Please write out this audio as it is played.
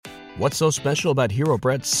What's so special about Hero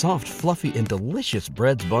Bread's soft, fluffy, and delicious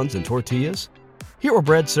breads, buns, and tortillas? Hero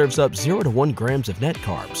Bread serves up 0 to 1 grams of net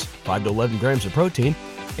carbs, 5 to 11 grams of protein,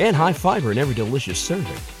 and high fiber in every delicious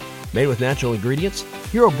serving. Made with natural ingredients,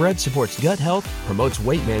 Hero Bread supports gut health, promotes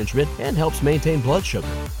weight management, and helps maintain blood sugar.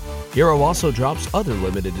 Hero also drops other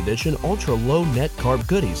limited edition ultra-low net carb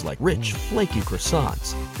goodies like rich, flaky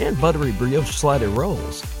croissants and buttery brioche slider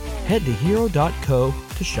rolls. Head to hero.co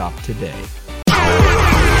to shop today.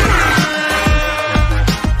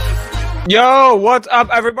 Yo, what's up,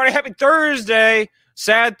 everybody? Happy Thursday.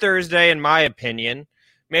 Sad Thursday, in my opinion.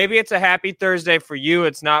 Maybe it's a happy Thursday for you.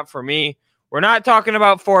 It's not for me. We're not talking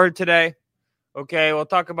about Ford today. Okay, we'll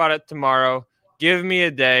talk about it tomorrow. Give me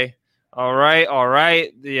a day. All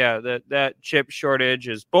right. Yeah, that chip shortage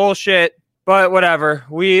is bullshit, but whatever.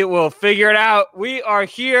 We will figure it out. We are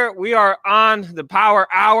here. We are on the Power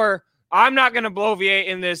Hour. I'm not going to bloviate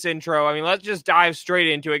in this intro. I mean, let's just dive straight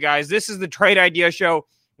into it, guys. This is the Trade Idea Show.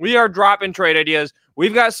 We are dropping trade ideas.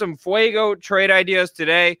 We've got some Fuego trade ideas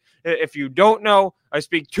today. If you don't know, I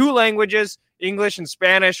speak 2 languages, English and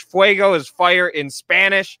Spanish. Fuego is fire in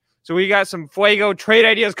Spanish. So we got some Fuego trade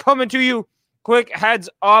ideas coming to you. Quick heads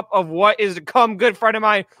up of what is to come. Good friend of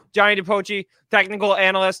mine, Johnny DePochi, technical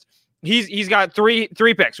analyst. He's got three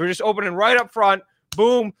picks. We're just opening right up front.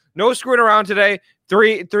 Boom. No screwing around today.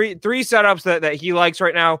 Three setups that he likes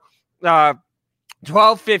right now.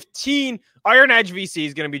 12:15, Iron Edge VC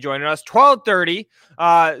is going to be joining us. 12:30,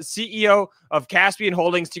 CEO of Caspian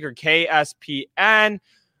Holdings, ticker KSPN.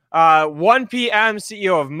 1 p.m.,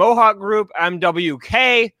 CEO of Mohawk Group,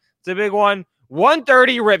 MWK. It's a big one.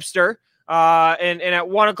 1:30, Ripster. And at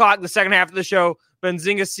 1 o'clock, the second half of the show,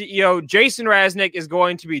 Benzinga CEO Jason Raznick is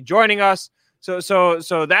going to be joining us. So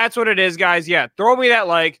that's what it is, guys. Yeah, throw me that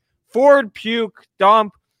like. Ford puke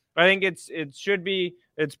dump. I think it's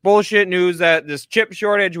bullshit news that this chip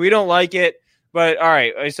shortage, we don't like it. But all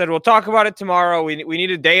right, I said we'll talk about it tomorrow. We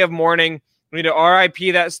need a day of mourning. We need to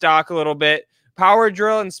RIP that stock a little bit. Power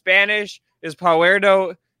drill in Spanish is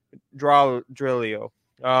Puerto Drillio.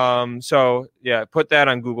 So yeah, put that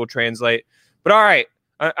on Google Translate. But all right,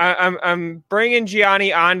 I'm bringing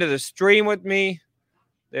Gianni onto the stream with me.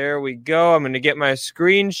 There we go. I'm going to get my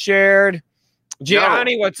screen shared.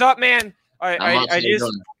 Gianni, what's up, man?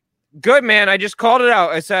 Good, man. I just called it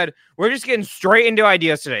out. I said, we're just getting straight into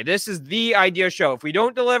ideas today. This is the idea show. If we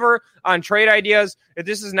don't deliver on trade ideas, if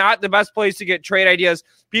this is not the best place to get trade ideas,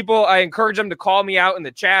 people, I encourage them to call me out in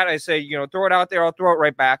the chat. I say, throw it out there. I'll throw it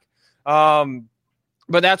right back.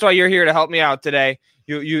 But that's why you're here to help me out today.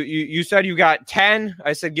 You said you got 10.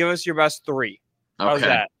 I said, give us your best 3. How's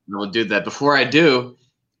that? We'll do that. Before I do,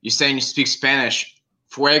 you're saying you speak Spanish.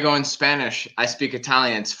 Fuego in Spanish. I speak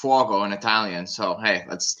Italian. It's fuoco in Italian. So hey,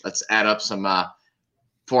 let's add up some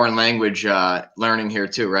foreign language learning here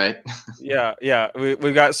too, right? Yeah.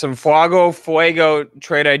 We've got some fuego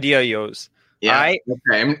trade ideas. Yeah. Right?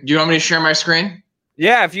 Okay. Do you want me to share my screen?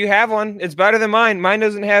 Yeah, if you have one, it's better than mine. Mine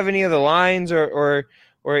doesn't have any of the lines or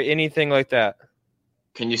anything like that.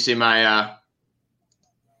 Can you see my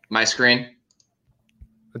my screen?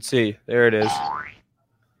 Let's see. There it is.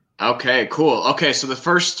 Okay, cool. Okay, so the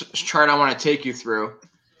first chart I want to take you through,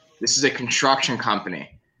 this is a construction company.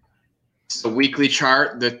 It's a weekly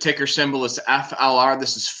chart. The ticker symbol is FLR.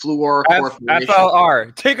 This is Fluor Corporation.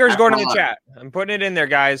 FLR. Ticker's going in the chat. I'm putting it in there,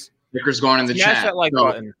 guys. Ticker's going in the chat. That like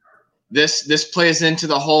button. This plays into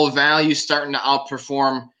the whole value starting to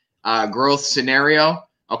outperform growth scenario.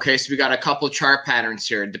 Okay, so we got a couple chart patterns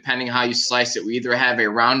here, depending how you slice it. We either have a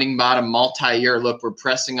rounding bottom multi-year. Look, we're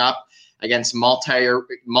pressing up against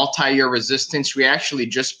multi-year resistance. We actually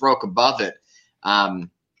just broke above it.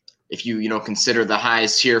 If you consider the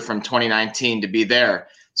highs here from 2019 to be there.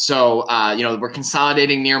 So we're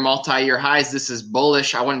consolidating near multi-year highs. This is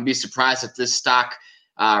bullish. I wouldn't be surprised if this stock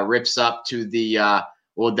rips up to the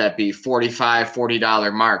what would that be,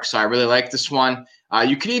 $40 mark. So I really like this one.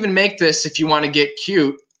 You could even make this, if you want to get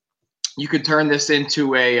cute, you could turn this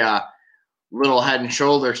into a little head and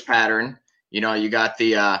shoulders pattern. You got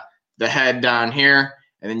the head down here,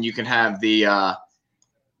 and then you can have the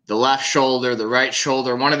left shoulder, the right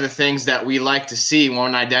shoulder. One of the things that we like to see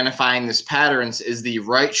when identifying these patterns is the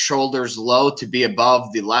right shoulder's low to be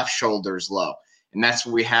above the left shoulder's low. And that's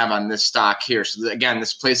what we have on this stock here. So again,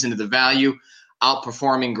 this plays into the value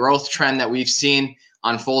outperforming growth trend that we've seen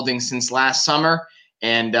unfolding since last summer.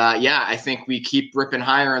 And I think we keep ripping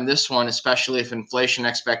higher on this one, especially if inflation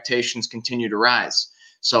expectations continue to rise.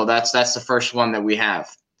 So that's the first one that we have.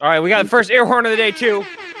 All right, we got the first air horn of the day too.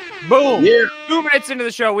 Boom. Yeah. 2 minutes into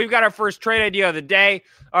the show, we've got our first trade idea of the day.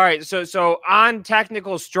 All right, so on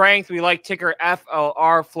technical strength, we like ticker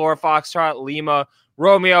FLR, Flora Foxtrot, Lima,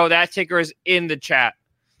 Romeo, that ticker is in the chat.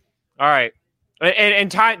 All right.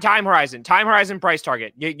 And time horizon, price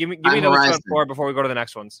target. Give me those one for before we go to the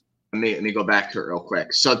next ones. Let me go back to it real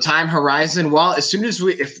quick. So time horizon, well, as soon as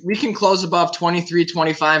if we can close above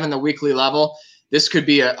 23.25 in the weekly level, this could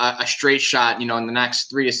be a straight shot, in the next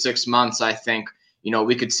 3 to 6 months. I think,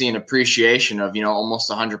 we could see an appreciation of, almost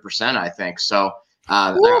 100%, I think. So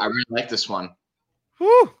I really like this one.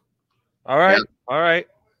 Woo. All right. Yeah. All right.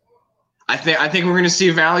 I think we're going to see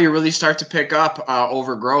value really start to pick up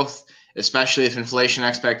over growth, especially if inflation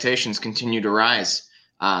expectations continue to rise.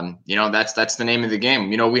 That's the name of the game.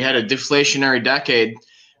 We had a deflationary decade,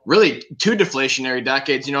 really 2 deflationary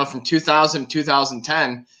decades, from 2000 to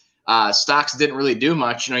 2010. Stocks didn't really do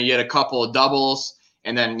much. You had a couple of doubles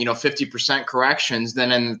and then, 50% corrections.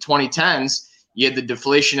 Then in the 2010s, you had the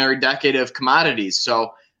deflationary decade of commodities.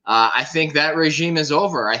 So I think that regime is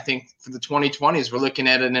over. I think for the 2020s, we're looking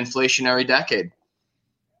at an inflationary decade.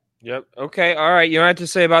 Yep. Okay. All right. You know what to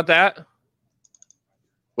say about that?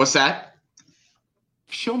 What's that?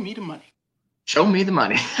 Show me the money. Show me the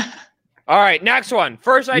money. All right. Next one.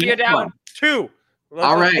 First idea down. 2.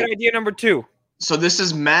 All right. Idea number 2. So this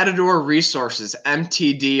is Matador Resources,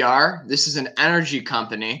 MTDR. This is an energy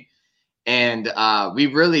company. And we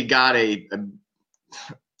really got a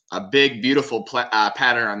big, beautiful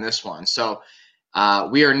pattern on this one. So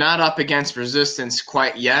we are not up against resistance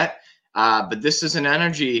quite yet, but this is an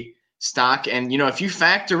energy stock. And, if you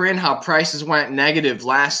factor in how prices went negative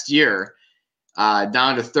last year,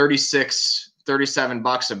 down to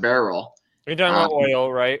 $37 a barrel. You're talking about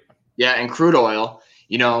oil, right? Yeah, and crude oil.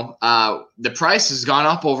 The price has gone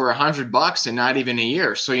up over $100 in not even a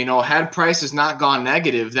year. So, had prices not gone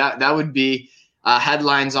negative, that would be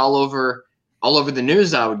headlines all over the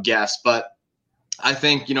news, I would guess. But I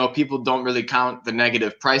think, people don't really count the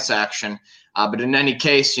negative price action. But in any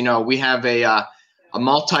case, we have a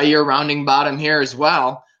multi-year rounding bottom here as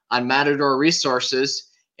well on Matador Resources.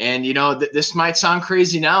 And, this might sound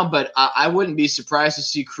crazy now, but I wouldn't be surprised to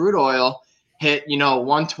see crude oil hit,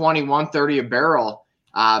 120, 130 a barrel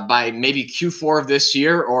by maybe Q4 of this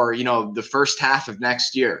year or, the first half of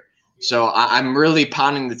next year. So I'm really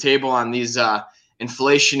pounding the table on these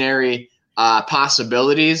inflationary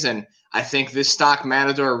possibilities. And I think this stock,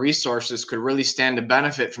 Matador Resources, could really stand to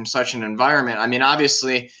benefit from such an environment. I mean,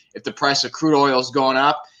 obviously, if the price of crude oil is going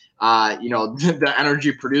up, the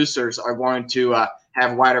energy producers are going to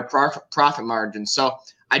have wider profit margins. So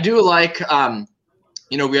I do like,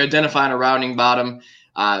 we identified a rounding bottom.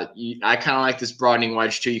 I kind of like this broadening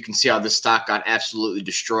wedge too. You can see how this stock got absolutely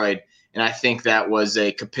destroyed. And I think that was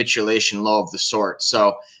a capitulation low of the sort.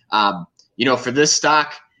 So, for this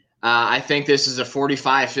stock, I think this is a $45,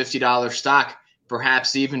 $50 stock,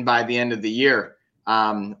 perhaps even by the end of the year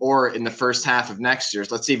or in the first half of next year.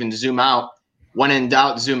 So let's even zoom out. When in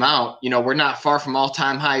doubt, zoom out. We're not far from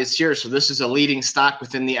all-time highs here. So this is a leading stock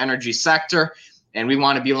within the energy sector. And we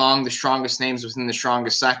want to be long the strongest names within the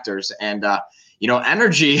strongest sectors. And,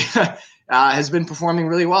 energy has been performing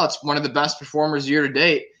really well. It's one of the best performers year to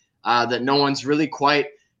date that no one's really quite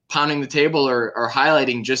pounding the table or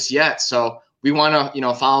highlighting just yet. So we want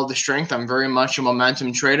to, follow the strength. I'm very much a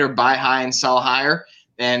momentum trader, buy high and sell higher.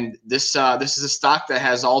 And this is a stock that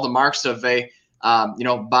has all the marks of a,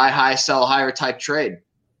 buy high, sell higher type trade.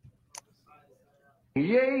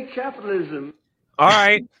 Yay, capitalism. All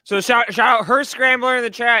right. So shout out Her Scrambler in the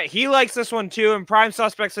chat. He likes this one too. And Prime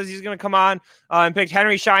Suspect says he's going to come on and pick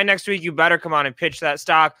Henry Schein next week. You better come on and pitch that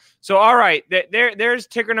stock. So, all right. There's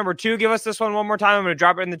ticker number 2. Give us this one more time. I'm going to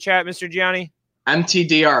drop it in the chat, Mr. Gianni.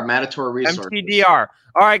 MTDR, Matador Resources. MTDR.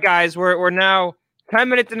 All right, guys. We're now 10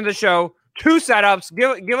 minutes into the show. 2 setups.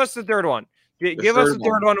 Give us the third one. Give us the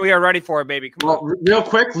third one. We are ready for it, baby. Come on. Real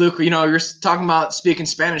quick, Luke, you're talking about speaking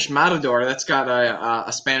Spanish, Matador. That's got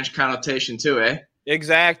a Spanish connotation too, eh?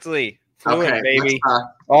 Exactly. Fluent, okay, baby.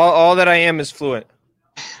 All that I am is fluent.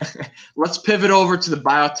 Let's pivot over to the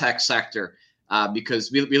biotech sector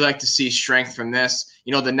because we like to see strength from this.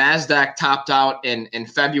 The NASDAQ topped out in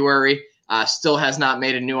February, still has not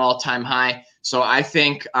made a new all-time high. So I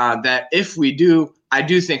think that if we do, I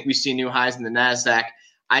do think we see new highs in the NASDAQ.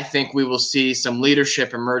 I think we will see some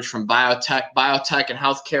leadership emerge from biotech. Biotech and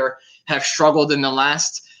healthcare have struggled in the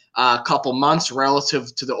last couple months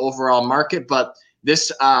relative to the overall market. But this,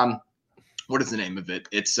 what is the name of it?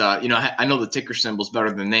 It's, I know the ticker symbols better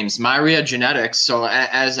than the names. Myriad Genetics. So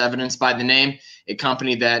as evidenced by the name, a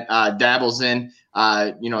company that dabbles in,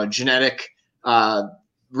 genetic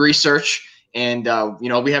research. And,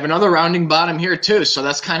 we have another rounding bottom here too. So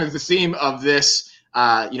that's kind of the theme of this,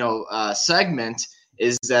 segment.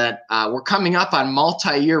 Is that we're coming up on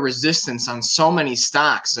multi-year resistance on so many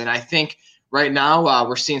stocks. And I think right now.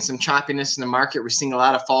 We're seeing some choppiness in the market. We're seeing a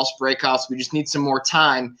lot of false breakouts. We just need some more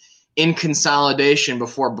time in consolidation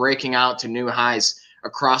before breaking out to new highs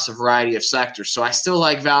across a variety of sectors. So I still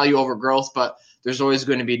like value over growth, but there's always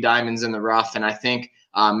going to be diamonds in the rough. And I think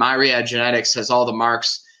Myriad Genetics has all the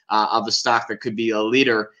marks of a stock that could be a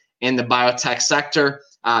leader in the biotech sector.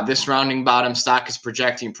 This rounding bottom stock is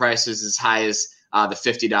projecting prices as high as the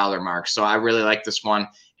 $50 mark. So I really like this one.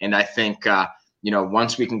 And I think,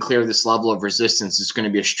 once we can clear this level of resistance, it's going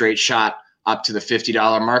to be a straight shot up to the $50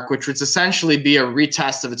 mark, which would essentially be a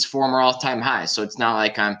retest of its former all-time high. So it's not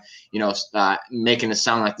like I'm, making it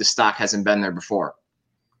sound like the stock hasn't been there before.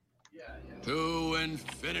 To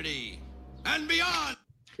infinity and beyond.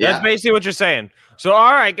 Yeah. That's basically what you're saying. So,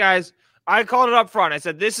 all right, guys, I called it up front. I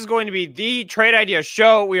said, this is going to be the trade idea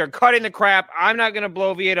show. We are cutting the crap. I'm not going to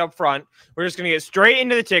blow V8 up front. We're just going to get straight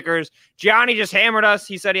into the tickers. Gianni just hammered us.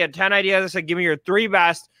 He said he had 10 ideas. I said, give me your 3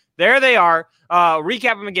 best. There they are.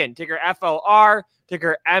 Recap them again. Ticker FLR,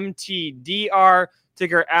 ticker MTDR,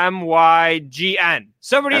 ticker MYGN.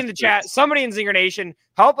 Somebody in the chat, somebody in Zinger Nation,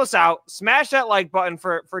 help us out. Smash that like button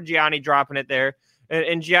for Gianni dropping it there.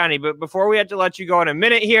 And Gianni, but before we have to let you go in a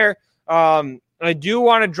minute here, I do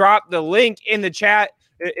want to drop the link in the chat.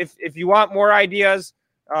 If you want more ideas,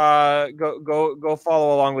 go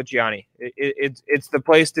follow along with Gianni. It's the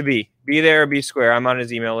place to be. Be there or be square. I'm on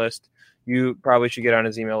his email list. You probably should get on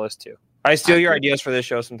his email list too. I steal your ideas for this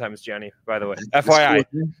show sometimes, Gianni, by the way. FYI.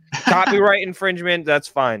 Copyright infringement, that's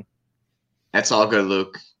fine. That's all good,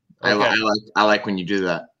 Luke. Okay. I like when you do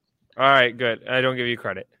that. All right, good. I don't give you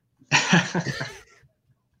credit.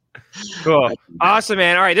 Cool. Awesome,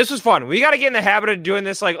 man. All right, this was fun. We got to get in the habit of doing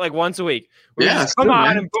this like once a week. We just come on,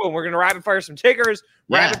 man. And boom, we're going to rapid fire some tickers,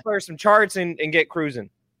 rapid fire some charts, and get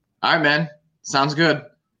cruising. All right, man. Sounds good.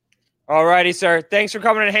 All righty, sir. Thanks for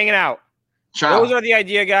coming and hanging out. Ciao. Those are the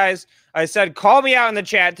idea, guys. I said, call me out in the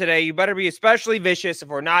chat today. You better be especially vicious if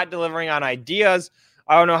we're not delivering on ideas.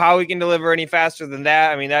 I don't know how we can deliver any faster than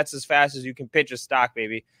that. I mean, that's as fast as you can pitch a stock,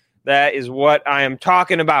 baby. That is what I am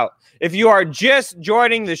talking about. If you are just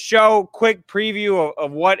joining the show, quick preview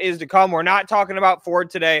of what is to come. We're not talking about Ford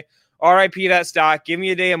today. RIP that stock. Give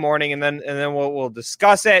me a day of mourning, and then we'll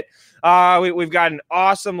discuss it. We've got an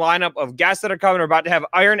awesome lineup of guests that are coming. We're about to have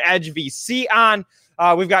Iron Edge VC on.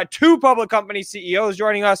 We've got 2 public company CEOs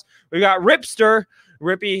joining us. We've got Ripster.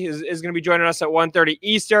 Rippy is going to be joining us at 1:30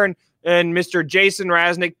 Eastern. And Mr. Jason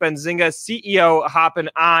Raznick, Benzinga CEO, hopping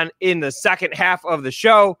on in the second half of the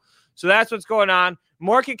show. So that's what's going on.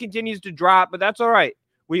 Market continues to drop, but that's all right.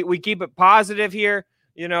 We keep it positive here.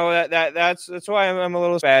 That's why I'm a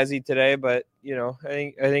little spazzy today. But I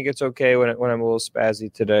think it's okay when I'm a little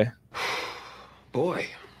spazzy today. Boy,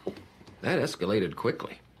 that escalated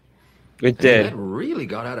quickly. It did. That really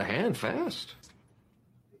got out of hand fast.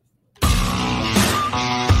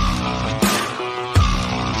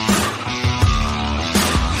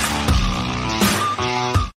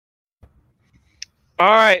 All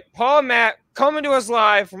right, Paul and Matt coming to us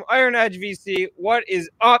live from Iron Edge VC. What is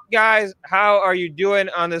up, guys? How are you doing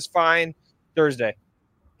on this fine Thursday?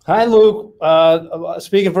 Hi, Luke.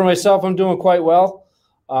 Speaking for myself, I'm doing quite well.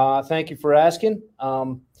 Thank you for asking.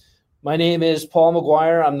 My name is Paul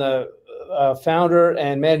McGuire. I'm the founder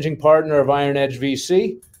and managing partner of Iron Edge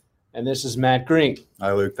VC, and this is Matt Green.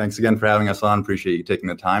 Hi, Luke. Thanks again for having us on. Appreciate you taking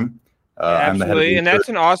the time. Absolutely, and that's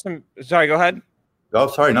an awesome. Sorry, go ahead. Oh,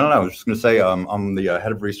 sorry. No. I was just going to say I'm the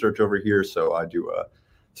head of research over here, so I do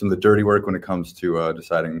some of the dirty work when it comes to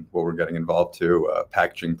deciding what we're getting involved to,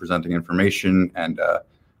 packaging, presenting information, and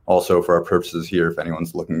also for our purposes here, if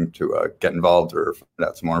anyone's looking to get involved or find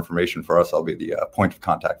out some more information for us, I'll be the point of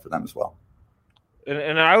contact for them as well.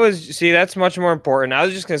 And that's much more important. I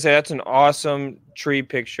was just going to say that's an awesome tree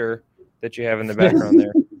picture that you have in the background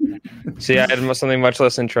there. See, I had something much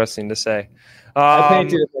less interesting to say. I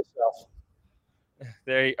painted it myself.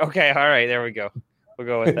 Okay, all right, there we go. We'll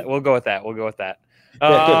go with that.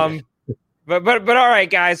 But all right,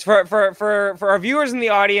 guys, for our viewers in the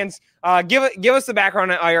audience, give us the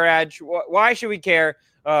background on Iron Edge. Why should we care?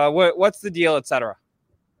 What's the deal, etc.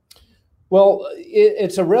 Well,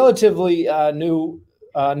 it's a relatively new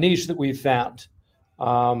niche that we've found.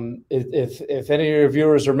 If any of your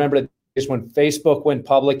viewers remember when Facebook went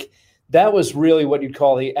public, that was really what you'd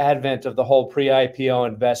call the advent of the whole pre-IPO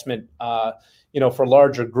investment, for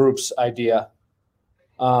larger groups idea.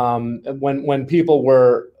 When people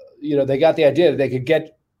were, they got the idea that they could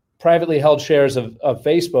get privately held shares of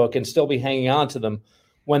Facebook and still be hanging on to them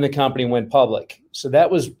when the company went public. So that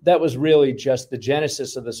was really just the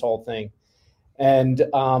genesis of this whole thing. And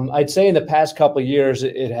I'd say in the past couple of years,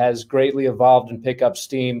 it has greatly evolved and picked up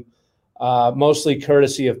steam. mostly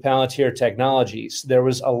courtesy of Palantir Technologies. There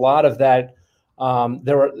was a lot of that.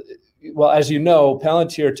 As you know,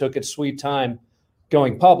 Palantir took its sweet time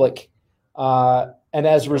going public. And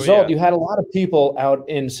as a result, you had a lot of people out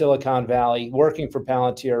in Silicon Valley working for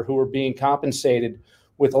Palantir who were being compensated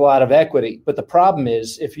with a lot of equity. But the problem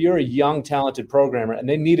is, if you're a young, talented programmer, and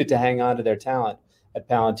they needed to hang on to their talent at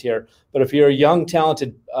Palantir, but if you're a young,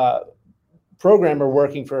 talented programmer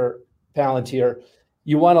working for Palantir,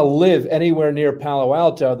 you want to live anywhere near Palo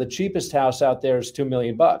Alto, the cheapest house out there is $2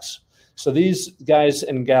 million. So these guys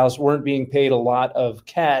and gals weren't being paid a lot of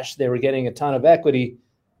cash. They were getting a ton of equity.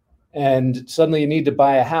 And suddenly you need to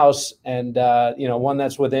buy a house and, one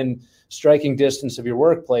that's within striking distance of your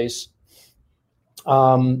workplace.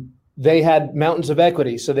 They had mountains of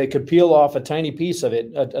equity, so they could peel off a tiny piece of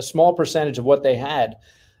it, a small percentage of what they had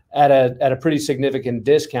at a pretty significant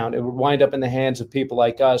discount. It would wind up in the hands of people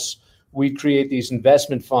like us. We create these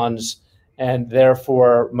investment funds, and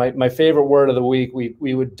therefore my favorite word of the week,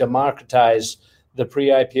 we would democratize the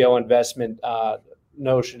pre-IPO investment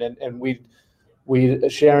notion, and we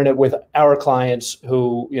sharing it with our clients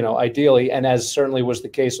who, ideally, and as certainly was the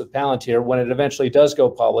case with Palantir, when it eventually does go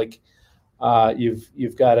public,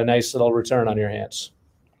 you've got a nice little return on your hands.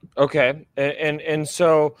 Okay, and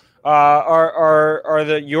so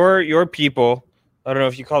are your people? I don't know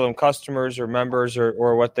if you call them customers or members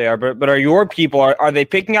or what they are, but are your people, are they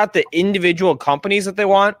picking out the individual companies that they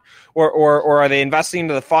want, or are they investing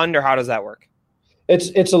into the fund, or how does that work?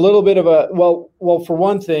 It's a little bit of a well. For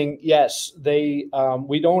one thing, yes,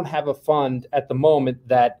 we don't have a fund at the moment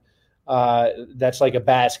that's like a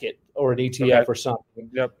basket or an ETF or something.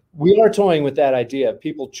 Yep. We are toying with that idea. If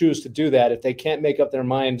people choose to do that, if they can't make up their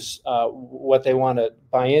minds what they want to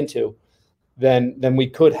buy into, then we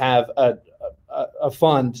could have a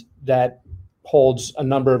fund that holds a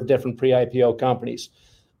number of different pre-IPO companies.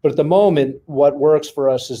 But at the moment, what works for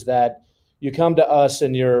us is that you come to us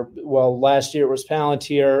and last year it was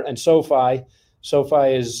Palantir and SoFi.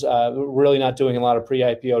 SoFi is really not doing a lot of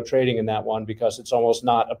pre-IPO trading in that one because it's almost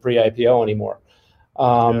not a pre-IPO anymore.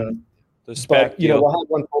 But we'll have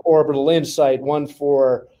one for Orbital Insight, one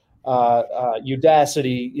for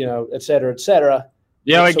Udacity, et cetera, et cetera.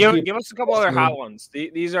 Yeah, give us a couple other hot ones.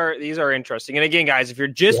 These are interesting. And again, guys, if you're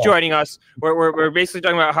just joining us, we're basically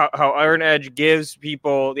talking about how Iron Edge gives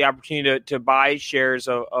people the opportunity to buy shares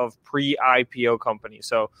of pre-IPO companies.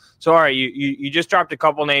 So all right, you just dropped a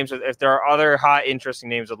couple names. If there are other hot, interesting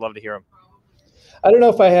names, I'd love to hear them. I don't know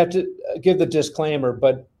if I have to give the disclaimer,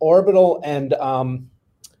 but Orbital and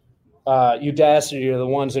Udacity are the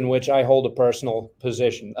ones in which I hold a personal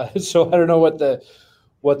position. So I don't know what the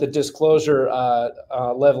disclosure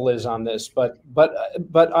level is on this, but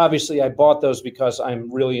obviously I bought those because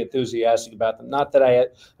I'm really enthusiastic about them. Not that I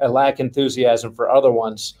lack enthusiasm for other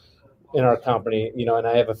ones in our company, and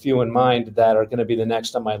I have a few in mind that are going to be the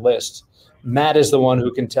next on my list. Matt is the one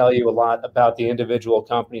who can tell you a lot about the individual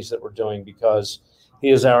companies that we're doing because he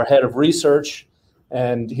is our head of research,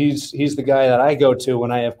 and he's the guy that I go to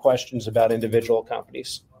when I have questions about individual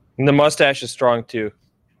companies. And the mustache is strong too,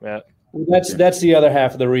 Matt. That's the other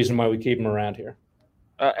half of the reason why we keep him around here.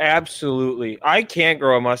 Absolutely. I can't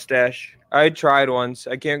grow a mustache. I tried once.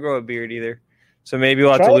 I can't grow a beard either. So maybe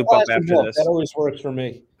we'll have to loop up after this. That always works for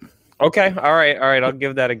me. Okay. All right. I'll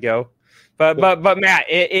give that a go. But Matt,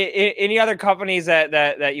 any other companies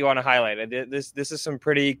that you want to highlight? This is some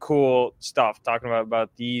pretty cool stuff talking about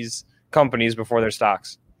these companies before their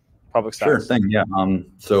stocks, public stocks. Sure thing. Yeah.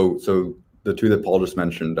 So the two that Paul just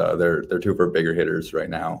mentioned, they're two of our bigger hitters right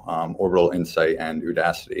now, Orbital Insight and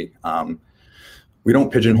Udacity. We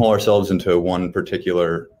don't pigeonhole ourselves into one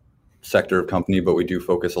particular sector of company, but we do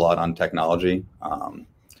focus a lot on technology,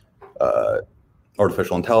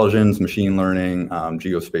 artificial intelligence, machine learning,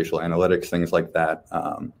 geospatial analytics, things like that,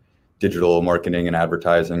 digital marketing and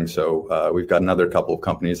advertising. So we've got another couple of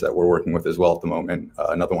companies that we're working with as well at the moment,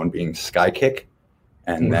 another one being Skykick.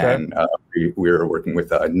 And then we're working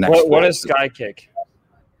with Next. What is Skykick?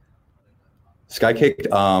 Skykick,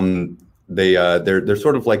 they're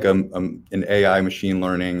sort of like an AI machine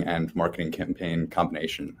learning and marketing campaign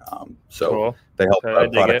combination. Cool. They help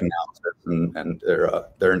product analysis, and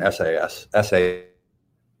they're an SAS.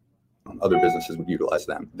 Other businesses would utilize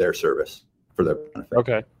their service for their benefit.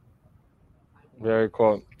 Okay. Very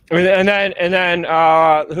cool. And then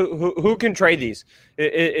who can trade these?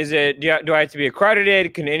 Is it do I have to be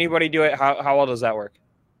accredited? Can anybody do it? How well does that work?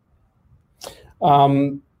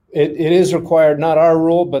 It is required, not our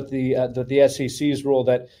rule, but the SEC's rule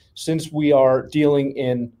that since we are dealing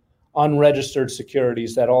in unregistered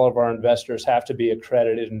securities, that all of our investors have to be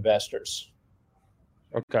accredited investors.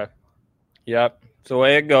 Okay. Yep. It's the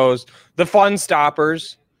way it goes. The fun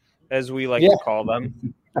stoppers, as we like to call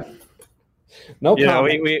them. No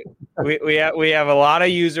comment. We have a lot of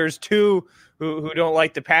users too who don't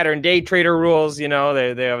like the pattern day trader rules. They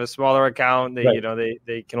have a smaller account.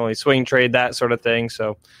 They can only swing trade, that sort of thing.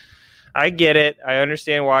 So I get it. I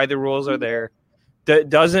understand why the rules are there. That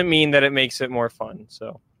doesn't mean that it makes it more fun.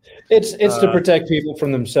 So it's to protect people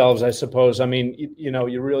from themselves, I suppose. I mean,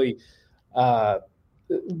 you really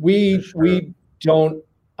we don't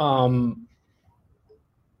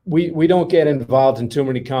we don't get involved in too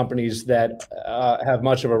many companies that have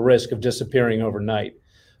much of a risk of disappearing overnight.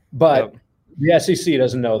 But the SEC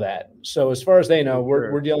doesn't know that. So as far as they know,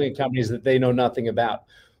 we're dealing with companies that they know nothing about,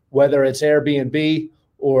 whether it's Airbnb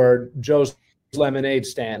or Joe's Lemonade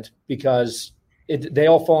Stand, because they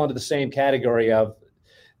all fall into the same category of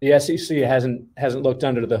the SEC hasn't looked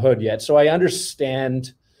under the hood yet. So I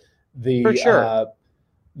understand the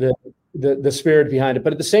spirit behind it.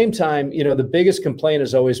 But at the same time, the biggest complaint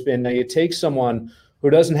has always been, now you take someone who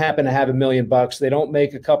doesn't happen to have $1 million, they don't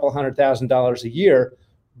make a couple $100,000 a year,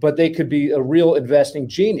 but they could be a real investing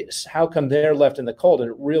genius. How come they're left in the cold? And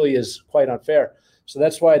it really is quite unfair. So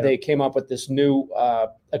that's why they came up with this new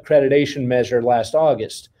accreditation measure last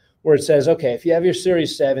August, where it says, okay, if you have your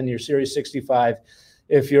Series 7, your Series 65,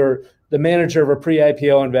 if you're the manager of a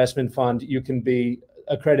pre-IPO investment fund, you can be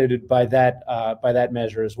accredited by that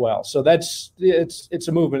measure as well. So it's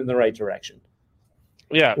a movement in the right direction.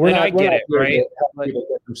 Yeah, I get it, right? People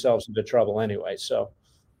get themselves into trouble anyway. So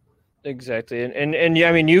exactly, and yeah,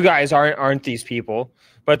 I mean, you guys aren't these people,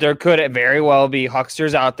 but there could very well be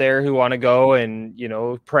hucksters out there who want to go and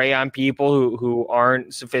prey on people who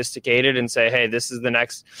aren't sophisticated and say, hey, this is the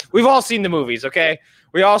next. We've all seen the movies, okay?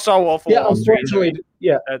 We all saw Wolf of Wall Street.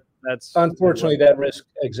 That's unfortunately that risk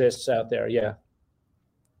exists out there. Yeah.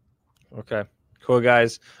 Okay. Cool,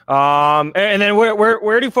 guys. And then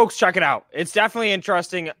where do folks check it out? It's definitely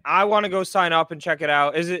interesting. I want to go sign up and check it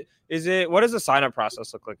out. Is it what does the sign up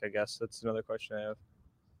process look like? I guess that's another question I have.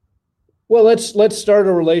 Well, let's start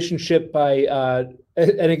a relationship by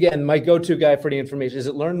and again, my go-to guy for the information is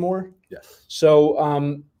it Learn More. Yes.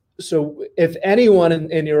 So if anyone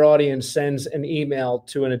in your audience sends an email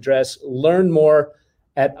to an address,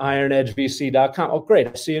 learnmore@ironedgevc.com. Oh, great.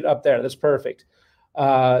 I see it up there. That's perfect.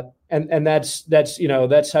 And that's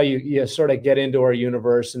how you sort of get into our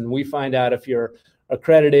universe, and we find out if you're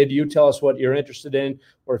accredited. You tell us what you're interested in,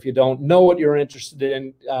 or if you don't know what you're interested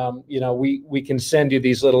in, we can send you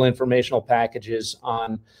these little informational packages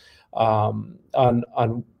on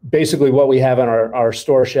basically what we have on our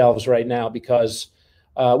store shelves right now, because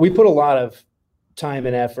we put a lot of time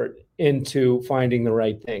and effort into finding the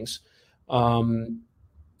right things.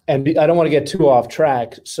 And I don't want to get too off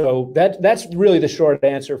track. So that's really the short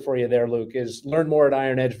answer for you there, Luke, is learn more at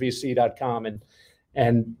ironedgevc.com.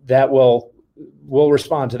 And that we'll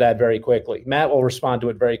respond to that very quickly. Matt will respond to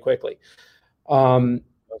it very quickly. Awesome.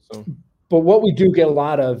 But what we do get a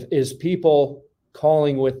lot of is people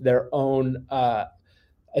calling with their own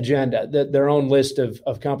agenda, their own list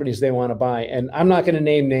of companies they want to buy. And I'm not going to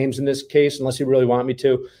name names in this case unless you really want me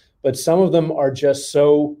to, but some of them are just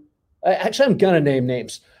so – actually, I'm going to name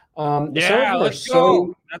names. Let's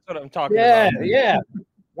go. That's what I'm talking about. Yeah.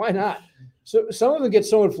 Why not? So some of them get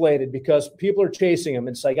so inflated because people are chasing them.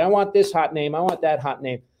 It's like, I want this hot name. I want that hot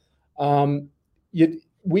name.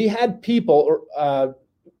 We had people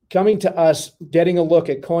coming to us getting a look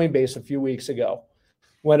at Coinbase a few weeks ago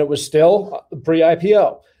when it was still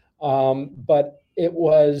pre-IPO. But it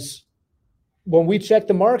was, when we checked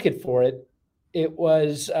the market for it, it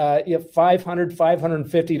was $500,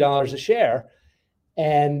 $550 a share.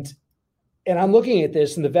 And I'm looking at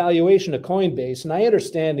this and the valuation of Coinbase, and I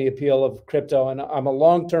understand the appeal of crypto, and I'm a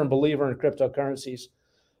long-term believer in cryptocurrencies,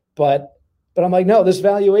 but I'm like, no, this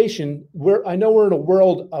valuation, I know we're in a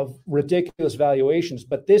world of ridiculous valuations,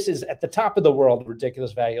 but this is at the top of the world of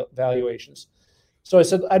ridiculous valuations. So I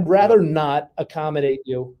said, I'd rather not accommodate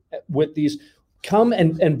you with these. Come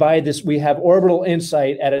and buy this. We have Orbital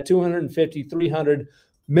Insight at a $250, $300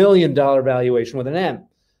 million valuation with an M.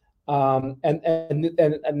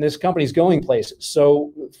 And this company's going places.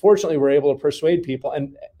 So fortunately, we're able to persuade people.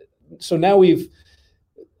 And so now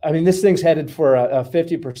this thing's headed for a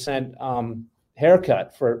 50%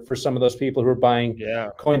 haircut for some of those people who are buying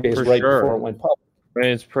Coinbase before it went public. I mean,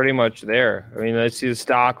 it's pretty much there. I mean, let's see the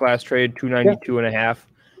stock last trade, 292.5.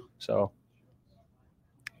 So,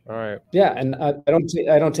 all right. Yeah. And I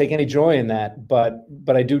don't take any joy in that, but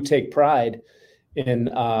I do take pride in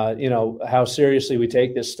how seriously we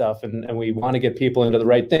take this stuff, and we want to get people into the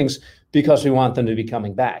right things because we want them to be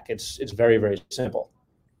coming back. It's very, very simple.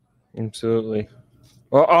 Absolutely.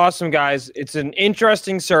 Well, awesome, guys. It's an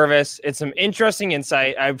interesting service. It's some interesting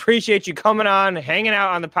insight. I appreciate you coming on, hanging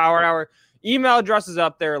out on the Power Hour. Email address is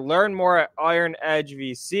up there. Learn more at Iron Edge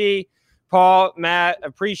VC. Paul, Matt,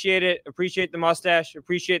 appreciate it. Appreciate the mustache.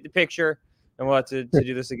 Appreciate the picture. And we'll have to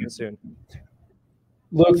do this again soon.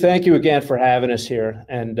 Luke, thank you again for having us here.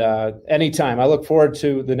 And anytime. I look forward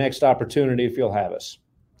to the next opportunity if you'll have us.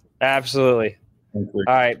 Absolutely. All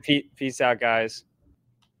right. Peace out, guys.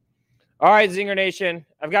 All right, Zinger Nation.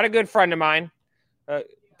 I've got a good friend of mine,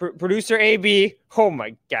 producer AB. Oh,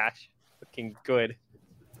 my gosh. Looking good.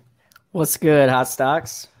 What's good, Hot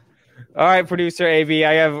Stocks? All right, producer AB,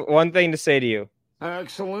 I have one thing to say to you.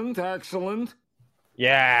 Excellent, excellent.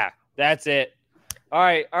 Yeah, that's it. All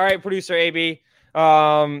right, producer AB. As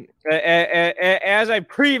I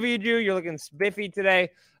previewed you, you're looking spiffy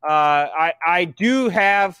today. I do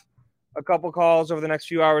have a couple calls over the next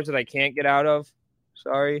few hours that I can't get out of.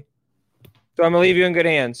 Sorry. So I'm gonna leave you in good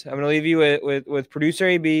hands. I'm gonna leave you with producer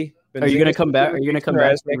AB. Are you gonna come back? Are you gonna come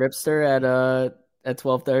back to Ripster at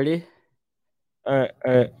 12:30? Or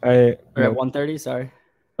at 1:30? Sorry.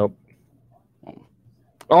 Nope.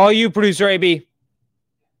 All you, producer AB.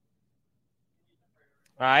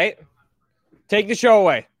 All right. Take the show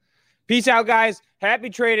away. Peace out, guys. Happy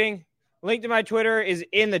trading. Link to my Twitter is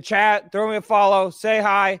in the chat. Throw me a follow. Say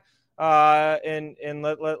hi. And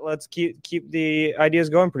let's keep the ideas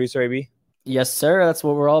going, producer AB. Yes, sir. That's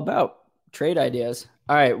what we're all about. Trade ideas.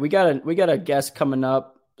 All right, we got a guest coming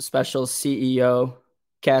up. Special CEO,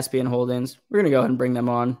 Caspian Holdings. We're gonna go ahead and bring them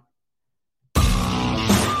on.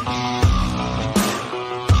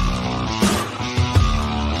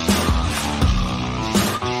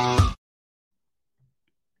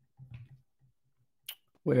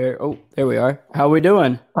 There we are. How are we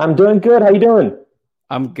doing? I'm doing good. How you doing?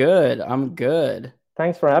 I'm good.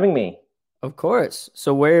 Thanks for having me. Of course.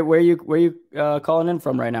 So where you calling in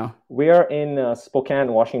from right now? We are in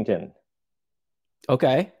Spokane, Washington.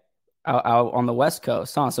 Okay, out on the West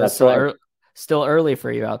Coast, huh? So That's it's still early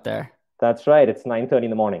for you out there. That's right. It's 9:30 in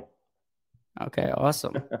the morning. Okay,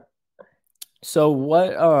 awesome. So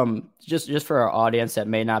what? Just for our audience that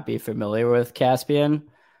may not be familiar with Caspian,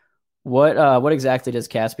 what exactly does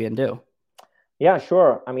Caspian do? Yeah,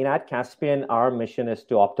 sure. I mean, at Caspian, our mission is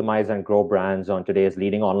to optimize and grow brands on today's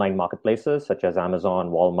leading online marketplaces, such as Amazon,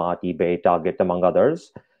 Walmart, eBay, Target, among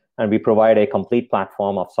others. And we provide a complete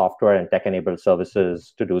platform of software and tech-enabled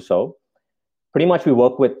services to do so. Pretty much, we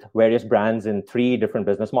work with various brands in 3 different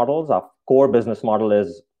business models. Our core business model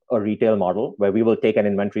is a retail model, where we will take an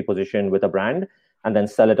inventory position with a brand and then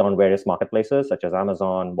sell it on various marketplaces, such as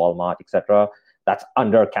Amazon, Walmart, etc. That's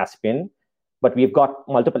under Caspian. But we've got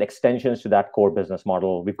multiple extensions to that core business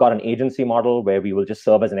model. We've got an agency model where we will just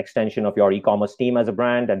serve as an extension of your e-commerce team as a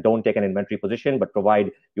brand and don't take an inventory position, but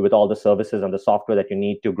provide you with all the services and the software that you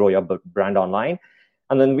need to grow your brand online.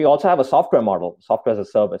 And then we also have a software model, software as a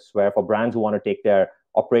service, where for brands who want to take their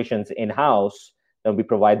operations in-house, then we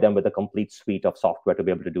provide them with a complete suite of software to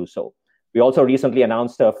be able to do so. We also recently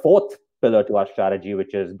announced a 4th pillar to our strategy,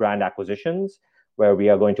 which is brand acquisitions, where we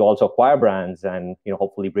are going to also acquire brands and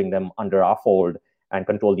hopefully bring them under our fold and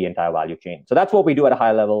control the entire value chain. So that's what we do at a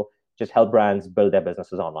high level, just help brands build their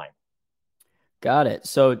businesses online. Got it.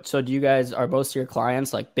 So do you guys, are most of your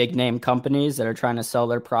clients like big name companies that are trying to sell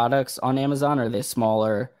their products on Amazon, or are they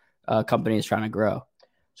smaller companies trying to grow?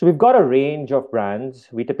 So we've got a range of brands.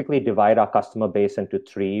 We typically divide our customer base into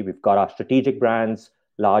 3. We've got our strategic brands,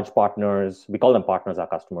 large partners. We call them partners, our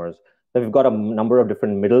customers. Then we've got a number of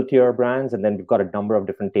different middle tier brands, and then we've got a number of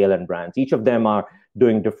different tail end brands. Each of them are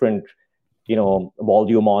doing different,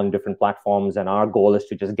 volume on different platforms, and our goal is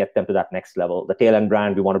to just get them to that next level. The tail end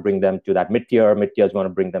brand, we want to bring them to that mid tiers, we want to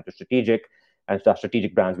bring them to strategic, and our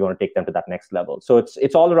strategic brands, we want to take them to that next level. So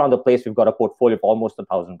it's all around the place. We've got a portfolio of almost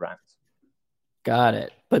 1,000 brands. Got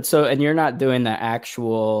it. And you're not doing the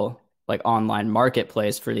actual like online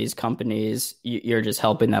marketplace for these companies. You're just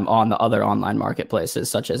helping them on the other online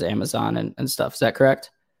marketplaces such as Amazon and stuff. Is that correct?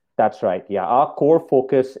 That's right. Yeah. Our core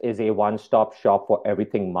focus is a one-stop shop for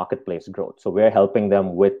everything marketplace growth. So we're helping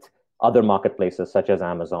them with other marketplaces such as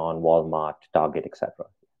Amazon, Walmart, Target, etc.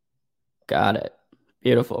 Got it.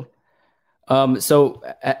 Beautiful. So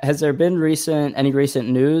has there been any recent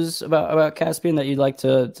news about Caspian that you'd like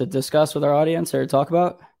to discuss with our audience or talk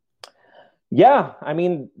about? Yeah, I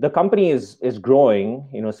mean, the company is growing.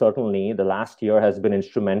 Certainly the last year has been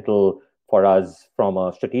instrumental for us from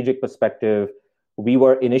a strategic perspective. We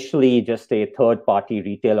were initially just a third-party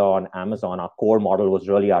retailer on Amazon. Our core model was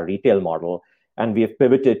really our retail model, and we have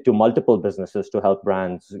pivoted to multiple businesses to help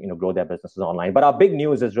brands, grow their businesses online. But our big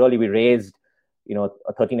news is really we raised,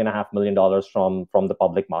 $13.5 million from the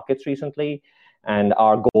public markets recently. And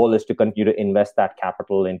our goal is to continue to invest that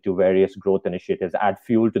capital into various growth initiatives, add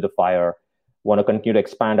fuel to the fire. Want to continue to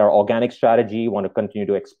expand our organic strategy, want to continue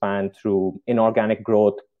to expand through inorganic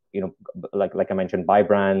growth, like I mentioned, buy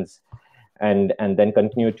brands, and then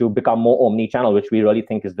continue to become more omni-channel, which we really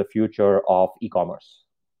think is the future of e-commerce.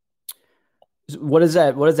 What does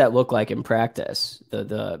that look like in practice?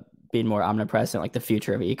 The being more omnipresent, like the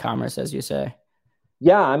future of e-commerce, as you say.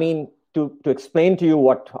 Yeah, I mean, to explain to you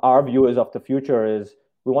what our view is of the future is,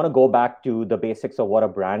 we want to go back to the basics of what a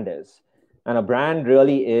brand is. And a brand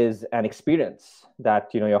really is an experience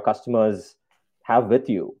that your customers have with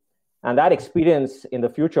you. And that experience in the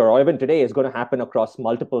future, or even today, is going to happen across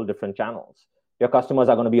multiple different channels. Your customers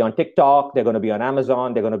are going to be on TikTok, they're going to be on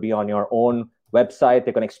Amazon, they're going to be on your own website,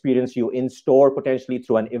 they're going to experience you in store potentially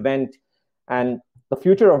through an event. And the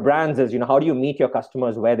future of brands is, how do you meet your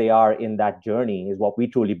customers where they are in that journey is what we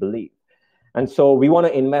truly believe. And so we want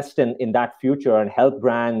to invest in that future and help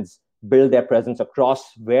brands build their presence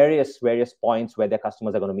across various points where their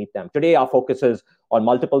customers are going to meet them. Today, our focus is on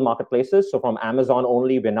multiple marketplaces. So from Amazon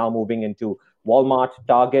only, we're now moving into Walmart,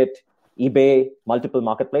 Target, eBay, multiple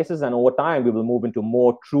marketplaces. And over time, we will move into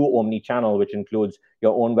more true omni-channel, which includes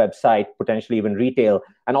your own website, potentially even retail.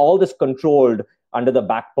 And all this controlled under the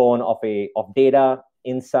backbone of data,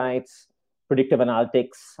 insights, predictive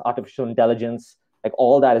analytics, artificial intelligence. Like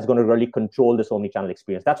all that is going to really control this omni-channel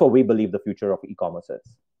experience. That's what we believe the future of e-commerce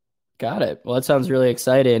is. Got it. Well, that sounds really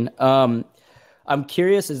exciting. I'm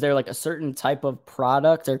curious, is there like a certain type of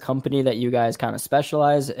product or company that you guys kind of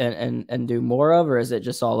specialize and do more of, or is it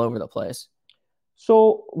just all over the place?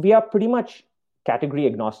 So we are pretty much category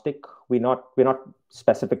agnostic. We're not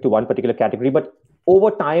specific to one particular category, but over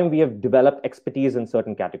time we have developed expertise in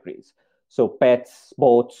certain categories. So pets,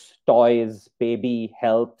 sports, toys, baby,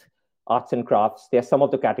 health, arts and crafts, they're some of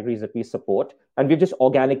the categories that we support. And we've just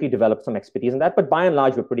organically developed some expertise in that. But by and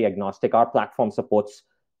large, we're pretty agnostic. Our platform supports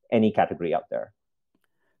any category out there.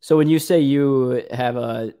 So when you say you have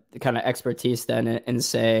a kind of expertise then in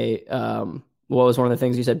say, what was one of the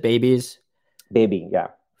things you said? Babies? Baby, yeah.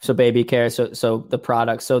 So baby care. So the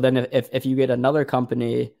product. So then if you get another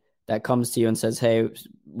company that comes to you and says, hey,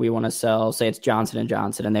 we want to sell, say it's Johnson &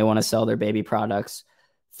 Johnson, and they want to sell their baby products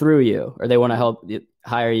through you, or they want to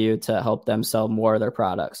hire you to help them sell more of their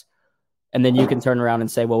products. And then you can turn around and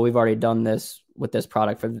say, well, we've already done this with this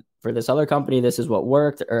product for this other company. This is what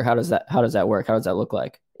worked. Or how does that work? How does that look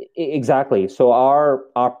like? Exactly. So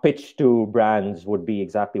our pitch to brands would be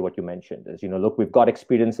exactly what you mentioned is, look, we've got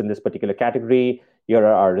experience in this particular category. Here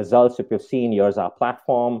are our results. If you've seen, here's our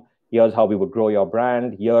platform. Here's how we would grow your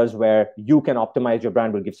brand. Here's where you can optimize your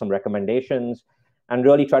brand. We'll give some recommendations and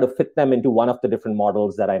really try to fit them into one of the different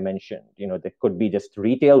models that I mentioned. There could be just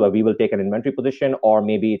retail where we will take an inventory position, or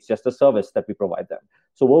maybe it's just a service that we provide them.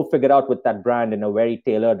 So we'll figure out with that brand in a very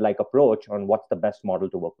tailored approach on what's the best model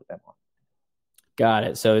to work with them on. Got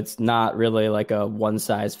it. So it's not really like a one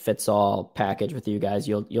size fits all package with you guys.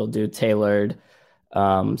 You'll do tailored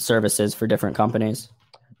services for different companies.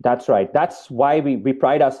 That's right. That's why we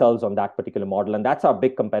pride ourselves on that particular model. And that's our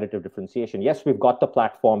big competitive differentiation. Yes, we've got the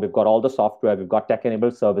platform, we've got all the software, we've got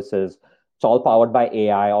tech-enabled services. It's all powered by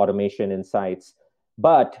AI, automation, insights.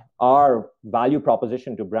 But our value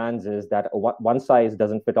proposition to brands is that one size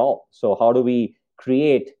doesn't fit all. So how do we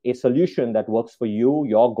create a solution that works for you,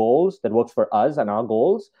 your goals, that works for us and our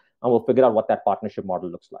goals, and we'll figure out what that partnership model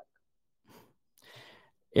looks like.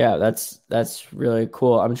 Yeah, that's really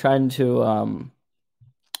cool. I'm trying to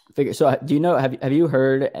figure. So do you know, have you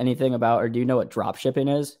heard anything about, or do you know what drop shipping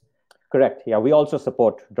is? Correct. Yeah, we also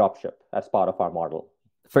support drop ship as part of our model.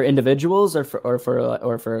 For individuals or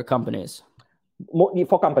for companies?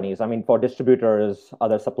 For companies. I mean, for distributors,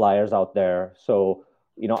 other suppliers out there. So,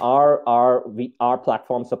 our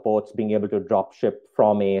platform supports being able to drop ship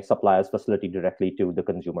from a supplier's facility directly to the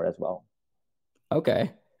consumer as well.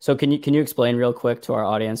 Okay. So can you explain real quick to our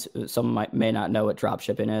audience? Some may not know what drop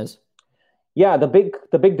shipping is. Yeah, the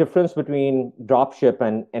big difference between dropship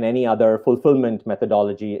and any other fulfillment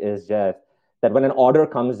methodology is just that when an order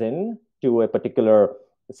comes in to a particular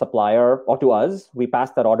supplier or to us, we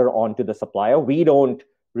pass that order on to the supplier. We don't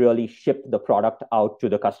really ship the product out to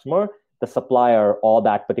the customer. The supplier or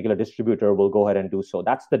that particular distributor will go ahead and do so.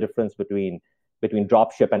 That's the difference between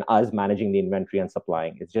dropship and us managing the inventory and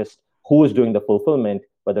supplying. It's just who is doing the fulfillment,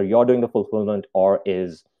 whether you're doing the fulfillment or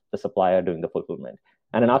is the supplier doing the fulfillment.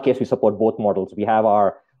 And in our case, we support both models. We have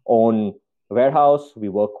our own warehouse. We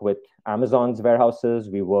work with Amazon's warehouses.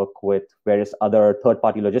 We work with various other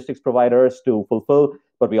third-party logistics providers to fulfill,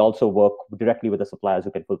 but we also work directly with the suppliers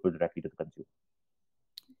who can fulfill directly to the consumer.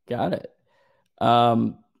 Got it.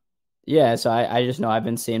 Yeah, so I just know I've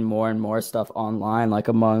been seeing more and more stuff online, like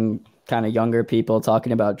among kind of younger people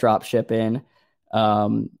talking about drop shipping,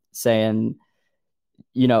 saying,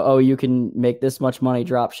 oh, you can make this much money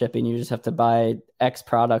drop shipping. You just have to buy X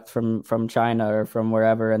product from China or from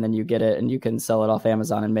wherever, and then you get it and you can sell it off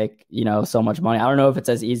Amazon and make, so much money. I don't know if it's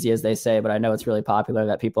as easy as they say, but I know it's really popular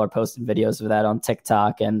that people are posting videos of that on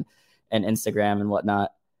TikTok and Instagram and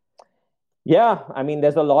whatnot. Yeah, I mean,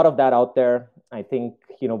 there's a lot of that out there. I think,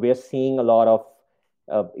 we're seeing a lot of,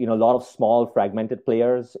 a lot of small fragmented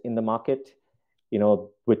players in the market,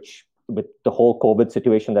 which with the whole COVID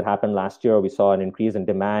situation that happened last year, we saw an increase in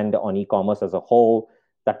demand on e-commerce as a whole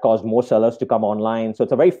that caused more sellers to come online. So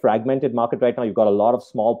it's a very fragmented market right now. You've got a lot of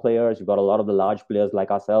small players, you've got a lot of the large players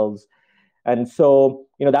like ourselves. And so,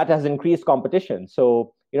 that has increased competition.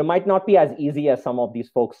 So, it might not be as easy as some of these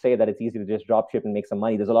folks say that it's easy to just drop ship and make some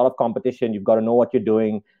money. There's a lot of competition. You've got to know what you're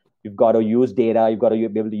doing. You've got to use data. You've got to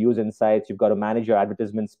be able to use insights. You've got to manage your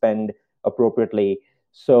advertisement spend appropriately.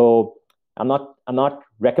 So I'm not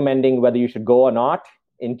recommending whether you should go or not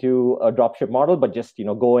into a dropship model, but just,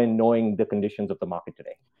 go in knowing the conditions of the market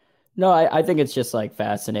today. No, I think it's just like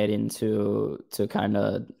fascinating to kind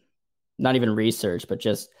of not even research, but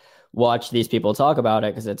just watch these people talk about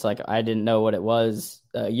it, because it's like I didn't know what it was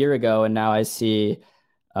a year ago, and now I see,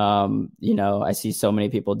 I see so many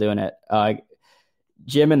people doing it.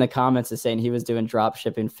 Jim in the comments is saying he was doing drop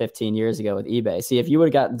shipping 15 years ago with eBay. See, if you would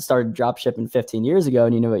have gotten started drop shipping 15 years ago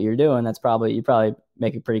and you knew what you're doing, you probably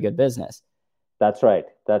make a pretty good business. That's right.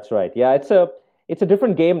 Yeah, it's a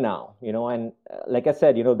different game now, and like I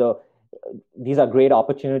said, these are great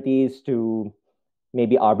opportunities to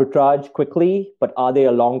maybe arbitrage quickly, but are they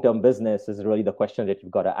a long-term business is really the question that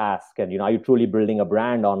you've got to ask. And, are you truly building a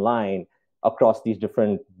brand online across these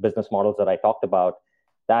different business models that I talked about?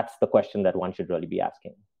 That's the question that one should really be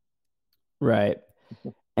asking. Right.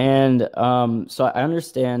 And so I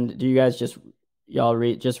understand, do you guys just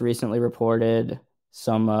recently reported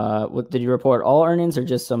some, did you report all earnings or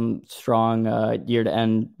just some strong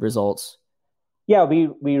year-to-end results? Yeah, we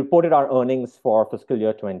reported our earnings for fiscal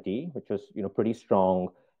year 20, which was, pretty strong.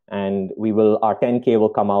 And our 10K will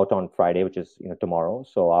come out on Friday, which is, tomorrow.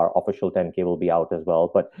 So our official 10K will be out as well.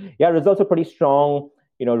 But yeah, results are pretty strong.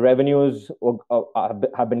 Revenues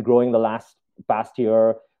have been growing the past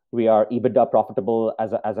year. We are EBITDA profitable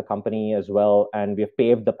as a company as well. And we have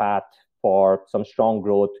paved the path for some strong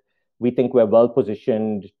growth. We think we're well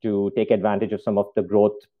positioned to take advantage of some of the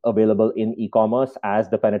growth available in e-commerce as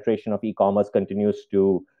the penetration of e-commerce continues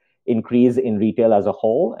to increase in retail as a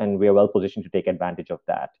whole. And we're well positioned to take advantage of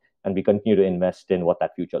that. And we continue to invest in what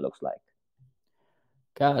that future looks like.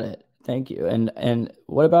 Got it. Thank you. And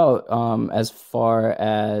what about as far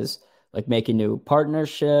as like making new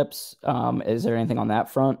partnerships? Is there anything on that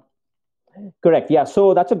front? Correct. Yeah.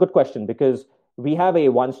 So that's a good question, because we have a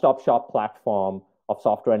one-stop shop platform of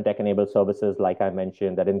software and tech-enabled services, like I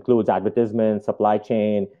mentioned, that includes advertisement, supply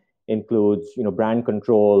chain, includes brand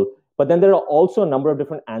control. But then there are also a number of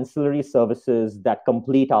different ancillary services that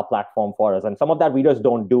complete our platform for us, and some of that we just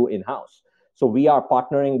don't do in-house. So we are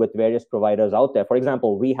partnering with various providers out there. For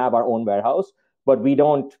example, we have our own warehouse, but we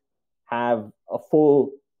don't have a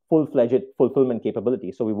full-fledged fulfillment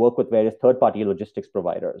capability. So we work with various third-party logistics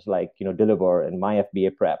providers like Deliver and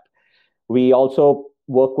MyFBA Prep. We also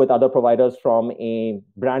work with other providers from a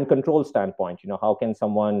brand control standpoint. How can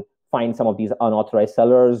someone find some of these unauthorized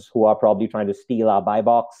sellers who are probably trying to steal our buy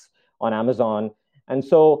box on Amazon? And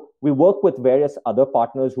so we work with various other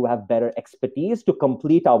partners who have better expertise to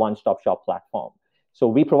complete our one-stop shop platform. So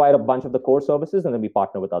we provide a bunch of the core services, and then we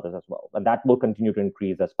partner with others as well. And that will continue to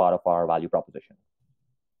increase as part of our value proposition.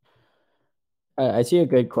 I see a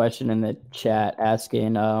good question in the chat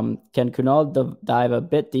asking, can Kunal dive a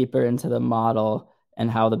bit deeper into the model and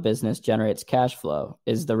how the business generates cash flow?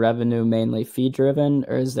 Is the revenue mainly fee driven,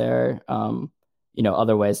 or is there,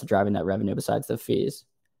 other ways to driving that revenue besides the fees?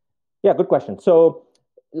 Yeah, good question. So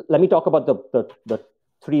let me talk about the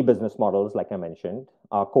three business models, like I mentioned.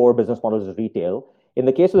 Our core business model is retail. In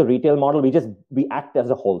the case of the retail model, we act as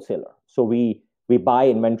a wholesaler. So we buy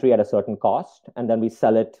inventory at a certain cost, and then we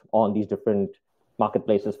sell it on these different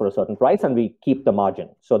marketplaces for a certain price, and we keep the margin.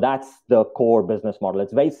 So that's the core business model.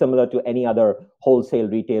 It's very similar to any other wholesale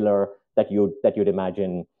retailer that you'd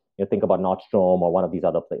imagine. Think about Nordstrom or one of these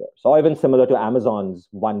other players, or even similar to Amazon's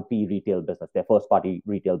 1P retail business, their first-party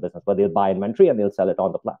retail business, where they'll buy inventory and they'll sell it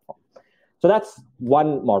on the platform. So that's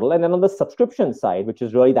one model. And then on the subscription side, which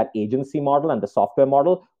is really that agency model and the software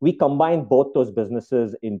model, we combine both those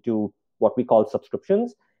businesses into what we call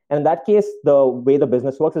subscriptions. And in that case, the way the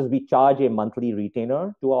business works is we charge a monthly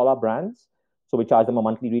retainer to all our brands. So we charge them a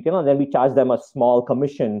monthly retainer, and then we charge them a small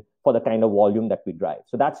commission for the kind of volume that we drive.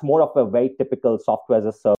 So that's more of a very typical software as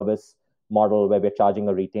a service model where we're charging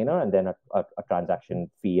a retainer and then a transaction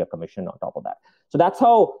fee, a commission on top of that. So that's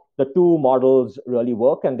how the two models really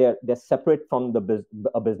work, and they're separate from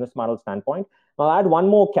a business model standpoint. I'll add one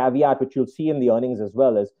more caveat, which you'll see in the earnings as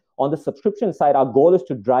well, is on the subscription side, our goal is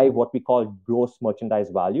to drive what we call gross merchandise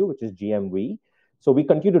value, which is GMV. So we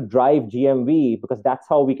continue to drive GMV because that's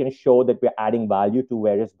how we can show that we're adding value to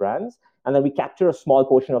various brands. And then we capture a small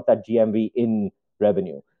portion of that GMV in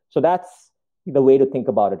revenue. So that's the way to think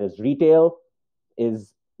about it. Is retail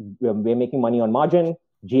is we're making money on margin.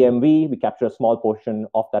 GMV, we capture a small portion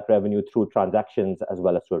of that revenue through transactions as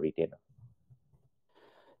well as through a retainer.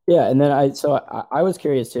 Yeah, and then I was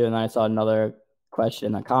curious too, and then I saw another question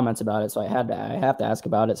in the comments about it, so I have to ask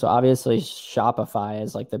about it. So obviously Shopify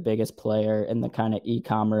is like the biggest player in the kind of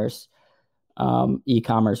e-commerce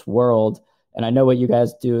world, and I know what you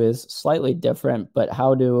guys do is slightly different, but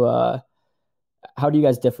how do you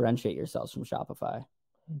guys differentiate yourselves from Shopify?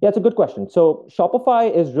 Yeah, it's a good question. So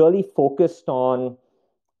Shopify is really focused on,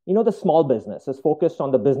 the small business. Is focused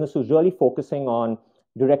on the business who's really focusing on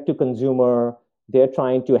direct to consumer. They're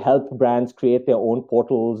trying to help brands create their own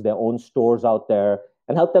portals, their own stores out there,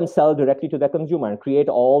 and help them sell directly to their consumer and create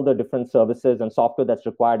all the different services and software that's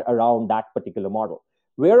required around that particular model.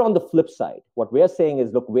 We're on the flip side. What we're saying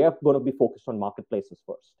is, look, we're going to be focused on marketplaces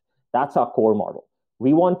first. That's our core model.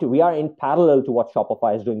 We are in parallel to what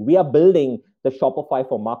Shopify is doing. We are building the Shopify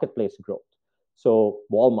for marketplace growth. So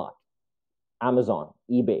Walmart, Amazon,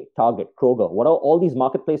 eBay, Target, Kroger, what are all these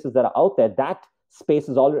marketplaces that are out there? That space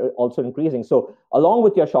is also increasing. So along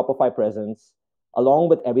with your Shopify presence, along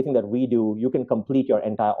with everything that we do, you can complete your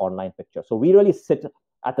entire online picture. So we really sit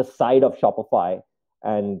at the side of Shopify,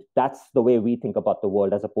 and that's the way we think about the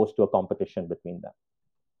world as opposed to a competition between them.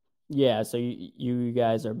 Yeah, so you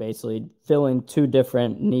guys are basically filling two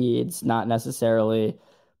different needs, not necessarily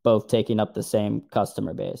both taking up the same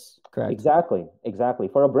customer base, correct? Exactly.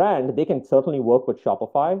 For a brand, they can certainly work with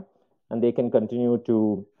Shopify, and they can continue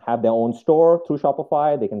to have their own store through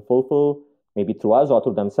Shopify. They can fulfill maybe through us or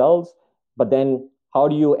through themselves. But then how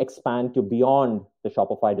do you expand to beyond the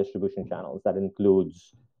Shopify distribution channels? That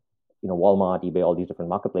includes, Walmart, eBay, all these different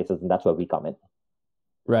marketplaces, and that's where we come in.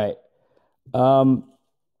 Right.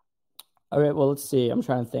 All right, well, let's see. I'm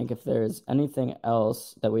trying to think if there's anything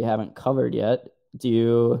else that we haven't covered yet. Do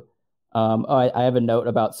you I have a note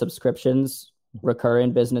about subscriptions.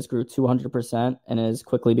 Recurring business grew 200% and is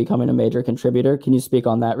quickly becoming a major contributor. Can you speak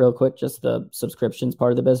on that real quick? Just the subscriptions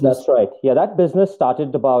part of the business? That's right. Yeah, that business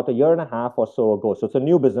started about a year and a half or so ago. So it's a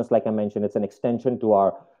new business, like I mentioned. It's an extension to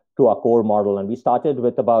our core model. And we started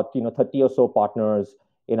with about 30 or so partners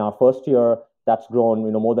in our first year. That's grown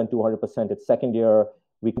more than 200%. Its second year,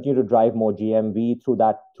 we continue to drive more GMV through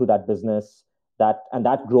that business.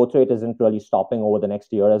 That growth rate isn't really stopping over the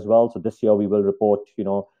next year as well. So this year we will report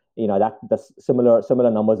the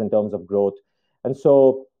similar numbers in terms of growth. And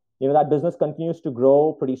so, that business continues to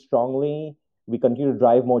grow pretty strongly. We continue to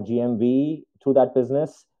drive more GMV through that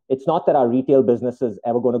business. It's not that our retail business is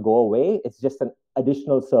ever going to go away. It's just an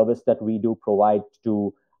additional service that we do provide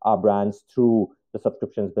to our brands through the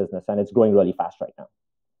subscriptions business. And it's growing really fast right now.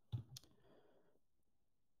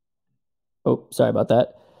 Oh, sorry about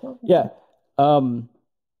that. Yeah.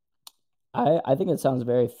 I think it sounds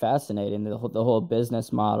very fascinating, the whole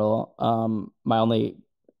business model. My only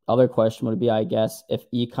other question would be, I guess, if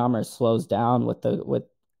e-commerce slows down with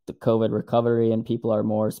the COVID recovery and people are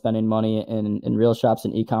more spending money in real shops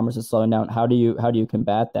and e-commerce is slowing down, how do you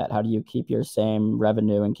combat that? How do you keep your same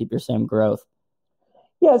revenue and keep your same growth?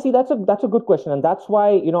 Yeah, see, that's a good question, and that's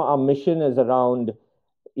why our mission is around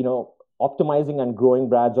optimizing and growing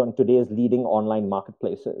brands on today's leading online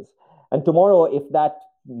marketplaces. And tomorrow, if that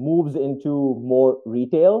moves into more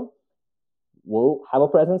retail, we'll have a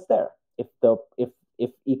presence there.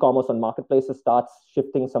 If e-commerce on marketplaces starts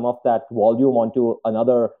shifting some of that volume onto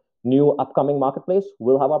another new upcoming marketplace,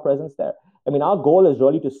 we'll have our presence there. I mean, our goal is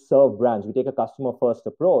really to serve brands. We take a customer first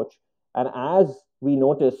approach, and as we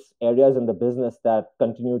notice areas in the business that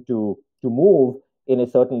continue to move in a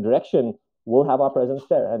certain direction, we'll have our presence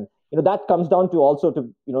there. And that comes down to also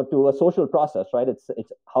to a social process, right? It's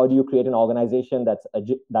how do you create an organization that's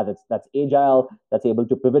agile, that's able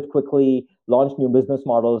to pivot quickly, launch new business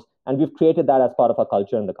models, and we've created that as part of our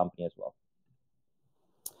culture in the company as well.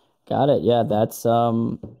 Got it. Yeah,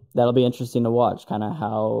 that'll be interesting to watch, kind of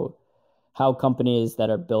how companies that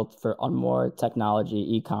are built on more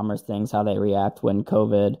technology, e-commerce things, how they react when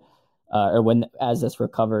COVID as this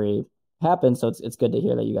recovery happens. So it's good to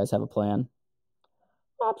hear that you guys have a plan.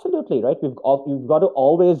 Absolutely, right. We've got to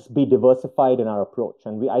always be diversified in our approach,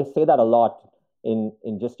 and I say that a lot in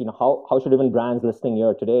just how should even brands listening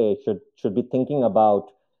here today should be thinking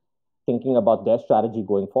about their strategy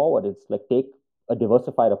going forward. It's like take a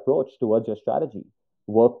diversified approach towards your strategy.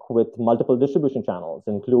 Work with multiple distribution channels,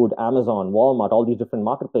 include Amazon, Walmart, all these different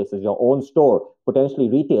marketplaces, your own store, potentially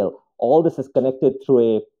retail. All this is connected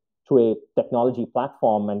through a technology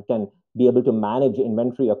platform and can be able to manage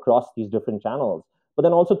inventory across these different channels. But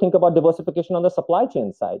then also think about diversification on the supply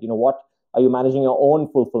chain side. What are you managing your own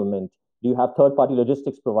fulfillment? Do you have third-party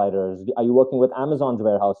logistics providers? Are you working with Amazon's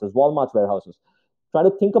warehouses, Walmart's warehouses? Try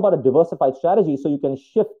to think about a diversified strategy so you can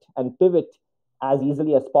shift and pivot as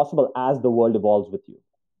easily as possible as the world evolves with you.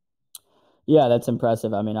 Yeah, that's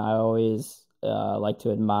impressive. I mean, I always like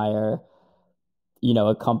to admire,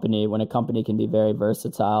 a company when a company can be very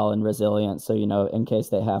versatile and resilient. So, in case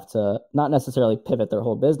they have to not necessarily pivot their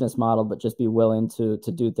whole business model, but just be willing to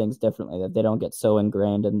do things differently, that they don't get so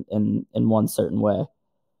ingrained in one certain way.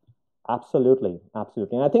 Absolutely,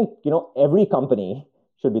 absolutely. And I think every company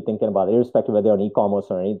should be thinking about it, irrespective whether they're on e-commerce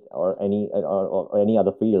or any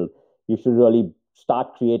other field. You should really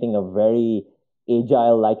start creating a very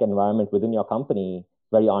agile-like environment within your company,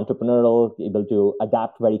 very entrepreneurial, able to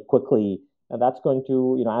adapt very quickly, and that's going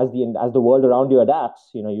to as the world around you adapts,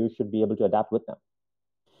 you should be able to adapt with them.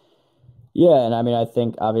 Yeah, and I mean, I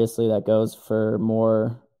think obviously that goes for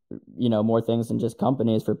more things than just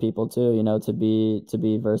companies, for people too, to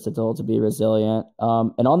be versatile, to be resilient.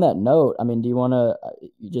 And on that note, I mean, do you want to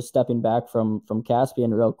just stepping back from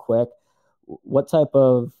Caspian real quick, what type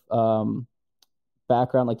of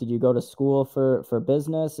background, like, did you go to school for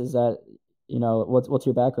business? Is that, what's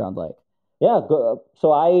your background like? Yeah,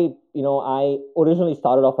 so I originally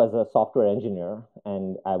started off as a software engineer,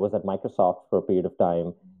 and I was at Microsoft for a period of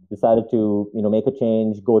time. Decided to make a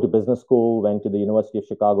change, go to business school, went to the University of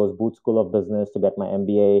Chicago's Booth School of Business to get my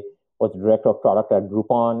MBA. Was the director of product at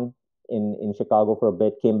Groupon in Chicago for a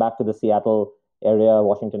bit. Came back to the Seattle area,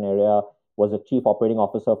 Washington area. Was a chief operating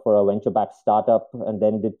officer for a venture-backed startup, and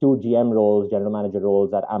then did 2 GM roles, general manager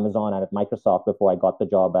roles at Amazon and at Microsoft before I got the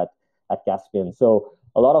job at Caspian. So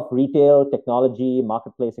a lot of retail, technology,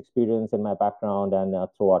 marketplace experience in my background, and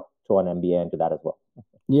throw an MBA into that as well.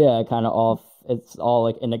 Yeah, it's all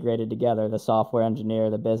like integrated together. The software engineer,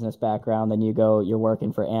 the business background, then you're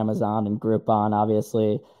working for Amazon and Groupon,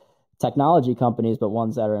 obviously technology companies, but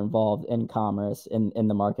ones that are involved in commerce in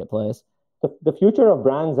the marketplace. The future of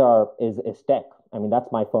brands is tech. I mean,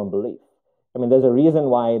 that's my firm belief. I mean, there's a reason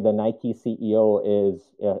why the Nike CEO is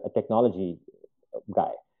a technology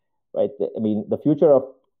guy, right? I mean, the future of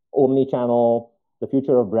omni-channel, the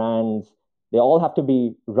future of brands, they all have to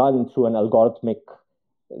be run through an algorithmic,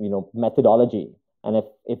 methodology. And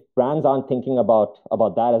if brands aren't thinking about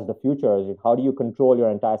that as the future, how do you control your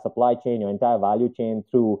entire supply chain, your entire value chain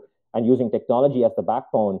through and using technology as the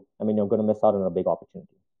backbone? I mean, you're going to miss out on a big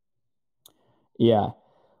opportunity. Yeah.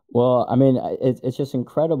 Well, I mean, it's just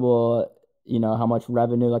incredible, how much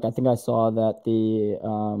revenue, like I think I saw that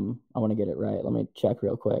I want to get it right. Let me check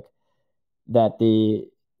real quick. That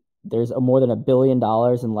there's more than $1 billion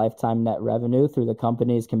in lifetime net revenue through the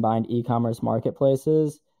company's combined e-commerce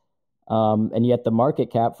marketplaces. And yet the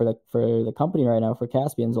market cap for the company right now for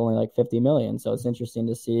Caspian is only like 50 million. So it's interesting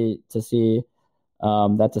to see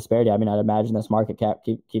that disparity. I mean, I'd imagine this market cap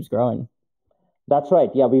keeps growing. That's right.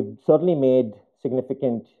 Yeah, we've certainly made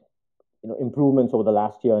significant improvements over the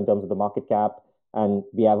last year in terms of the market cap, and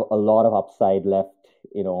we have a lot of upside left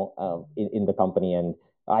in the company, and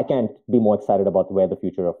I can't be more excited about where the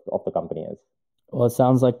future of the company is. Well, it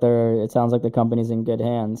sounds like the company's in good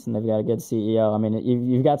hands, and they've got a good CEO. I mean,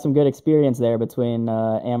 you've got some good experience there between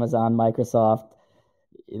Amazon, Microsoft.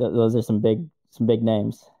 Those are some big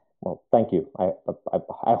names. Well, thank you.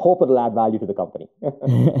 I hope it'll add value to the company.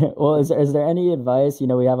 Well, is there any advice?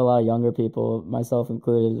 We have a lot of younger people, myself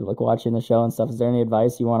included, like watching the show and stuff. Is there any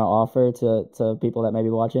advice you want to offer to people that may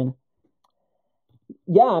be watching?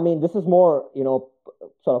 Yeah, I mean, this is more,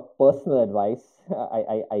 sort of personal advice,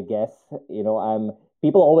 I guess.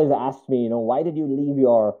 People always ask me, why did you leave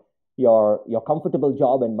your comfortable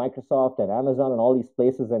job in Microsoft and Amazon and all these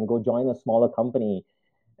places and go join a smaller company?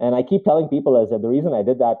 And I keep telling people is that the reason I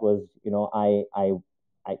did that was, I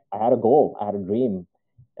had a goal, I had a dream,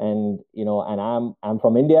 and I'm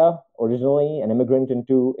from India originally, an immigrant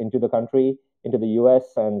into the country, into the U.S.,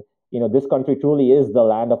 and this country truly is the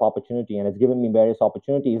land of opportunity, and it's given me various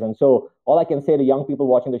opportunities. And so all I can say to young people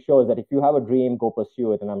watching the show is that if you have a dream, go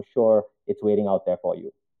pursue it, and I'm sure it's waiting out there for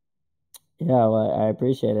you. Yeah, well, I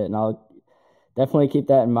appreciate it, and I'll definitely keep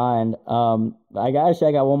that in mind. I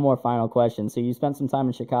got one more final question. So you spent some time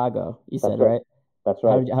in Chicago, you said, right? That's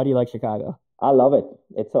right. How do you like Chicago? I love it.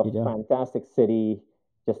 It's a You do? fantastic city.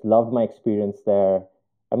 Just loved my experience there.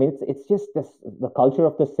 I mean, it's just the culture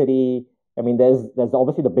of the city. I mean, there's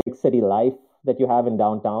obviously the big city life that you have in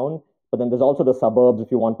downtown, but then there's also the suburbs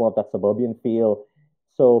if you want more of that suburban feel.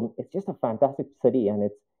 So it's just a fantastic city, and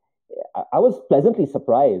I was pleasantly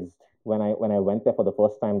surprised when I went there for the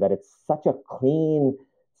first time that it's such a clean,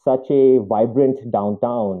 such a vibrant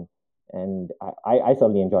downtown, and I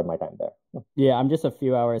certainly enjoyed my time there. Yeah, I'm just a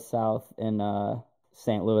few hours south in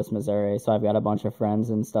St. Louis, Missouri, so I've got a bunch of friends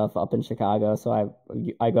and stuff up in Chicago, so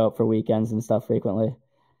I go up for weekends and stuff frequently.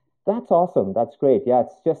 That's awesome. That's great. Yeah,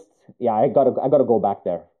 it's just yeah, I gotta go back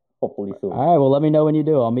there hopefully soon. All right, well, let me know when you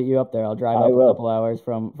do. I'll meet you up there. I'll drive I up a will. couple hours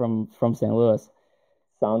from St. Louis.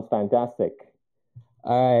 Sounds fantastic.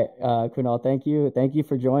 All right, Kunal, thank you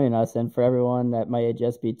for joining us, and for everyone that might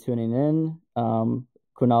just be tuning in.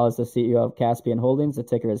 Kunal is the CEO of Caspian Holdings. The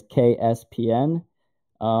ticker is KSPN.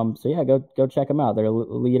 So yeah, go check them out. They're a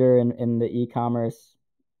leader in the e-commerce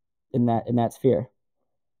in that sphere.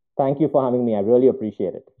 Thank you for having me. I really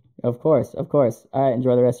appreciate it. Of course. All right,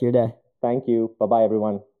 enjoy the rest of your day. Thank you. Bye-bye,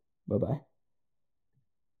 everyone. Bye-bye.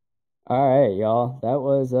 All right, y'all. That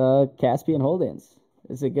was Caspian Holdings.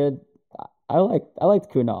 It's a good. I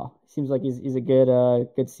liked Kunal. Seems like he's a good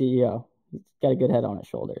CEO. He's got a good head on his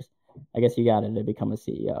shoulders. I guess you got it to become a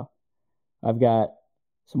CEO. I've got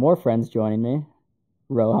some more friends joining me.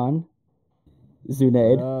 Rohan,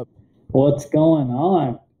 Zunaid. What's going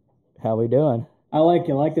on? How we doing? I like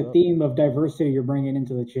the theme of diversity you're bringing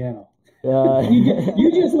into the channel. Uh,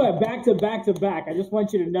 You just went back to back to back. I just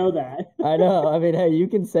want you to know that. I know. I mean, hey, you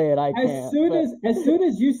can say it. I can't. As soon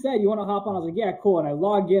as you said you want to hop on, I was like, yeah, cool. And I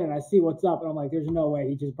log in and I see what's up, and I'm like, there's no way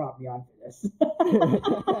he just brought me on for this. I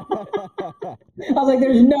was like,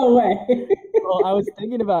 there's no way. Well, I was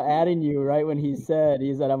thinking about adding you right when he said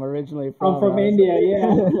I'm originally from. I'm from India,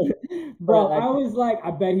 yeah. Bro, But I was like,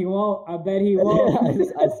 I bet he won't. I bet he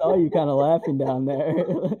won't. I saw you kind of laughing down there,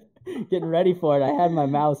 getting ready for it. I had my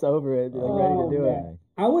mouse over it, ready to do it.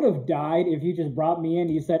 I would have died if you just brought me in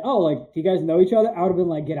and you said, oh, like, do you guys know each other? I would have been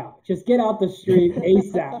like, get out. Just get out the street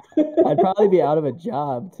ASAP. I'd probably be out of a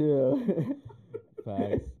job, too.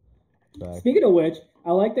 Facts. Speaking of which,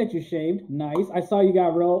 I like that you shaved. Nice. I saw you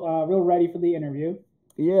got real ready for the interview.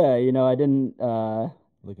 Yeah, I didn't...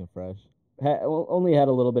 Looking fresh. Only had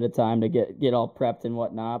a little bit of time to get all prepped and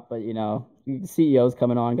whatnot, but, CEO's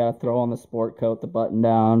coming on, got to throw on the sport coat, the button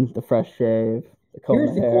down, the fresh shave.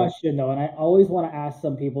 Here's the question, though, and I always want to ask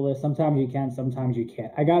some people this. Sometimes you can, sometimes you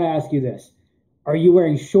can't. I got to ask you this. Are you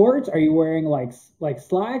wearing shorts? Are you wearing like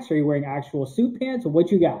slacks? Are you wearing actual suit pants? Or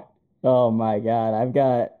what you got? Oh, my God.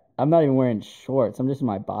 I'm not even wearing shorts. I'm just in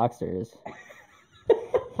my boxers.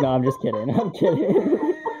 No, I'm just kidding. I'm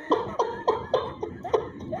kidding.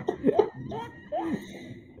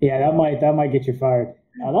 Yeah, that might get you fired.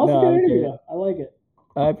 That was a good interview, though. I like it.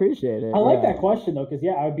 I appreciate it. I like that question though, because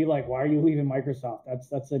I would be like, why are you leaving Microsoft?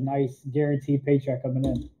 That's a nice guaranteed paycheck coming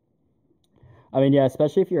in. I mean, yeah,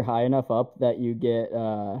 especially if you're high enough up that you get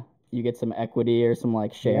some equity or some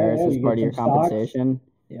like shares as part of your compensation.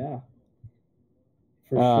 Stocks. Yeah,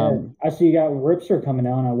 for sure. I see you got Ripster coming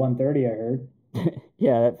out at 1:30. I heard.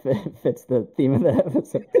 Yeah, that fits the theme of the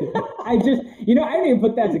episode too. I didn't even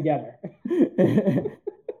put that together.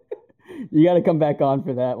 You got to come back on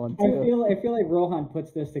for that one too. I feel like Rohan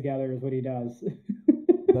puts this together is what he does.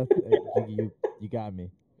 You got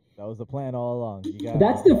me. That was the plan all along.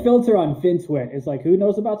 That's the filter on FinTwit. It's like who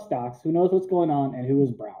knows about stocks, who knows what's going on, and who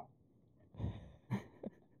is brown.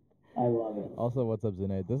 I love it. Also, what's up,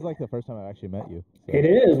 Zunaid? This is like the first time I've actually met you. So. It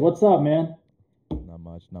is. What's up, man? Not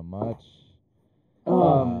much.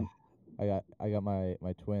 I got my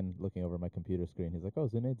twin looking over my computer screen. He's like, "Oh,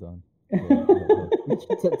 Zunaid's on."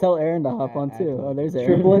 Tell Aaron to hop on too. Oh, there's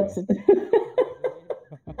Aaron. Triplets.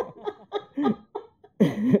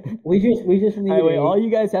 we just need. Wait, all you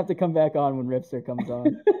guys have to come back on when Ripster comes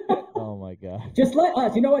on. Oh my God! Just let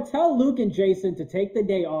us. You know what? Tell Luke and Jason to take the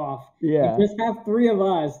day off. Yeah. And just have three of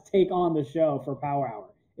us take on the show for Power Hour.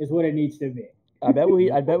 Is what it needs to be. I bet we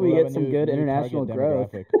get some good international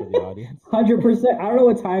growth. For the audience. 100%. I don't know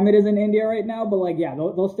what time it is in India right now, but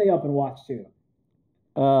they'll stay up and watch too.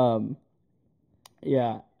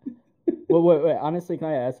 Yeah. Well, wait. Honestly, can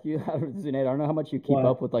I ask you, Zunaid? I don't know how much you keep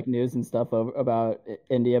up with like news and stuff about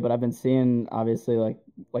India, but I've been seeing obviously like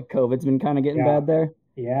COVID's been kind of getting bad there.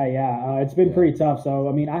 Yeah. It's been pretty tough. So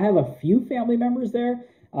I mean, I have a few family members there.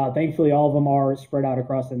 Thankfully, all of them are spread out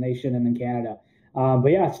across the nation and in Canada. But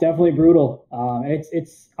yeah, it's definitely brutal. And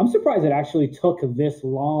I'm surprised it actually took this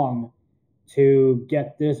long to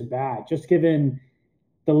get this bad. Just given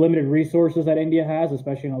the limited resources that India has,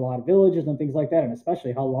 especially in a lot of villages and things like that, and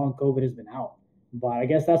especially how long COVID has been out. But I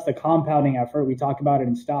guess that's the compounding effort. We talk about it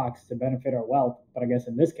in stocks to benefit our wealth, but I guess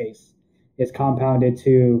in this case, it's compounded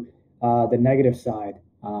to the negative side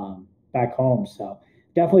back home. So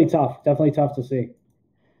definitely tough to see.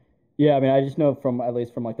 Yeah, I mean, I just know from at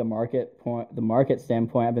least from like the market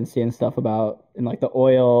standpoint, I've been seeing stuff about in like the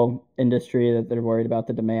oil industry that they're worried about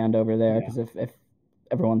the demand over there because if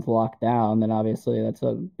everyone's locked down, then obviously that's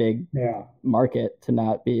a big market to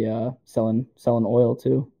not be selling oil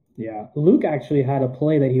to. Yeah, Luke actually had a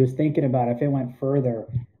play that he was thinking about if it went further.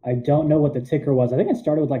 I don't know what the ticker was. I think it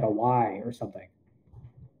started with like a Y or something.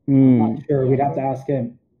 I'm not sure. We'd have to ask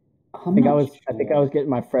him. I think I was getting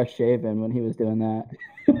my fresh shave in when he was doing that.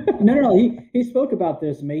 No. He spoke about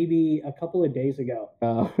this maybe a couple of days ago.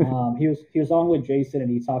 He was on with Jason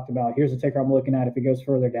and he talked about here's the ticker I'm looking at. If it goes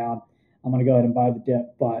further down, I'm gonna go ahead and buy the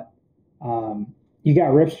dip. But you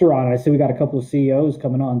got Ripster on it. I see we got a couple of CEOs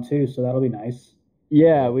coming on too, so that'll be nice.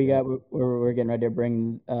 Yeah, we're getting ready to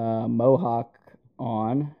bring Mohawk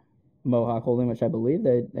on. Mohawk Holding, which I believe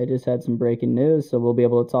they just had some breaking news, so we'll be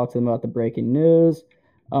able to talk to them about the breaking news,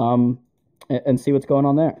 and see what's going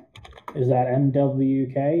on there. Is that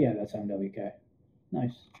MWK? Yeah, that's MWK.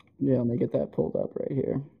 Nice. Yeah, let me get that pulled up right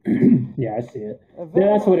here. Yeah, I see it.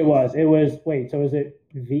 That's what it was. It was so is it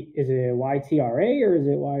YTRA or is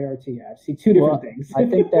it YRT? I see two different things. I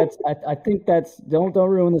think that's don't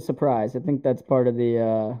ruin the surprise. I think that's part of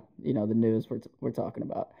the the news we're talking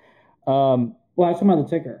about. Well, I was talking about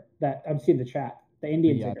the ticker that I'm seeing the chat. The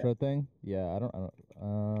Indian ticker thing. Yeah, I don't.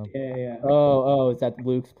 Yeah. Oh, is that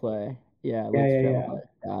Luke's play? Yeah, Luke's play.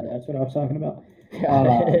 Got it. That's what I was talking about.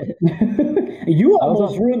 You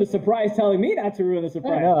almost ruined the surprise telling me not to ruin the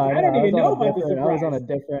surprise. I don't even know about the surprise. I was on a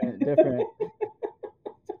different.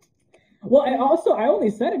 Well, I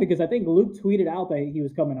only said it because I think Luke tweeted out that he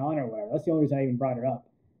was coming on or whatever. That's the only reason I even brought it up.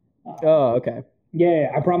 Oh, okay.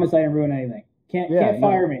 Yeah, I promise I didn't ruin anything. Can't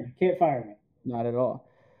fire me. Can't fire me. Not at all.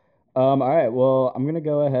 All right. Well, I'm gonna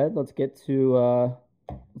go ahead. Let's get to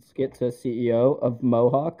CEO of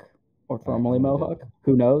Mohawk, or formerly Mohawk.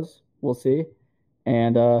 Who knows? We'll see.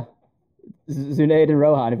 And Zunaid and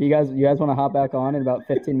Rohan, if you guys want to hop back on in about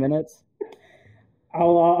 15 minutes,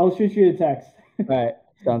 I'll shoot you a text. All right.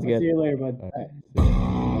 Sounds good. See you later, bud. All right.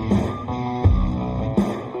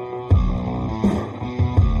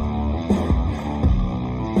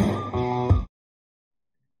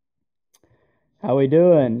 How we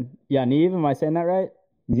doing? Yaniv, am I saying that right?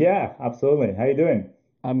 Yeah, absolutely. How you doing?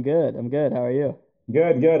 I'm good. How are you?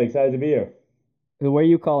 Good. Excited to be here. Where are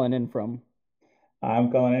you calling in from?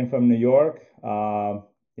 I'm calling in from New York. Been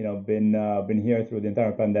here through the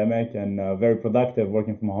entire pandemic and very productive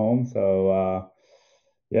working from home. So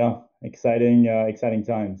exciting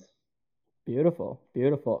times. Beautiful.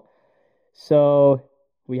 So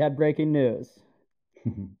we had breaking news.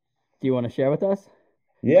 Do you want to share with us?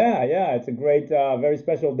 Yeah. It's a great, very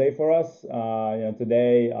special day for us.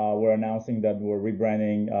 Today we're announcing that we're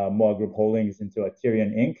rebranding Mohawk Group Holdings into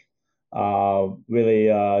Aterian Inc.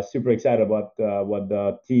 Really super excited about what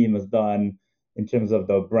the team has done in terms of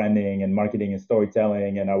the branding and marketing and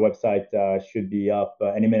storytelling, and our website should be up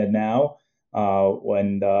any minute now.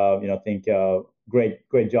 Think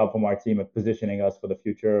great job from our team of positioning us for the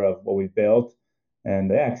future of what we've built,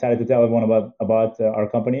 and excited to tell everyone about our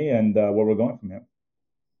company and where we're going from here.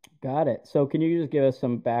 Got it. So can you just give us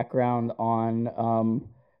some background on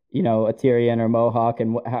Aterian or Mohawk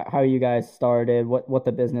and how you guys started, what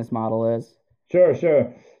the business model is?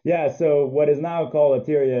 Sure. Yeah, so what is now called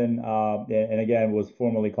Aterian, and again was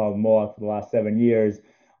formerly called Mohawk for the last 7 years,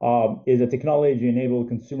 is a technology-enabled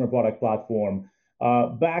consumer product platform.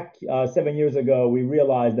 Back 7 years ago, we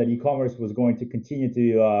realized that e-commerce was going to continue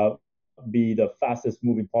to be the fastest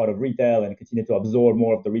moving part of retail and continue to absorb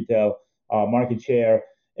more of the retail market share.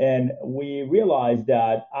 And we realized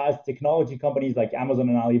that as technology companies like Amazon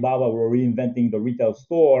and Alibaba were reinventing the retail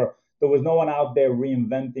store, there was no one out there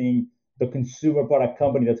reinventing the consumer product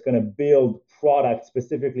company that's going to build products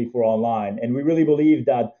specifically for online. And we really believe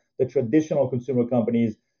that the traditional consumer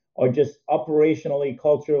companies are just operationally,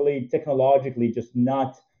 culturally, technologically just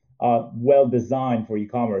not well designed for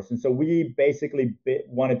e-commerce. And so we basically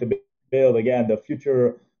wanted to build, again, the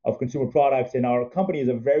future of consumer products. And our company is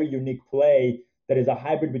a very unique play that is a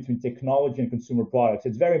hybrid between technology and consumer products.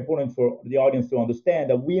 It's very important for the audience to understand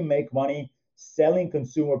that we make money selling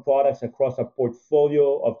consumer products across a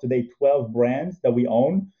portfolio of today 12 brands that we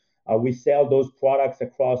own. We sell those products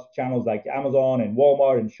across channels like Amazon and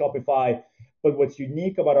Walmart and Shopify. But what's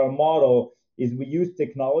unique about our model is we use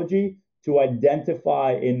technology to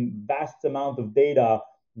identify in vast amount of data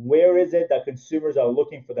where is it that consumers are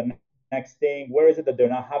looking for the next thing? Where is it that they're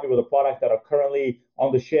not happy with the product that are currently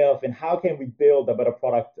on the shelf? And how can we build a better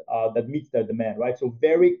product that meets their demand, right? So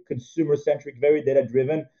very consumer centric, very data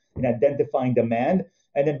driven in identifying demand.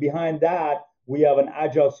 And then behind that, we have an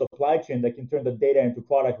agile supply chain that can turn the data into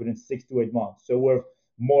product within 6 to 8 months. So we're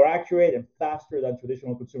more accurate and faster than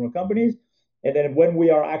traditional consumer companies. And then when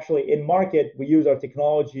we are actually in market, we use our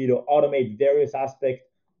technology to automate various aspects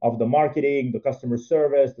of the marketing, the customer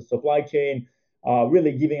service, the supply chain,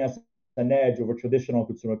 really giving us an edge over traditional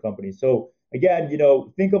consumer companies. So again,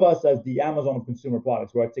 think of us as the Amazon of consumer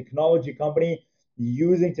products. We're a technology company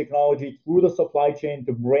using technology through the supply chain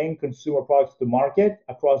to bring consumer products to market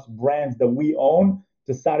across brands that we own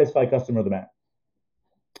to satisfy customer demand.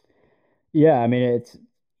 Yeah, I mean, it's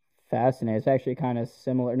fascinating. It's actually kind of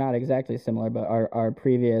similar, not exactly similar, but our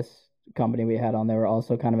previous company we had on there were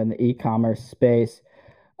also kind of in the e-commerce space.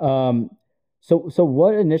 So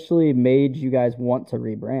what initially made you guys want to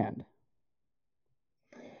rebrand?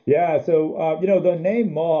 Yeah, so the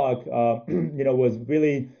name Mohawk, was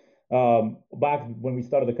really back when we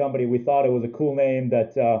started the company, we thought it was a cool name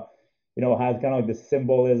that has kind of like the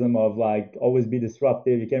symbolism of like always be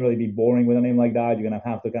disruptive. You can't really be boring with a name like that. You're gonna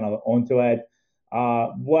have to kind of own to it.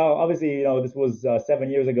 Well, obviously, this was 7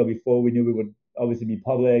 years ago before we knew we would obviously be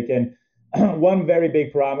public. And one very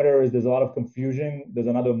big parameter is there's a lot of confusion. There's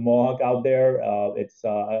another Mohawk out there. It's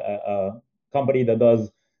a company that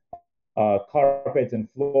does carpets and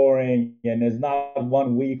flooring, and there's not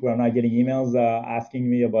 1 week where I'm not getting emails asking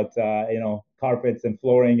me about carpets and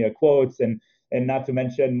flooring quotes, and not to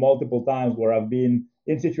mention multiple times where I've been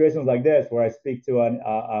in situations like this where I speak to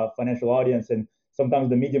a financial audience, and sometimes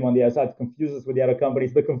the medium on the other side confuses with the other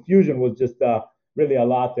companies. The confusion was just really a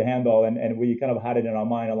lot to handle, and we kind of had it in our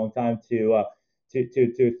mind a long time to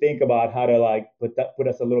think about how to like put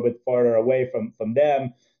us a little bit farther away from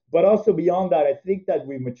them. But also beyond that, I think that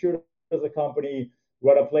we've matured as a company.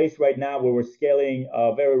 We're at a place right now where we're scaling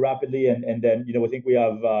very rapidly, and then we think we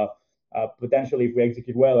have potentially, if we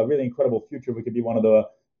execute well, a really incredible future. We could be one of the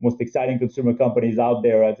most exciting consumer companies out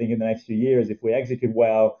there, I think, in the next few years if we execute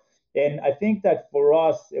well. And I think that for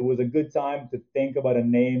us, it was a good time to think about a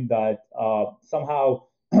name that somehow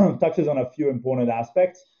touches on a few important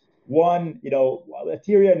aspects. One,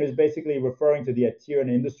 Ethereum is basically referring to the Ethereum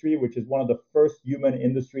industry, which is one of the first human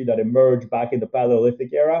industry that emerged back in the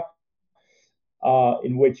Paleolithic era,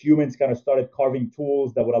 in which humans kind of started carving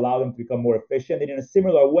tools that would allow them to become more efficient. And in a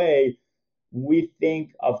similar way, we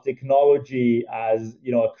think of technology as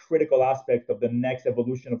a critical aspect of the next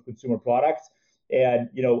evolution of consumer products. And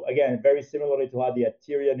again, very similarly to how the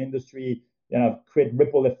Ethereum industry create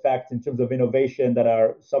ripple effects in terms of innovation that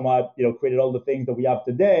are somewhat created all the things that we have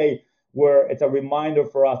today, where it's a reminder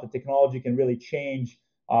for us that technology can really change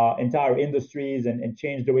entire industries and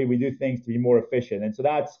change the way we do things to be more efficient. And so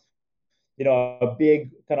that's a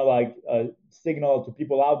big kind of like signal to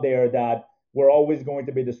people out there that we're always going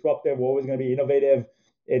to be disruptive, we're always going to be innovative.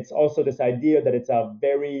 It's also this idea that it's a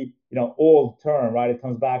very old term, right? It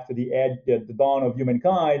comes back to the dawn of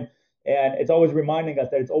humankind, and it's always reminding us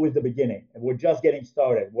that it's always the beginning, and we're just getting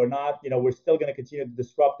started. We're not, we're still going to continue to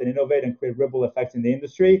disrupt and innovate and create ripple effects in the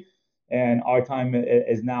industry, and our time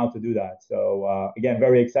is now to do that. So again,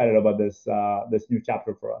 very excited about this new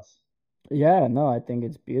chapter for us. Yeah, no, I think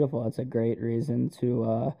it's beautiful. That's a great reason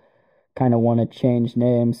to kind of want to change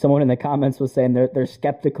names. Someone in the comments was saying they're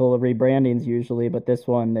skeptical of rebrandings usually, but this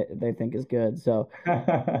one they think is good. So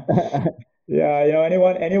yeah,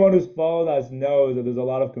 anyone who's followed us knows that there's a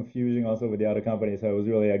lot of confusion also with the other companies. So it was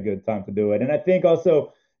really a good time to do it. And I think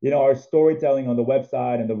also, our storytelling on the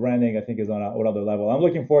website and the branding, I think, is on another level. I'm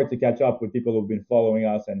looking forward to catch up with people who've been following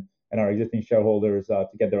us and our existing shareholders to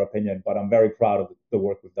get their opinion. But I'm very proud of the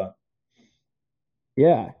work we've done.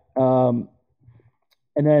 Yeah.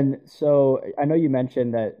 And then, so I know you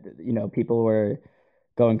mentioned that, people were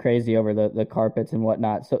going crazy over the carpets and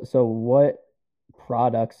whatnot. So what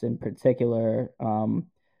products in particular,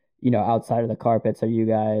 outside of the carpets are you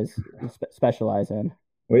guys specialize in?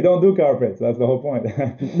 We don't do carpets. That's the whole point.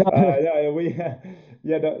 No.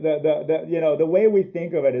 The way we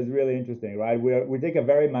think of it is really interesting, right? We take a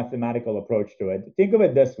very mathematical approach to it. Think of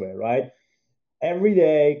it this way, right? Every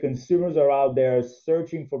day, consumers are out there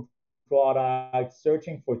searching for products,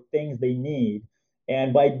 searching for things they need.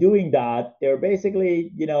 And by doing that, they're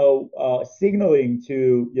basically, signaling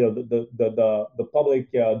to, the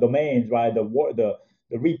public domains, right? The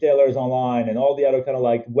retailers online and all the other kind of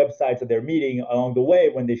like websites that they're meeting along the way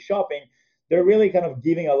when they're shopping. They're really kind of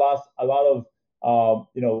giving a lot of,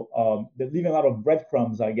 they're leaving a lot of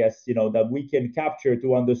breadcrumbs, I guess, that we can capture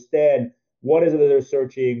to understand what is it that they're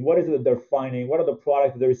searching, what is it that they're finding, what are the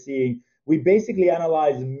products that they're seeing. We basically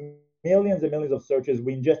analyze millions and millions of searches.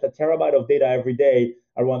 We ingest a terabyte of data every day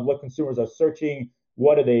around what consumers are searching,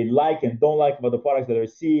 what do they like and don't like about the products that they're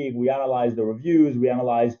seeing. We analyze the reviews, we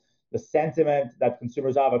analyze the sentiment that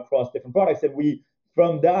consumers have across different products, and we,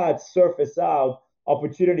 from that, surface out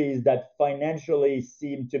opportunities that financially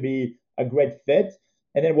seem to be a great fit.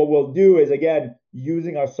 And then what we'll do is, again,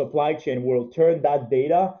 using our supply chain, we'll turn that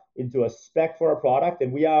data into a spec for a product.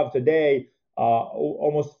 And we have today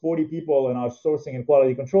almost 40 people in our sourcing and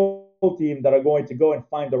quality control team that are going to go and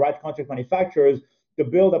find the right contract manufacturers to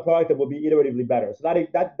build a product that will be iteratively better. So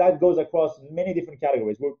that goes across many different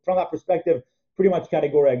categories. We're, from that perspective, pretty much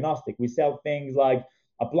category agnostic. We sell things like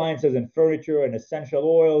appliances and furniture and essential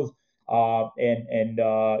oils, and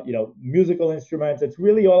musical instruments. It's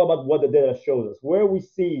really all about what the data shows us. Where we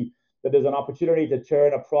see that there's an opportunity to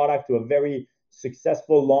turn a product to a very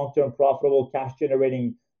successful, long-term, profitable,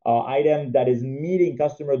 cash-generating item that is meeting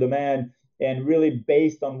customer demand and really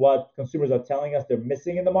based on what consumers are telling us they're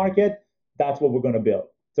missing in the market, that's what we're going to build.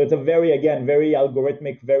 So it's a very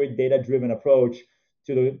algorithmic, very data-driven approach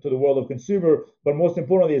to the world of consumer, but most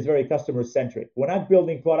importantly, it's very customer-centric. We're not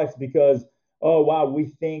building products because, oh wow, we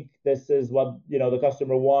think this is what the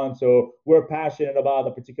customer wants, so we're passionate about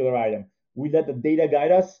a particular item. We let the data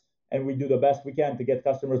guide us, and we do the best we can to get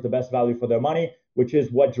customers the best value for their money, which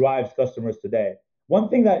is what drives customers today. One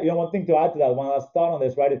thing to add to that, one last thought on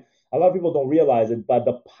this, right? A lot of people don't realize it, but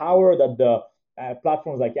the power that the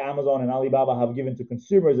platforms like Amazon and Alibaba have given to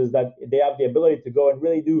consumers is that they have the ability to go and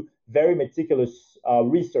really do very meticulous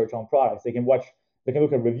research on products. They can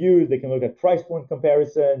look at reviews, they can look at price point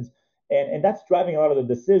comparisons, and that's driving a lot of the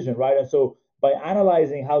decision, right? And so by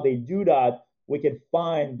analyzing how they do that, we can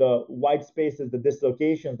find the white spaces, the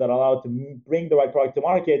dislocations that allow it to bring the right product to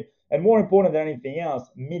market, and more important than anything else,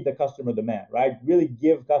 meet the customer demand, right? Really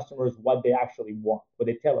give customers what they actually want, what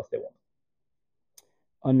they tell us they want.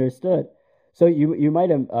 Understood. So you might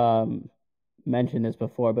have mentioned this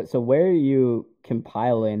before, but so where are you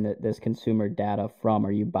compiling this consumer data from?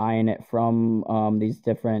 Are you buying it from these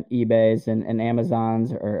different eBays and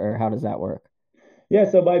Amazons, or how does that work? Yeah,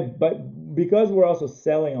 so because we're also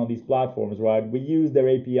selling on these platforms, right? We use their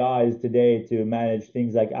APIs today to manage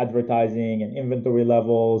things like advertising and inventory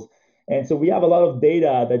levels. And so we have a lot of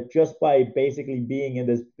data that just by basically being in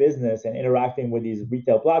this business and interacting with these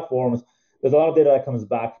retail platforms, there's a lot of data that comes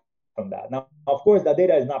back from that. Now, of course, that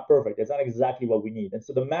data is not perfect. It's not exactly what we need. And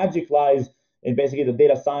so the magic lies in basically the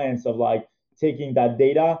data science of like taking that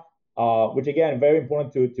data, which again, very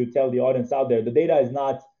important to tell the audience out there. The data is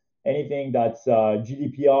not anything that's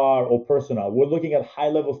GDPR or personal. We're looking at high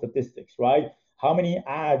level statistics, right? How many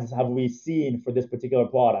ads have we seen for this particular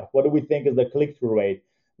product? What do we think is the click-through rate?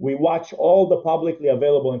 We watch all the publicly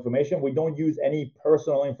available information. We don't use any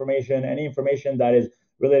personal information, any information that is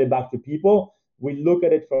related back to people. We look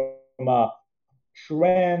at it from a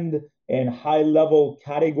trend and high level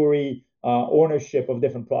category ownership of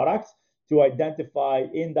different products to identify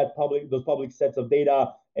in those public sets of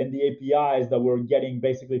data and the APIs that we're getting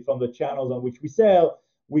basically from the channels on which we sell.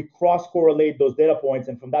 We cross correlate those data points,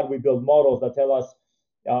 and from that we build models that tell us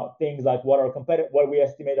things like what we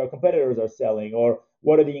estimate our competitors are selling, or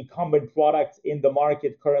what are the incumbent products in the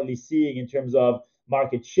market currently seeing in terms of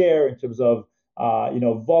market share, in terms of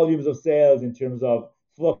volumes of sales, in terms of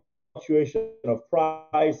fluctuation of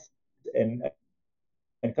price and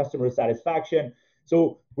customer satisfaction.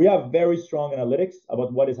 So we have very strong analytics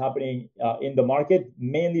about what is happening in the market,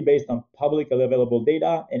 mainly based on publicly available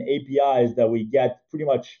data and APIs that we get pretty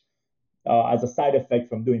much as a side effect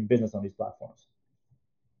from doing business on these platforms.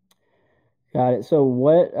 Got it. So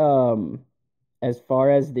what, as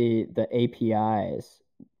far as the APIs,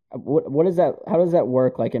 what is that? How does that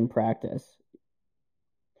work like in practice?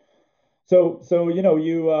 So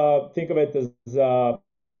you think of it as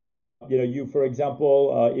for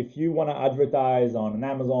example, if you want to advertise on an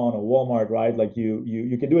Amazon or Walmart, right? Like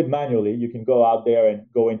you can do it manually. You can go out there and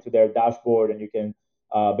go into their dashboard, and you can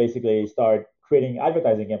basically start creating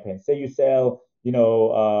advertising campaigns. Say you sell,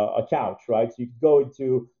 a couch, right? So you can go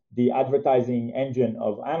into the advertising engine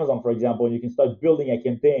of Amazon, for example, and you can start building a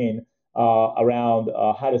campaign around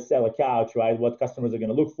how to sell a couch, right? What customers are going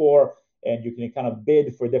to look for, and you can kind of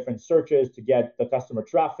bid for different searches to get the customer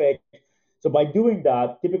traffic. So by doing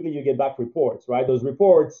that, typically you get back reports, right? Those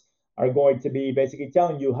reports are going to be basically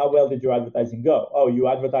telling you how well did your advertising go. Oh, you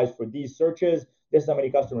advertised for these searches. This is how many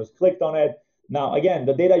customers clicked on it. Now, again,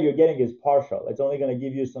 the data you're getting is partial. It's only going to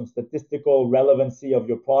give you some statistical relevancy of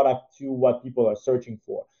your product to what people are searching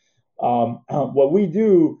for. What we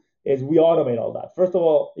do is we automate all that. First of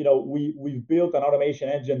all, we've built an automation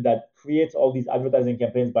engine that creates all these advertising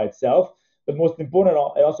campaigns by itself. But most important,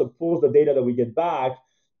 it also pulls the data that we get back,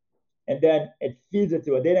 and then it feeds it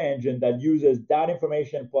to a data engine that uses that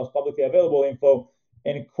information plus publicly available info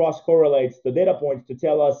and cross correlates the data points to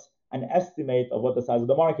tell us an estimate of what the size of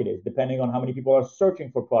the market is, depending on how many people are searching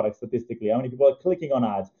for products statistically, how many people are clicking on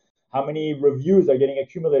ads, how many reviews are getting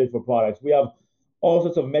accumulated for products. We have all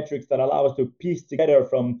sorts of metrics that allow us to piece together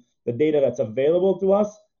from the data that's available to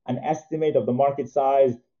us an estimate of the market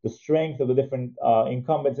size, the strength of the different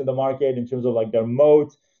incumbents in the market in terms of like their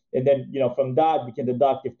moat. And then, from that, we can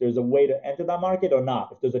deduct if there's a way to enter that market or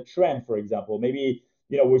not. If there's a trend, for example, maybe,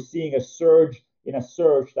 we're seeing a surge in a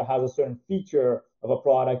search that has a certain feature of a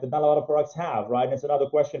product that not a lot of products have, right? And so now the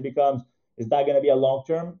question becomes, is that going to be a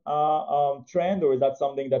long-term trend, or is that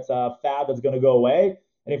something that's a fad that's going to go away?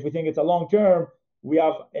 And if we think it's a long-term, we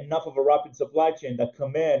have enough of a rapid supply chain that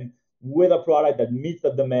come in with a product that meets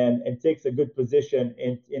the demand and takes a good position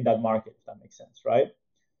in that market, if that makes sense, right?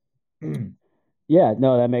 Yeah,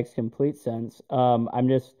 no, that makes complete sense. I'm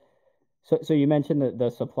just so you mentioned the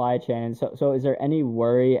supply chain. So is there any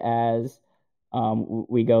worry as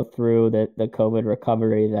we go through the COVID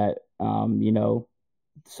recovery that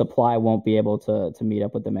supply won't be able to meet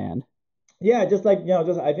up with demand? Yeah, just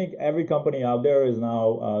I think every company out there is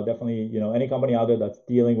now definitely, any company out there that's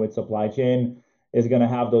dealing with supply chain is going to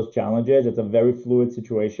have those challenges. It's a very fluid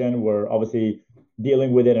situation. We're obviously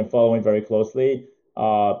dealing with it and following very closely.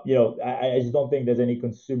 I just don't think there's any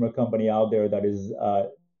consumer company out there that is,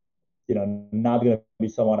 not going to be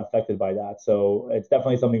somewhat affected by that. So it's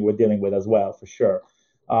definitely something we're dealing with as well, for sure.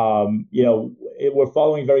 We're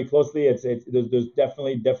following very closely. There's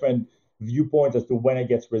definitely different viewpoints as to when it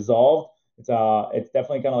gets resolved. It's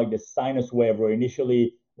definitely kind of like this sinus wave where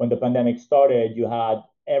initially when the pandemic started, you had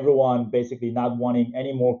everyone basically not wanting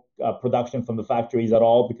any more production from the factories at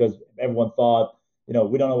all because everyone thought, we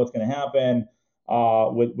don't know what's going to happen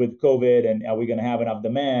with COVID and are we going to have enough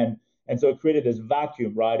demand? And so it created this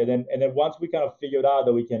vacuum, right? And then once we kind of figured out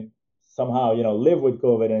that we can somehow, live with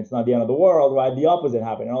COVID and it's not the end of the world, right? The opposite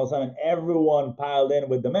happened. And all of a sudden everyone piled in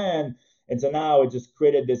with demand. And so now it just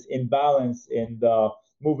created this imbalance in the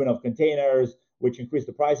movement of containers, which increased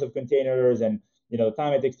the price of containers and, the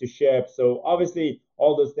time it takes to ship. So obviously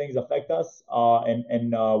all those things affect us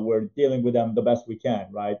and we're dealing with them the best we can,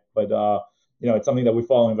 right? But, it's something that we're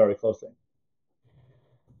following very closely.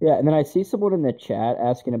 Yeah, and then I see someone in the chat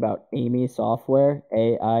asking about AIMEE software,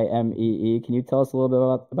 AIMEE. Can you tell us a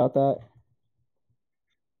little bit about that?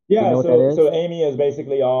 Yeah, so AIMEE is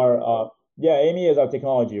basically AIMEE is our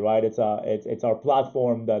technology, right? It's our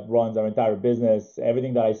platform that runs our entire business.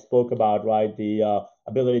 Everything that I spoke about, right? The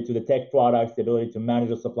ability to detect products, the ability to manage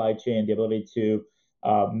the supply chain, the ability to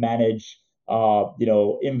manage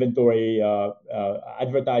inventory,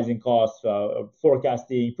 advertising costs,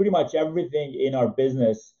 forecasting, pretty much everything in our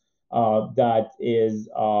business that is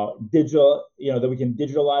digital, that we can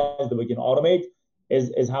digitalize, that we can automate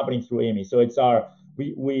is happening through AIMEE. So it's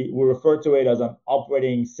we refer to it as an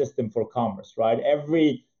operating system for commerce, right?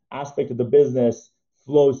 Every aspect of the business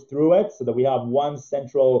flows through it so that we have one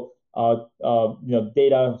central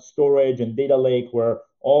data storage and data lake where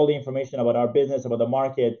all the information about our business, about the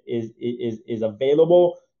market is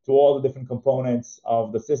available to all the different components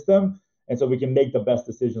of the system. And so we can make the best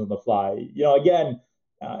decisions on the fly. Again,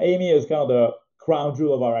 AIMEE is kind of the crown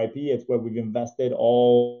jewel of our IP. It's where we've invested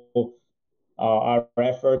all our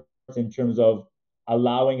efforts in terms of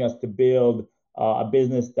allowing us to build a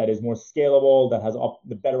business that is more scalable, that has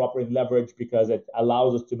the better operating leverage because it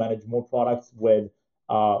allows us to manage more products with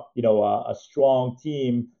a strong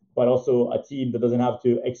team, but also a team that doesn't have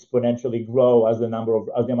to exponentially grow as the amount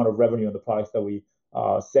of revenue and the products that we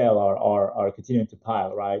sell are continuing to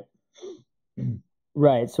pile, right?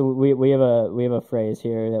 Right. So we have a phrase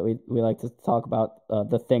here that we like to talk about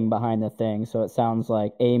the thing behind the thing. So it sounds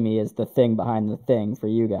like AIMEE is the thing behind the thing for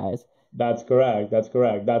you guys. That's correct. That's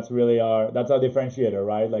really that's our differentiator,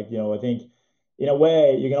 right? Like, I think in a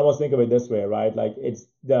way you can almost think of it this way, right? Like it's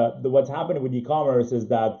the what's happened with e-commerce is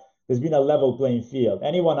that there's been a level playing field.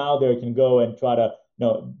 Anyone out there can go and try to,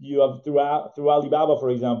 you have through Alibaba, for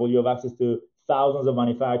example, you have access to thousands of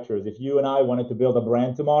manufacturers. If you and I wanted to build a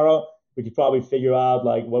brand tomorrow, we could probably figure out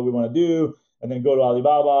like what we want to do and then go to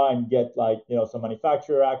Alibaba and get like, some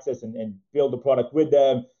manufacturer access and build the product with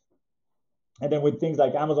them. And then with things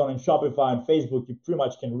like Amazon and Shopify and Facebook, you pretty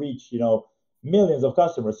much can reach, millions of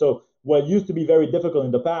customers. So what used to be very difficult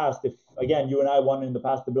in the past, if again, you and I wanted in the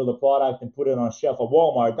past to build a product and put it on a shelf of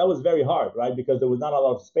Walmart, that was very hard, right? Because there was not a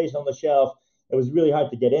lot of space on the shelf. It was really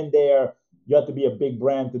hard to get in there. You had to be a big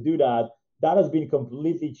brand to do that. that has been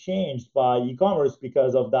completely changed by e-commerce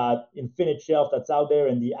because of that infinite shelf that's out there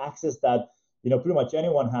and the access that pretty much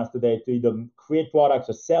anyone has today to either create products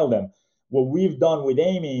or sell them. What we've done with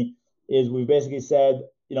Amy is we've basically said,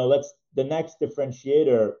 the next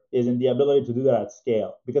differentiator is in the ability to do that at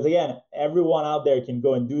scale. Because again, everyone out there can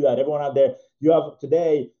go and do that. Everyone out there, you have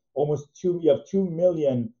today you have 2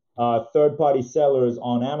 million third-party sellers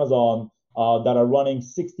on Amazon that are running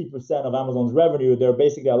 60% of Amazon's revenue. They're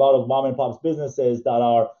basically a lot of mom and pops businesses that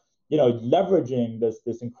are, leveraging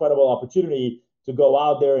this incredible opportunity to go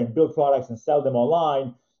out there and build products and sell them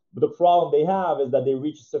online. But the problem they have is that they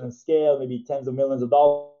reach a certain scale, maybe tens of millions of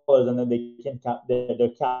dollars, and then they're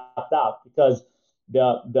capped out because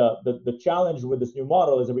the challenge with this new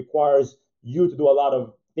model is it requires you to do a lot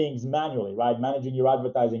of things manually, right? Managing your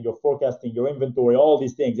advertising, your forecasting, your inventory, all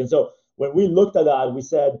these things. And so when we looked at that, we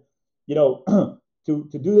said, to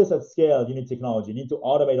do this at scale, you need technology. You need to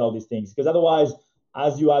automate all these things because otherwise,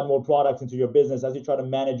 as you add more products into your business, as you try to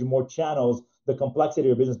manage more channels, the complexity of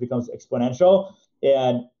your business becomes exponential,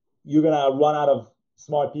 and you're gonna run out of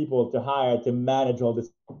smart people to hire to manage all this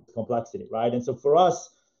complexity, right? And so for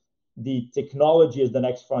us, the technology is the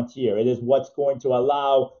next frontier. It is what's going to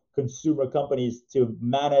allow consumer companies to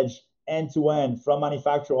manage end-to-end from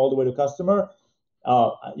manufacturer all the way to customer,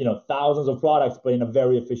 thousands of products, but in a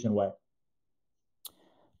very efficient way.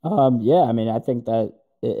 Yeah, I mean, I think that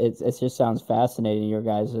it just sounds fascinating, your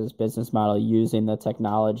guys' business model using the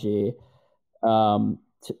technology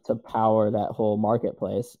to power that whole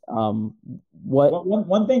marketplace. One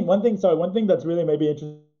thing that's really maybe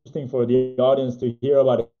interesting for the audience to hear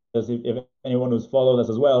about is if anyone who's followed us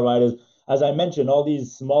as well, right, is as I mentioned, all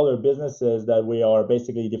these smaller businesses that we are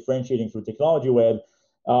basically differentiating through technology with,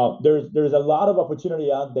 there's a lot of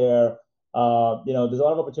opportunity out there. There's a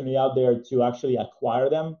lot of opportunity out there to actually acquire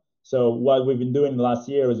them. So what we've been doing the last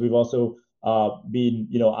year is we've also been,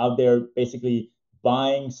 out there basically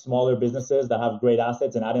buying smaller businesses that have great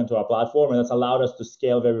assets and adding them to our platform, and that's allowed us to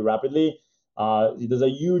scale very rapidly. There's a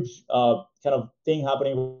huge kind of thing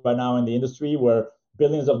happening right now in the industry where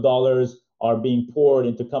billions of dollars are being poured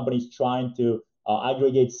into companies trying to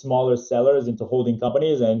aggregate smaller sellers into holding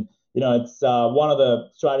companies, and it's one of the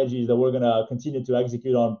strategies that we're going to continue to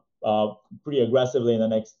execute on pretty aggressively in the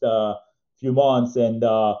next few months, and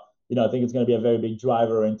I think it's going to be a very big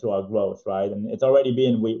driver into our growth, right? And it's already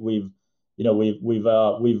been we've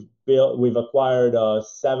acquired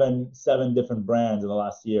seven different brands in the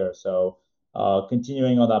last year. So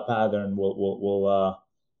continuing on that pattern will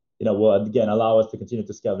again allow us to continue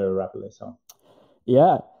to scale very rapidly. So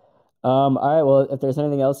yeah. All right. Well, if there's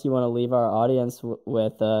anything else you want to leave our audience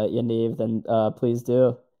with, Yaniv, then please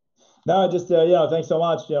do. No, just thanks so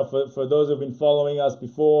much. For those who've been following us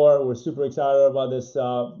before, we're super excited about this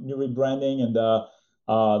new rebranding and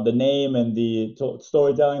the name and the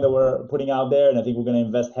storytelling that we're putting out there. And I think we're going to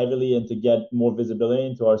invest heavily into get more visibility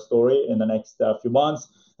into our story in the next few months.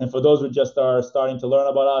 And for those who just are starting to learn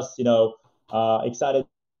about us, excited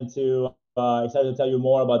to tell you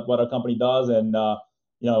more about what our company does. And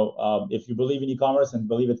if you believe in e-commerce and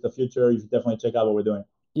believe it's the future, you should definitely check out what we're doing.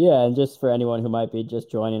 Yeah, and just for anyone who might be just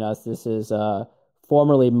joining us, this is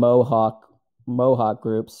formerly Mohawk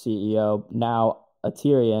Group's CEO, now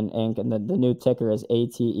Aterian Inc., and the new ticker is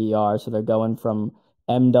ATER. So they're going from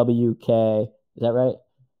MWK. Is that right?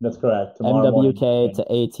 That's correct. MWK to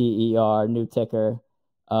ATER, new ticker.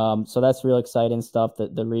 So that's real exciting stuff. The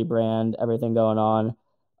rebrand, everything going on.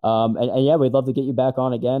 And yeah, we'd love to get you back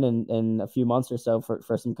on again in a few months or so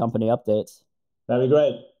for some company updates. That'd be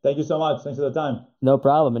great. Thank you so much. Thanks for the time. No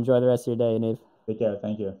problem. Enjoy the rest of your day, Yaniv. Take care.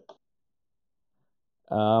 Thank you.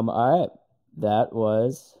 All right. That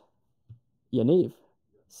was Yaniv,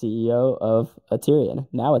 CEO of Aterian,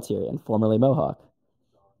 now Aterian, formerly Mohawk.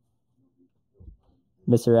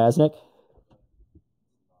 Mr. Raznick,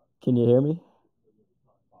 can you hear me?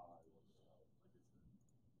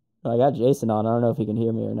 I got Jason on. I don't know if he can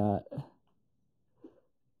hear me or not.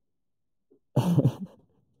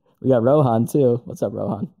 We got Rohan too. What's up,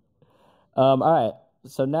 Rohan? All right.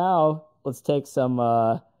 So now let's take some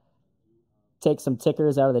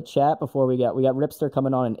tickers out of the chat before we got Ripster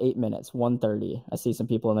coming on in 8 minutes, 1:30. I see some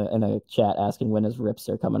people in the chat asking when is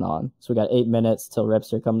Ripster coming on. So we got 8 minutes till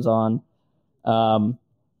Ripster comes on.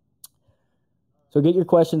 So get your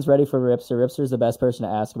questions ready for Ripster. Ripster is the best person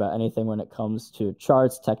to ask about anything when it comes to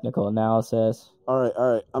charts, technical analysis. All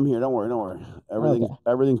right. I'm here. Don't worry.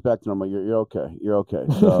 Everything's back to normal. You're okay. You're okay.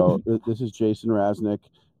 So this is Jason Raznick.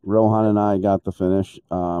 Rohan and I got the finish.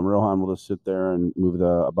 Rohan will just sit there and move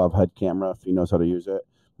the above head camera if he knows how to use it.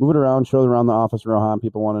 Move it around, show it around the office, Rohan.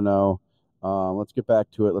 People want to know. Let's get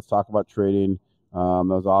back to it. Let's talk about trading. That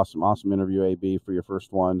was awesome. Awesome interview, AB, for your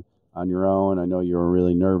first one on your own. I know you were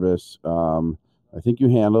really nervous. I think you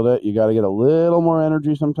handled it. You got to get a little more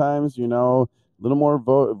energy sometimes, a little more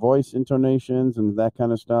voice intonations and that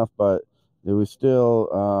kind of stuff, but it was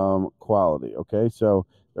still quality. Okay, so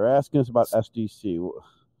they're asking us about SDC.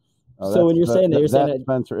 So when you're saying that, you're saying that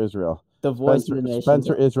Spencer Israel. The voice of the nation.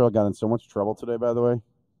 Spencer Israel got in so much trouble today, by the way.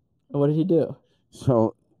 What did he do?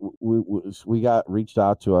 So we got reached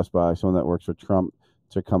out to us by someone that works for Trump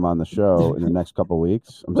to come on the show in the next couple of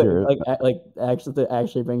weeks. I'm serious. Like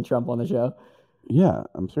actually bring Trump on the show. Yeah,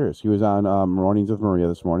 I'm serious. He was on Mornings with Maria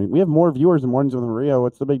this morning. We have more viewers than Mornings with Maria.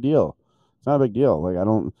 What's the big deal? It's not a big deal. Like, I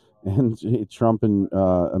don't. And Trump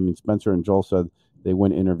and Spencer and Joel said they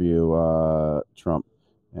wouldn't interview Trump,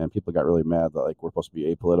 and people got really mad that we're supposed to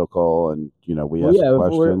be apolitical and we ask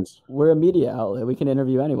questions. We're a media outlet. We can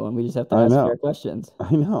interview anyone. We just have to ask our questions.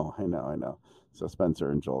 I know. So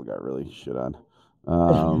Spencer and Joel got really shit on.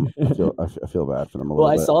 I feel bad for them a little bit. Well,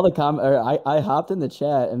 I saw the comment. I hopped in the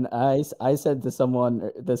chat and I said to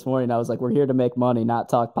someone this morning, I was like, "We're here to make money, not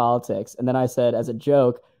talk politics." And then I said, as a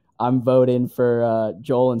joke, I'm voting for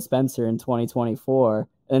Joel and Spencer in 2024.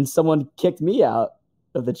 And someone kicked me out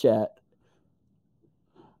of the chat.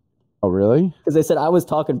 Oh, really? Because they said I was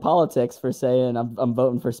talking politics for saying I'm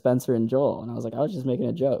voting for Spencer and Joel, and I was like, I was just making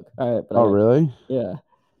a joke. All right. But really? Yeah.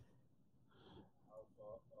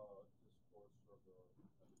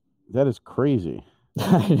 That is crazy.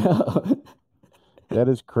 I know. That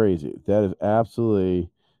is crazy. That is absolutely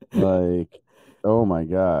oh my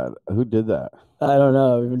God. Who did that? I don't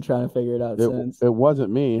know. We've been trying to figure it out since. It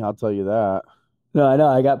wasn't me. I'll tell you that. No, I know.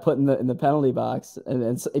 I got put in the penalty box,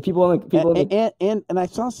 and people and I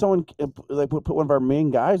saw someone put one of our main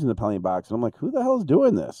guys in the penalty box, and I'm like, who the hell is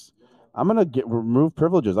doing this? I'm gonna remove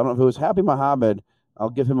privileges. I don't know if it was Happy Mohammed. I'll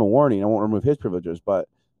give him a warning. I won't remove his privileges, but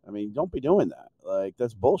I mean, don't be doing that.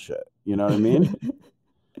 That's bullshit. You know what I mean?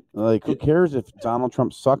 Who cares if Donald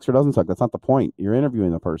Trump sucks or doesn't suck? That's not the point. You're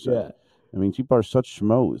interviewing the person. Yeah. I mean, people are such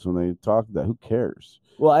schmoes when they talk that. Who cares?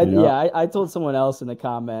 Well, I told someone else in the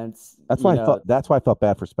comments. That's why I felt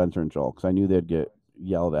bad for Spencer and Joel, because I knew they'd get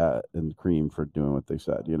yelled at and creamed for doing what they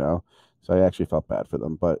said. So I actually felt bad for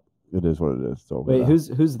them, but it is what it is. So wait,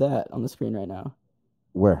 who's that on the screen right now?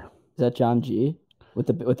 Where is that? John G with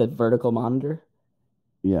the vertical monitor?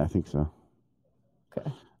 Yeah, I think so.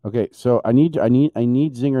 Okay. So I need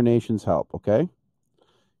Zinger Nation's help. Okay.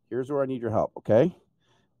 Here's where I need your help. Okay.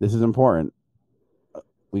 This is important.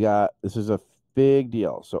 This is a big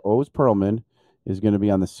deal. So Oz Perlman is going to be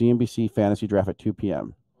on the CNBC Fantasy Draft at 2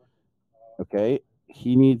 p.m. Okay.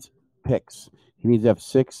 He needs picks. He needs to have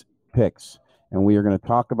 6 picks, and we are going to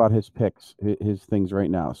talk about his picks, his things right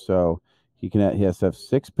now. So he has to have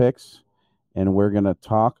 6 picks, and we're going to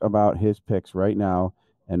talk about his picks right now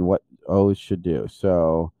and what Oz should do.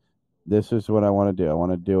 So this is what I want to do. I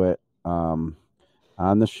want to do it on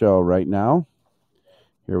the show right now.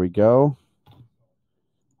 Here we go.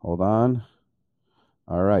 Hold on.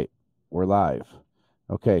 All right. We're live.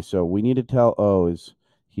 Okay, so we need to tell Oz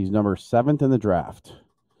he's number 7th in the draft.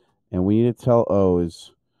 And we need to tell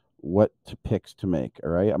Oz what picks to make. All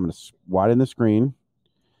right. I'm going to widen the screen.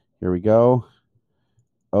 Here we go.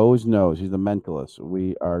 Oz knows. He's the mentalist.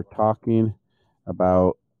 We are talking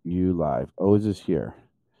about you live. Oz is here.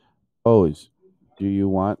 Oz, do you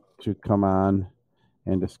want to come on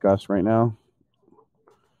and discuss right now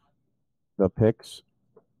the picks,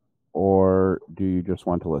 or do you just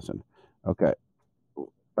want to listen? Okay. All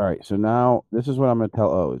right. So now this is what I'm going to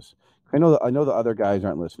tell Oz. I know the other guys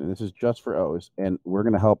aren't listening. This is just for Oz, and we're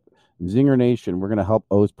going to help Zinger Nation. We're going to help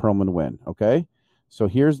Oz Perlman win. Okay. So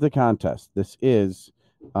here's the contest. This is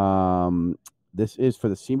for the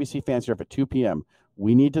CNBC Fantasy Draft at 2 p.m.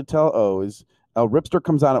 We need to tell Oz. Ripster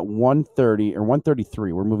comes on at 1:30 or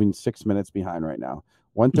 1:33. We're moving 6 minutes behind right now.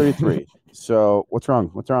 1:33. So what's wrong?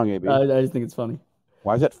 What's wrong, AB? I just think it's funny.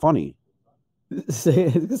 Why is that funny?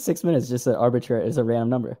 6 minutes, just an arbitrary, is a random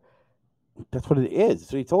number. That's what it is.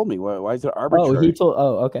 That's what he told me. Why is it arbitrary?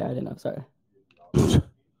 Okay. I didn't know. Sorry.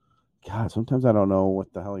 God, sometimes I don't know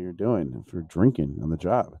what the hell you're doing if you're drinking on the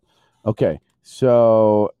job. Okay.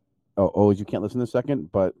 So, you can't listen in a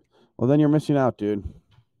second, but, well, then you're missing out, dude.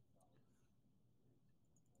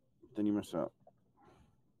 Then you miss out.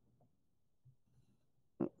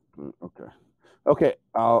 Okay.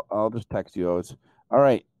 I'll just text you, Oz. All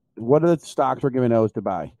right. What are the stocks we're giving Oz to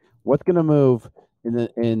buy? What's going to move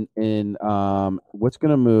what's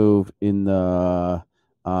going to move in the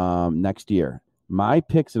next year? My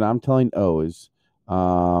picks, and I'm telling Oz,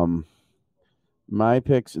 my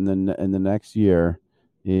picks in the next year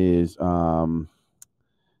is going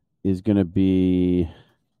to be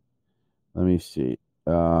Let me see.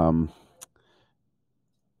 I'm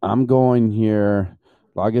going here.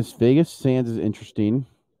 Well, I guess Vegas Sands is interesting.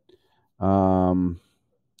 Tan.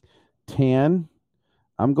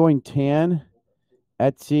 I'm going Tan,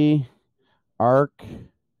 Etsy, Arc,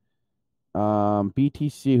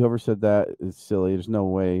 BTC. Whoever said that is silly. There's no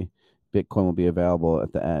way Bitcoin will be available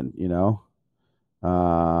at the end. You know.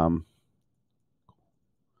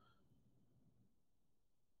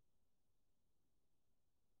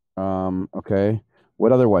 Okay.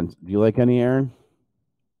 What other ones? Do you like any, Aaron?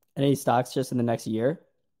 Any stocks just in the next year?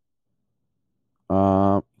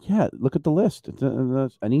 Yeah. Look at the list.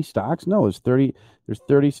 Any stocks? No, it's 30. There's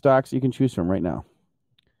 30 stocks you can choose from right now.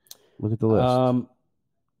 Look at the list.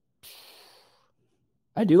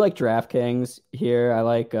 I do like DraftKings here. I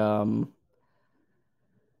like I'd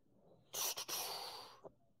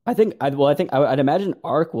imagine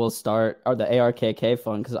ARK will start, or the ARKK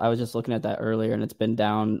fund, because I was just looking at that earlier and it's been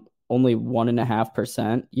down only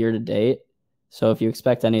 1.5% year to date. So if you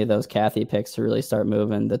expect any of those Kathy picks to really start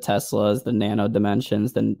moving, the Teslas, the Nano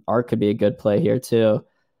Dimensions, then ARK could be a good play here too.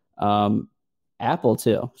 Apple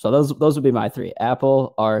too. So those would be my three: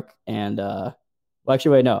 Apple, ARK, and well,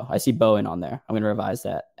 actually, wait, no, I see Boeing on there. I'm going to revise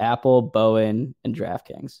that: Apple, Boeing, and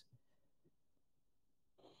DraftKings.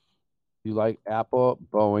 You like Apple,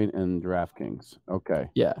 Boeing, and DraftKings. Okay.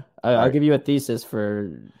 Yeah. I'll give you a thesis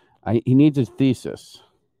for... He needs a thesis.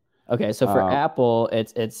 Okay, so for Apple,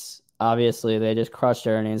 it's obviously they just crushed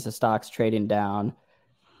earnings. The stock's trading down.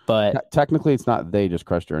 But technically, it's not they just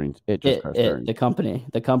crushed earnings. It just crushed earnings.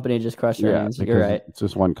 The company just crushed earnings. You're right. It's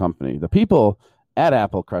just one company. The people at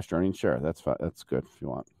Apple crushed earnings. Sure, that's fine. That's good if you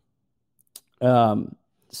want.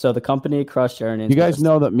 So the company crushed earnings. You guys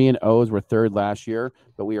know that me and O's were third last year,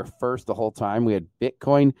 but we were first the whole time. We had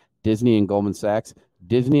Bitcoin, Disney, and Goldman Sachs.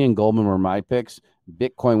 Disney and Goldman were my picks.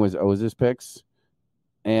 Bitcoin was O's picks.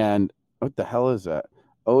 And what the hell is that?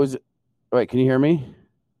 O's. Wait, can you hear me?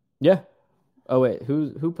 Yeah. Oh wait,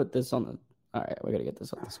 who put this on the? All right, we gotta get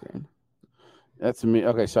this on the screen. That's me.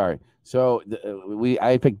 Okay, sorry. So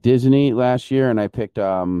I picked Disney last year, and I picked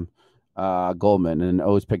Goldman, and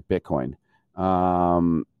O's picked Bitcoin.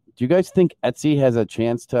 Do you guys think Etsy has a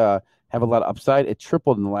chance to have a lot of upside? It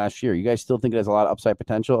tripled in the last year. You guys still think it has a lot of upside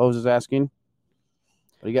potential? O's is asking.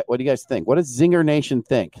 What do you guys think? What does Zinger Nation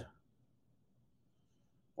think?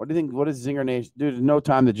 What do you think? What is Zinger Nation? Dude, there's no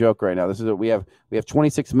time to joke right now. This is we have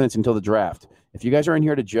 26 minutes until the draft. If you guys are in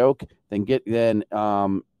here to joke, then get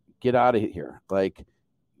out of here. Like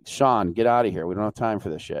Sean, get out of here. We don't have time for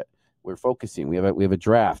this shit. We're focusing. We have a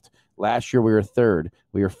draft. Last year we were third.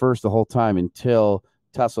 We were first the whole time until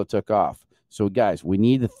Tesla took off. So guys, we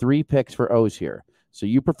need the 3 picks for O's here. So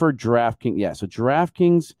you prefer DraftKings? Yeah. So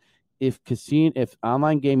DraftKings, if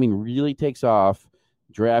online gaming really takes off,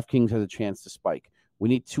 DraftKings has a chance to spike. We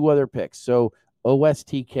need 2 other picks. So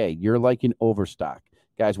OSTK, you're liking Overstock.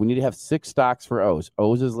 Guys, we need to have 6 stocks for O's.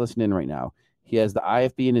 O's is listening right now. He has the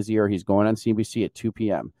IFB in his ear. He's going on CNBC at 2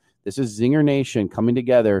 p.m. This is Zinger Nation coming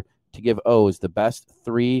together to give O's the best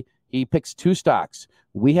 3. He picks 2 stocks.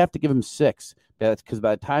 We have to give him 6. That's because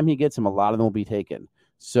by the time he gets them, a lot of them will be taken.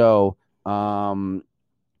 So,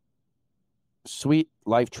 Sweet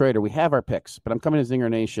Life Trader, we have our picks, but I'm coming to Zinger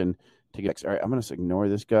Nation to get. All right, I'm going to ignore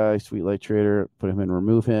this guy, Sweet Life Trader, put him in,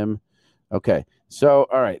 remove him. Okay, so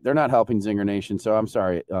all right, they're not helping Zinger Nation, so I'm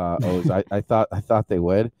sorry, O's. I thought they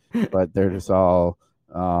would, but they're just all.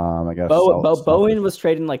 I guess Boeing was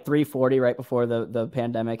trading like 340 right before the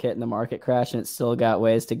pandemic hit and the market crash, and it still got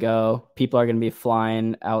ways to go. People are going to be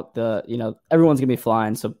flying out everyone's going to be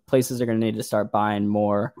flying, so places are going to need to start buying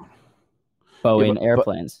more Boeing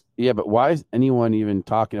airplanes. But why is anyone even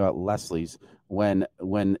talking about Leslie's when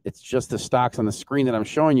it's just the stocks on the screen that I'm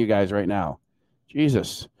showing you guys right now?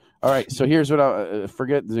 Jesus. All right, so here's what I'll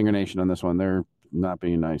forget Zinger Nation on this one. They're not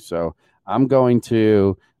being nice. So I'm going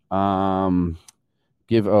to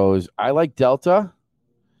give O's. I like Delta.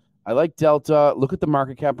 Look at the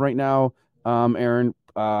market cap right now, Aaron.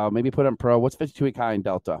 Maybe put on Pro. What's 52-week high in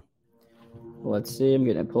Delta? Let's see. I'm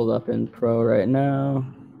getting it pulled up in Pro right now.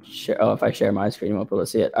 If I share my screen, you won't be able to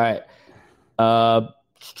see it. All right.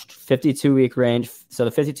 52-week range. So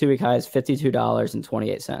the 52-week high is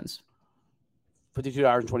 $52.28.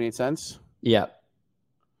 $52.28? Yeah.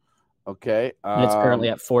 Okay. And it's currently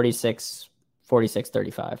at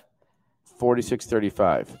 46.35.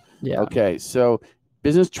 46.35. Yeah. Okay. So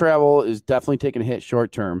business travel is definitely taking a hit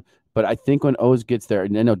short term, but I think when O's gets there,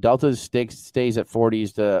 and I know Delta stays at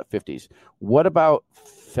 40s to 50s. What about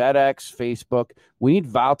FedEx, Facebook? We need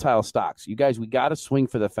volatile stocks. You guys, we got to swing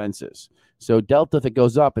for the fences. So Delta, if it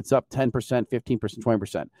goes up, it's up 10%, 15%,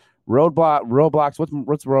 20%. Roblox,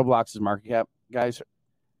 what's Roblox's market cap, guys?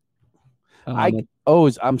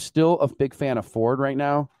 I'm still a big fan of Ford right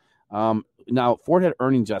now. Now Ford had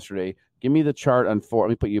earnings yesterday. Give me the chart on Ford.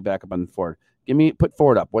 Let me put you back up on Ford. Put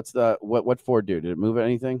Ford up. What Ford do? Did it move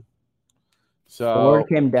anything? So Ford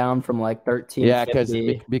came down from like 13. Yeah, because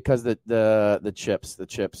the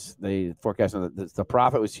chips they forecast the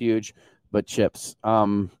profit was huge, but chips.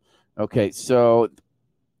 Okay, so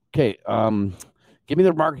give me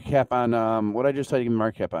the market cap on what I just told you. Give me the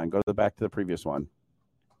market cap on. Go back to the previous one.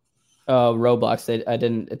 Roblox. It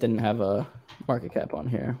didn't have a market cap on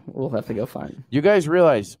here. We'll have to go find it. You guys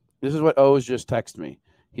realize this is what O's just texted me.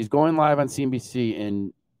 He's going live on CNBC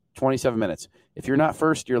in 27 minutes. If you're not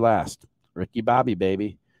first, you're last. Ricky Bobby,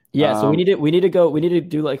 baby. Yeah, so we need to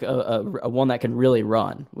do like a one that can really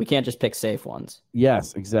run. We can't just pick safe ones.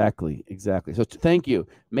 Yes, exactly. So thank you.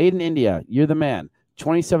 Made in India. You're the man.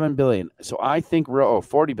 27 billion. So I think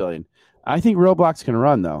 40 billion. I think Roblox can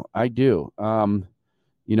run though. I do. I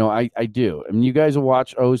do. I mean, you guys will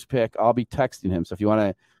watch O's pick. I'll be texting him. So if you want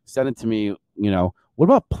to send it to me, what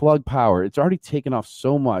about Plug Power? It's already taken off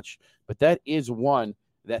so much, but that is one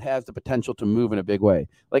that has the potential to move in a big way.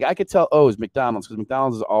 Like I could tell O's McDonald's, because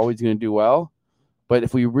McDonald's is always going to do well. But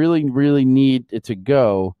if we really, really need it to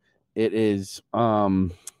go, it is,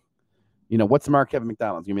 what's the market cap of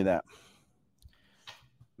McDonald's? Give me that.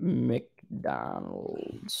 McDonald's.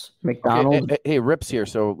 Okay, hey, Rip's here,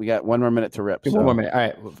 so we got 1 more minute to Rip. One more minute. All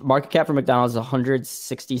right. Market cap for McDonald's is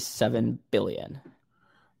 167 billion.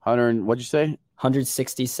 What'd you say?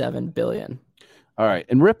 167 billion. All right,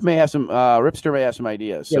 and Ripster may have some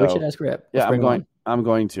ideas. Yeah, we should ask Rip. I'm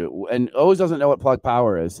going to. And O's doesn't know what Plug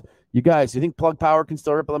Power is. You guys, you think Plug Power can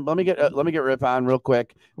still rip? Let me get Rip on real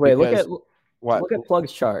quick. Wait, look at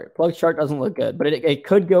Plug's chart. Plug's chart doesn't look good, but it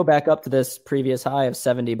could go back up to this previous high of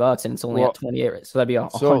 $70, and it's only at 28. So that'd be over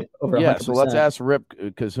 100%. So let's ask Rip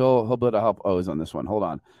because he'll be able to help O's on this one. Hold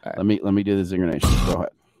on. Right. Let me do the Zinger Nation. Go ahead.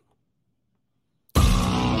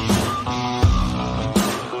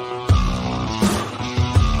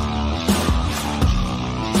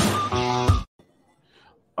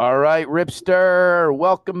 All right, Ripster,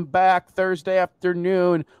 welcome back. Thursday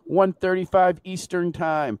afternoon, 1:35 Eastern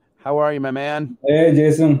time. How are you, my man? Hey,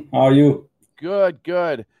 Jason. How are you?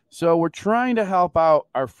 Good. So we're trying to help out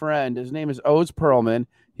our friend. His name is Oz Perlman.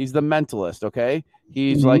 He's the mentalist, okay?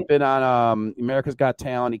 He's been on America's Got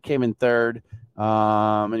Talent. He came in third,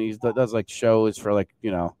 and he does like shows for I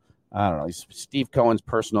don't know. He's Steve Cohen's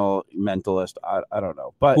personal mentalist. I don't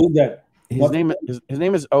know, but who's that? His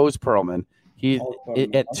name is Oz Perlman.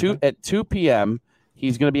 At 2 p.m.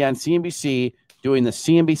 He's going to be on CNBC doing the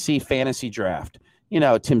CNBC Fantasy Draft.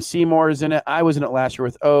 Tim Seymour is in it. I was in it last year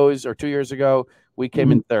with O's, or 2 years ago. We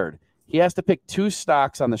came in third. He has to pick 2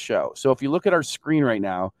 stocks on the show. So if you look at our screen right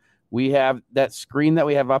now, we have that screen that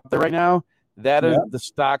we have up there right now. That is the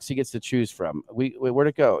stocks he gets to choose from. Where'd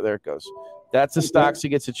it go? There it goes. That's the stocks he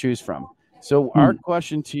gets to choose from. So our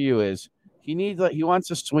question to you is, he wants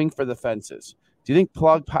to swing for the fences. Do you think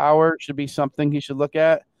Plug Power should be something he should look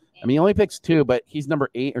at? I mean, he only picks 2, but he's number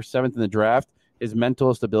 8 or 7th in the draft. His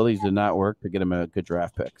mentalist abilities did not work to get him a good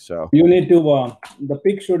draft pick. So you need to the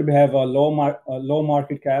pick should have a low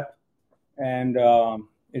market cap, and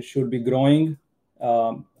it should be growing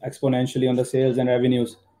exponentially on the sales and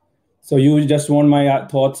revenues. So you just want my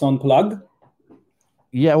thoughts on Plug?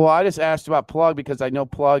 Yeah, well, I just asked about Plug because I know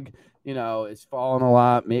Plug, is falling a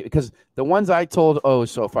lot. Maybe because the ones I told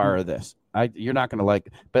so far are this. You're not going to like,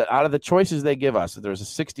 but out of the choices they give us, there's a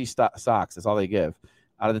 60 stocks. That's all they give.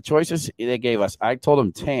 Out of the choices they gave us, I told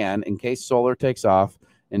them TAN in case solar takes off,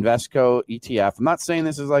 Invesco ETF. I'm not saying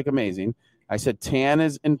this is like amazing. I said TAN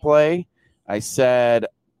is in play. I said,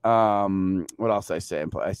 what else did I say in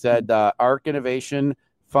play? I said ARK Innovation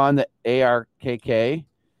Fund, the ARKK,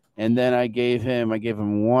 and then I gave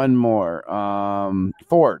him one more.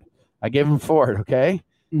 Ford. I gave him Ford. Okay.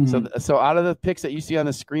 Mm-hmm. So out of the picks that you see on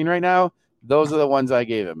the screen right now, those are the ones I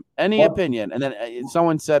gave him. Any opinion? And then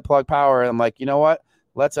someone said Plug Power, and I'm like, you know what?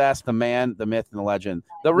 Let's ask the man, the myth, and the legend,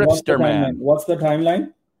 the Ripster man. What's the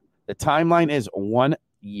timeline? The timeline is 1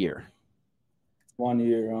 year. 1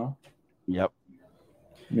 year, huh? Yep.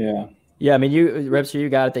 Yeah. Yeah, I mean, Ripster, you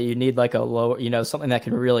got it that you need like a low, something that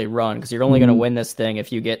can really run, because you're only going to win this thing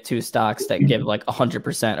if you get 2 stocks that give like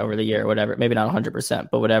 100% over the year or whatever. Maybe not 100%,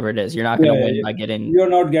 but whatever it is. You're not going to win by getting. You're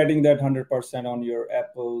not getting that 100% on your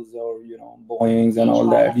Apples or, Boeings and all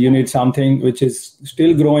that. You need something which is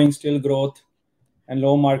still growing, still growth, and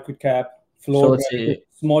low market cap, float,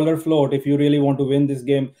 smaller float. If you really want to win this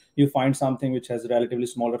game, you find something which has relatively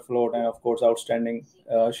smaller float and, of course, outstanding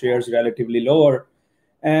shares relatively lower.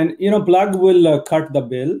 And, Plug will cut the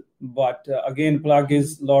bill. But again, Plug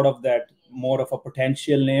is a lot of that, more of a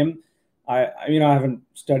potential name. I haven't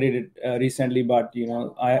studied it recently, but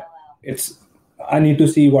I need to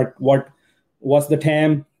see what's the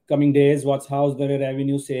TAM coming days, how's the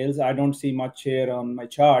revenue sales. I don't see much here on my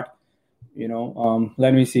chart.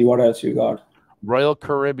 Let me see what else you got. Royal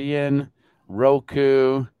Caribbean,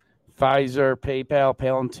 Roku, Pfizer, PayPal,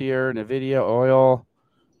 Palantir, NVIDIA, Oil,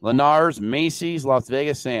 Lennars, Macy's, Las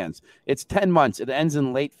Vegas Sands. It's 10 months. It ends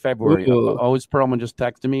in late February. Oz Perlman just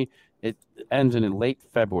texted me. It ends in late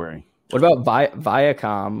February. What about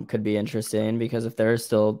Viacom? Could be interesting because if they're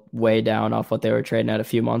still way down off what they were trading at a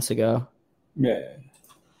few months ago. Yeah.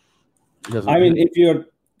 I mean,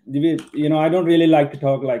 I don't really like to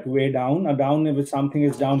talk like way down. A down, if something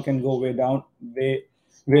is down, can go way down, way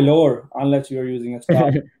lower, unless you're using a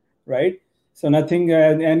stop, right? So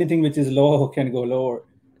anything which is low can go lower.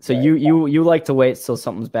 So right? you like to wait till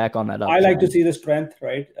something's back on that uptrend. I like to see the strength,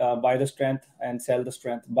 right? Buy the strength and sell the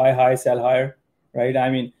strength. Buy high, sell higher, right?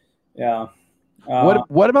 I mean, yeah.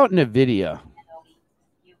 What about NVIDIA?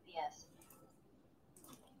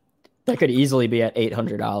 That could easily be at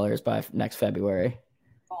 $800 by next February.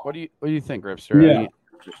 What do you think, Ripster? Yeah,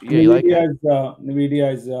 you like it?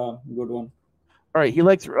 NVIDIA is a good one. All right,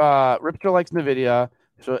 Ripster likes NVIDIA,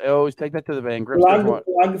 so I always take that to the bank. Plug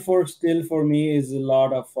for me is a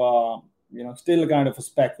lot of still kind of a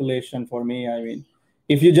speculation for me. I mean,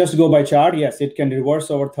 if you just go by chart, yes, it can reverse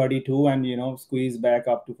over 32 and squeeze back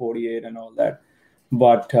up to 48 and all that.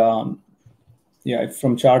 But from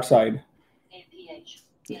chart side.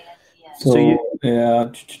 So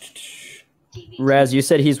yeah. Raz, you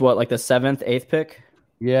said he's what, like the 7th, 8th pick?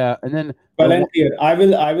 Yeah, and then Palantir. I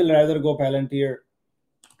will rather go Palantir.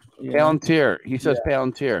 Palantir. He says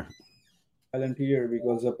Palantir. Palantir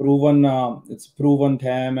because it's proven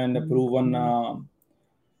TAM and a proven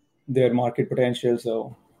their market potential.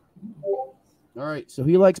 So. All right. So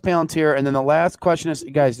he likes Palantir, and then the last question is,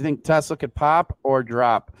 guys, do you think Tesla could pop or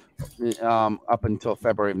drop up until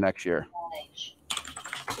February of next year?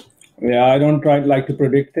 Yeah, I don't like to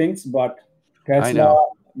predict things, but Tesla,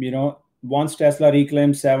 once Tesla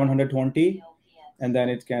reclaims 720, and then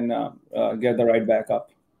it can get the right back up.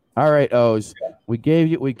 All right, Oz. We gave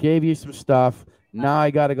you some stuff. Now I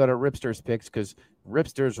got to go to Ripster's picks because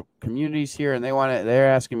Ripster's community's here and they're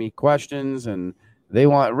asking me questions and they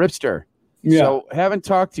want Ripster. Yeah. So haven't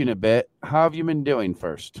talked to you in a bit. How have you been doing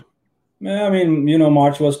first? I mean,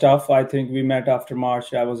 March was tough. I think we met after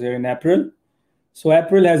March. I was here in April. So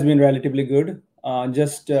April has been relatively good.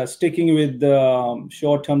 Just sticking with the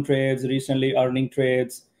short-term trades, recently earning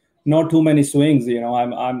trades, not too many swings.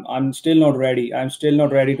 I'm still not ready. I'm still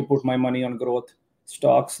not ready to put my money on growth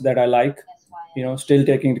stocks that I like. Still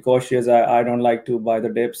taking the cautious. I don't like to buy the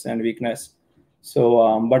dips and weakness.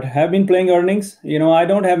 So, but have been playing earnings. I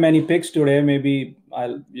don't have many picks today. Maybe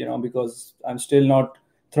I'll, because I'm still not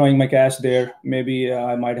throwing my cash there. Maybe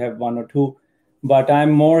I might have one or two. But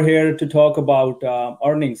I'm more here to talk about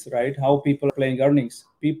earnings, right? How people are playing earnings.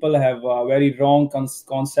 People have a very wrong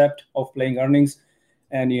concept of playing earnings,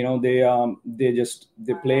 and they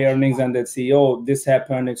play earnings and they see, oh, this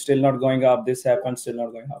happened, it's still not going up. This happened, still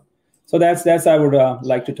not going up. So that's I would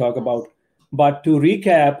like to talk about. But to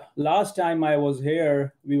recap, last time I was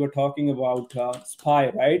here, we were talking about SPY,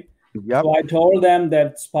 right? Yep. So I told them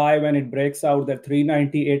that SPY, when it breaks out that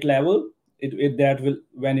 398 level,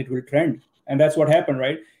 when it will trend. And that's what happened,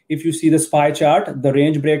 right? If you see the SPY chart, the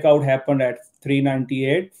range breakout happened at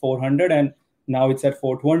 398, 400, and now it's at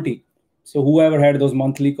 420. So whoever had those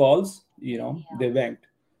monthly calls, they banked.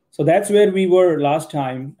 So that's where we were last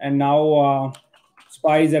time. And now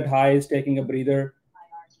SPY is at highs, taking a breather.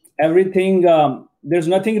 Everything, there's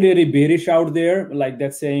nothing really bearish out there. Like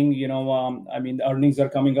that's saying, the earnings are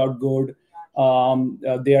coming out good.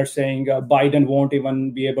 They are saying Biden won't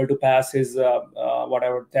even be able to pass his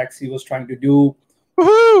whatever tax he was trying to do.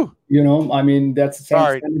 Woohoo! That's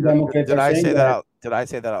sorry. Did I say that? Did I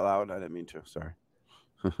say that out loud? I didn't mean to. Sorry.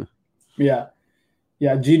 Yeah.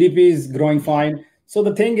 GDP is growing fine. So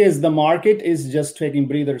the thing is, the market is just taking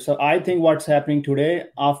breathers. So I think what's happening today,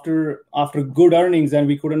 after good earnings, and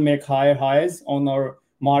we couldn't make higher highs on our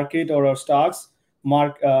market or our stocks.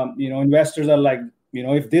 Investors are like,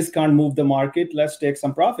 if this can't move the market, let's take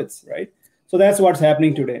some profits, right? So that's what's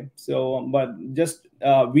happening today. So, but just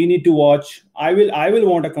we need to watch. I will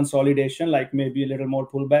want a consolidation, like maybe a little more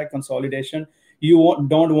pullback consolidation. You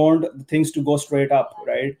don't want things to go straight up,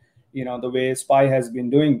 right? The way SPY has been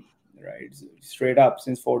doing, right, straight up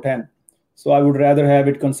since 410. So I would rather have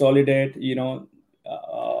it consolidate,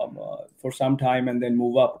 for some time and then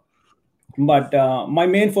move up. But my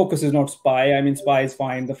main focus is not SPY. SPY is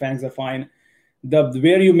fine. The FANGs are fine.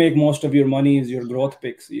 where you make most of your money is your growth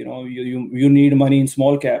picks. You need money in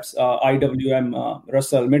small caps, IWM,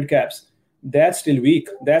 Russell, mid caps. That's still weak.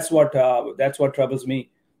 That's what troubles me.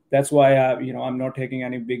 That's why I'm not taking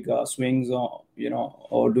any big swings or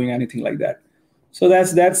doing anything like that. So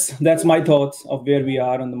that's my thoughts of where we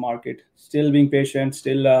are on the market. Still being patient,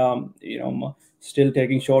 still still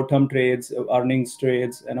taking short-term trades, earnings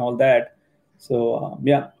trades, and all that. So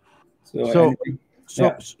yeah.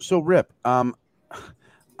 So Rip,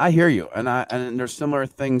 I hear you, and there's similar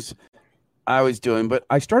things I was doing, but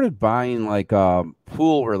I started buying like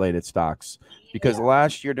pool related stocks because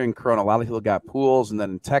last year during Corona, a lot of people got pools, and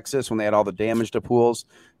then in Texas when they had all the damage to pools,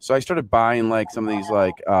 so I started buying like some of these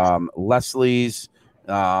like Leslie's,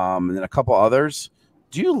 and then a couple others.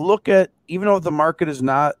 Do you look at, even though the market is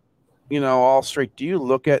not all straight, do you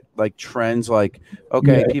look at like trends like,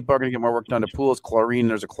 okay, people are going to get more work done to pools, chlorine,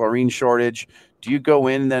 there's a chlorine shortage. Do you go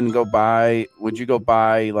in then would you go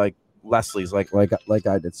buy like Leslie's like I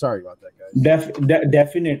did? Sorry about that, guys.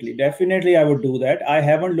 Definitely I would do that. I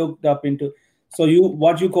haven't looked up into, so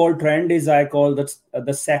what you call trend is, I call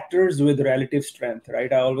the sectors with relative strength,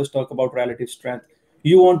 right? I always talk about relative strength.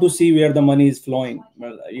 You want to see where the money is flowing.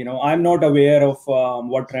 Well, I'm not aware of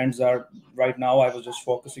what trends are right now. I was just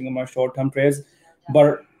focusing on my short-term trades,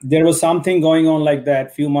 but there was something going on like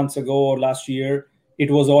that few months ago or last year. It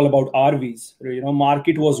was all about RVs.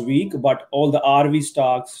 Market was weak, but all the RV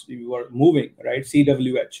stocks were moving, right?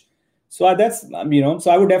 CWH. So that's so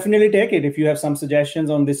I would definitely take it. If you have some suggestions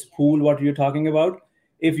on this pool, what you're talking about,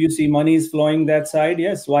 if you see money is flowing that side,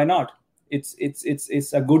 yes, why not?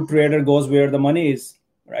 It's a good trader goes where the money is,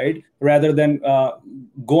 right? Rather than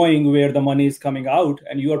going where the money is coming out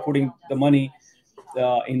and you are putting the money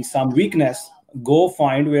in some weakness. Go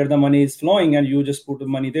find where the money is flowing and you just put the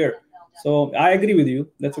money there. So I agree with you.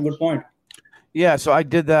 That's a good point. Yeah, so I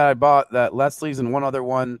did that. I bought that Leslie's and one other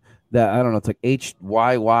one that I don't know, it's like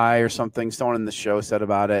HYY or something. Someone in the show said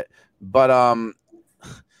about it. But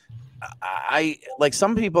I like,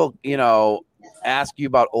 some people, ask you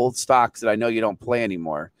about old stocks that I know you don't play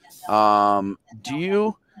anymore. Do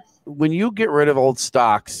you, when you get rid of old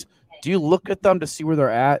stocks, do you look at them to see where they're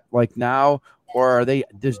at like now, or are they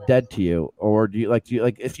just dead to you? Or do you like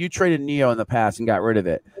if you traded NEO in the past and got rid of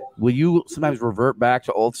it, will you sometimes revert back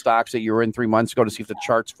to old stocks that you were in 3 months ago to see if the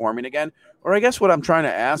chart's forming again? Or I guess what I'm trying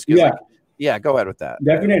to ask is go ahead with that.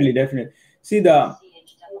 Definitely. See,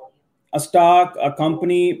 a stock, a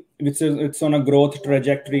company, which is it's on a growth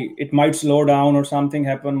trajectory, it might slow down or something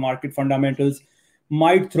happen. Market fundamentals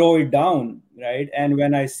might throw it down, right? And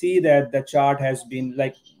when I see that the chart has been,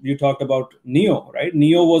 like you talked about NEO, right?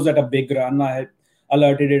 NEO was at a big run. I had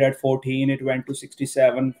alerted it at 14. It went to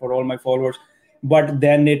 67 for all my followers. But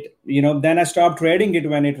then then I stopped trading it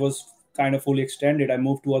when it was kind of fully extended. I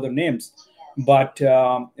moved to other names. But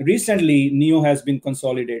recently, NEO has been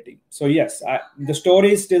consolidating. So yes, the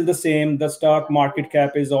story is still the same. The stock market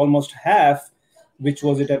cap is almost half, which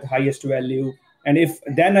was it at highest value. And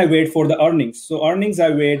then I wait for the earnings. So earnings, I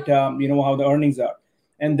wait, how the earnings are.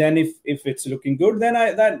 And then if it's looking good, then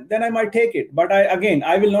I might take it. But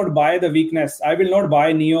I will not buy the weakness. I will not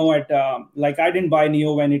buy NEO at I didn't buy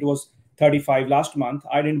NEO when it was 35 last month.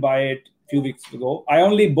 I didn't buy it a few weeks ago. I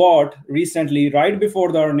only bought recently, right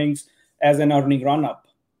before the earnings, as an earning run up.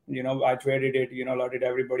 I traded it, alerted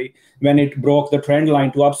everybody when it broke the trend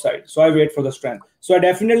line to upside. So I wait for the strength. So I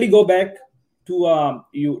definitely go back to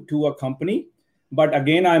a company, but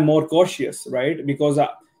again, I'm more cautious, right? Because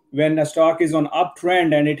when a stock is on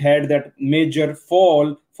uptrend and it had that major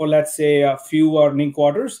fall for, let's say, a few earning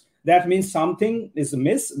quarters, that means something is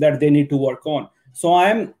amiss that they need to work on. So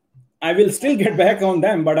I will still get back on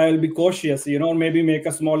them, but I will be cautious, maybe make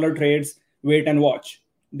a smaller trades, wait and watch.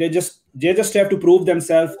 They just have to prove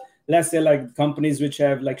themselves. Let's say like companies which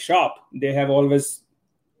have like Shop, they have always,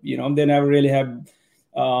 they never really have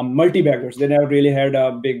multi-baggers. They never really had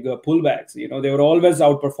big pullbacks. They were always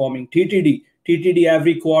outperforming. TTD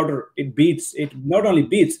every quarter, it not only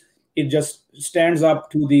beats, it just stands up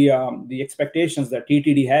to the expectations that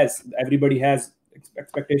TTD has. Everybody has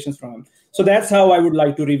expectations from them. So that's how I would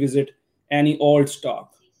like to revisit any old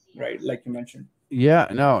stock, right? Like you mentioned. Yeah,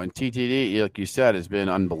 no, and TTD, like you said, has been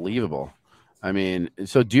unbelievable. I mean,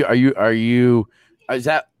 so do you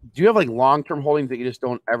have like long-term holdings that you just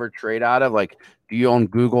don't ever trade out of? Like, do you own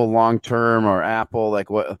Google long-term or Apple? Like,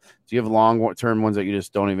 what do you have long-term ones that you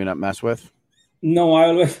just don't even mess with? No, I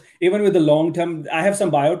always, even with the long-term, I have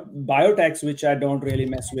some biotechs which I don't really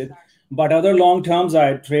mess with, but other long-terms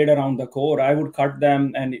I trade around the core. I would cut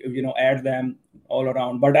them and add them all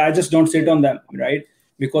around, but I just don't sit on them, right?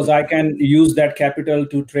 Because I can use that capital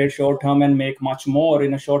to trade short term and make much more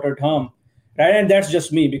in a shorter term. right? And that's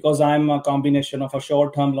just me because I'm a combination of a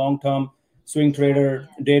short-term, long-term swing trader,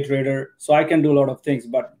 day trader. So I can do a lot of things,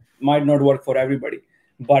 but might not work for everybody.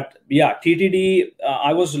 But yeah, TTD,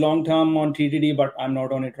 I was long-term on TTD, but I'm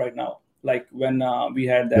not on it right now. Like when we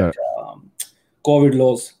had that COVID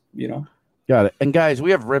lows, Got it. And guys, we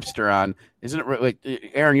have Ripster on. Isn't it like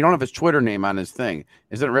Aaron? You don't have his Twitter name on his thing.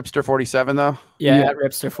 Isn't it Ripster47 though? Yeah, at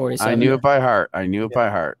Ripster47. I knew it by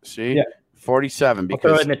heart. See, 47.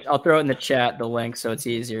 Because I'll throw it in the chat, the link, so it's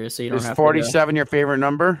easier. So you don't have 47 your favorite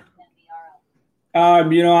number? I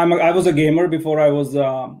was a gamer before I was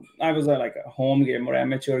like a home gamer,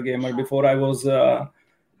 amateur gamer. Before I was Ripster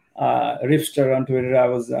on Twitter, I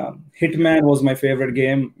was Hitman was my favorite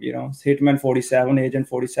game. Hitman 47, Agent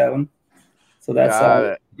 47. So that's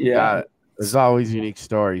Got it. There's always unique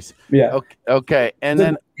stories. Yeah. Okay. And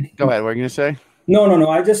then go ahead. What are you gonna say? No.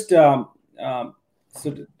 I just I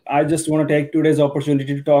just want to take today's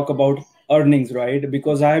opportunity to talk about earnings, right?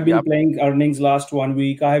 Because I have been playing earnings last 1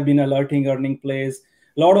 week. I have been alerting earning plays.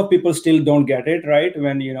 A lot of people still don't get it, right?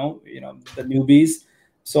 When the newbies.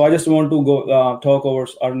 So I just want to go talk over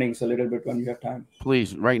earnings a little bit when you have time.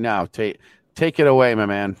 Please, right now, take it away, my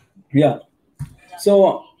man. Yeah.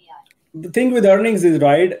 So the thing with earnings is,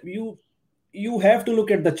 right, you have to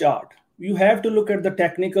look at the chart. You have to look at the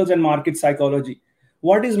technicals and market psychology.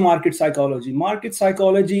 What is market psychology? Market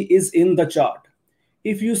psychology is in the chart.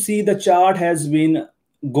 If you see the chart has been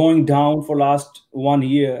going down for last 1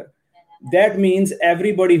 year, that means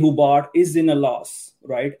everybody who bought is in a loss,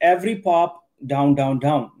 right? Every pop down,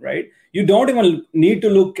 right? You don't even need to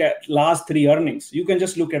look at last 3 earnings. You can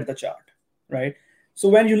just look at the chart, right? So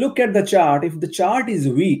when you look at the chart, if the chart is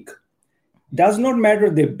weak, does not matter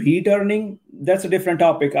they beat earning. That's a different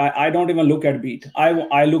topic. I don't even look at beat.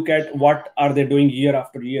 I look at what are they doing year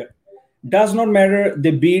after year. Does not matter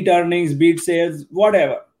they beat earnings, beat sales,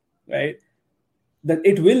 whatever, right? That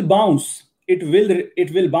it will bounce. It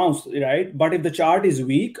will bounce, right? But if the chart is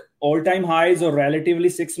weak, all-time highs or relatively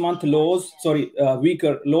 6-month lows,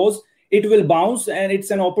 weaker lows, it will bounce, and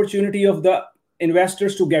it's an opportunity of the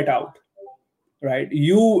investors to get out. Right,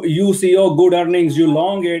 you see, good earnings, you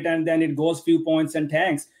long it, and then it goes few points and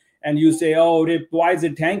tanks, and you say, Rip, why is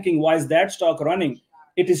it tanking? Why is that stock running?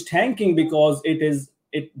 It is tanking because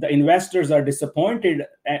the investors are disappointed.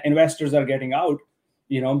 Investors are getting out,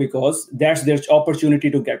 because that's their opportunity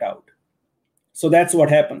to get out. So that's what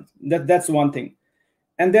happens. That's one thing.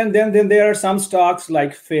 And then there are some stocks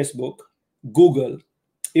like Facebook, Google,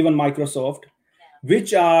 even Microsoft,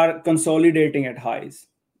 which are consolidating at highs.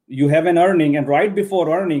 You have an earning, and right before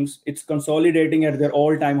earnings, it's consolidating at their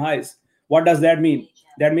all-time highs. What does that mean?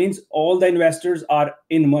 That means all the investors are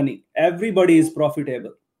in money. Everybody is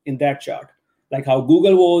profitable in that chart, like how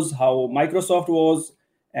Google was, how Microsoft was,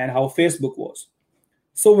 and how Facebook was.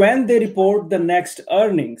 So when they report the next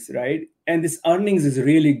earnings, right, and this earnings is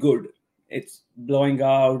really good, it's blowing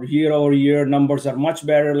out year over year, numbers are much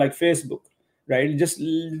better, like Facebook, right? Just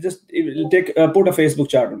put a Facebook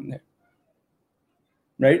chart on there.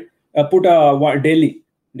 Right? Put a daily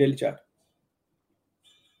chart.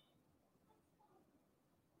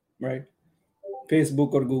 Right?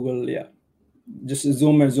 Facebook or Google, yeah. Just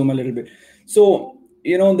zoom a little bit. So,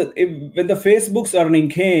 when the Facebook's earning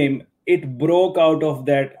came, it broke out of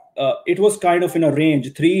that. It was kind of in a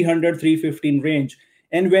range, 300, 315 range.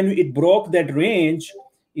 And when it broke that range,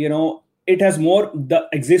 it has more, the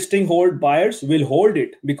existing buyers will hold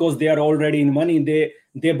it because they are already in money.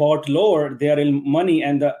 They bought lower, they are in money,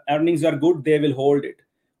 and the earnings are good, they will hold it.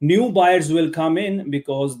 New buyers will come in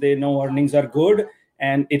because they know earnings are good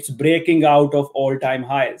and it's breaking out of all-time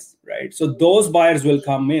highs, right? So those buyers will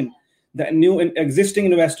come in. The new and existing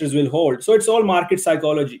investors will hold. So it's all market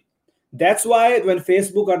psychology. That's why when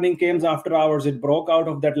Facebook earning came after hours, it broke out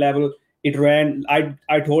of that level. It ran.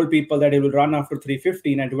 I told people that it will run after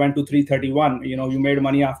 315, and it went to 331. You made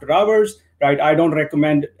money after hours, right? I don't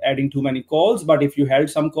recommend adding too many calls, but if you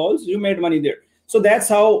held some calls, you made money there. So that's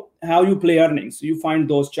how you play earnings. You find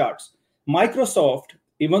those charts. Microsoft,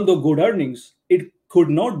 even though good earnings, it could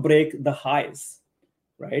not break the highs,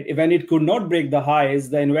 right? When it could not break the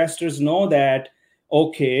highs, the investors know that,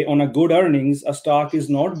 okay, on a good earnings, a stock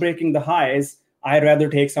is not breaking the highs. I'd rather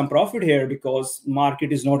take some profit here because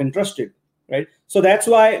market is not interested, right? So that's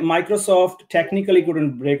why Microsoft technically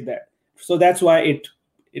couldn't break that. So that's why it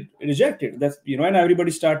rejected. That's and everybody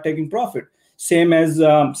start taking profit. Same as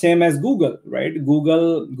Google, right?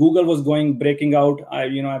 Google was breaking out. I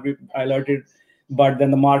alerted, but then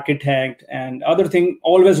the market tanked. And other thing,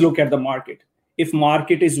 always look at the market. If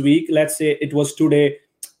market is weak, let's say it was today,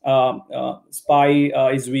 SPY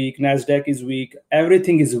is weak, Nasdaq is weak,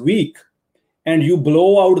 everything is weak, and you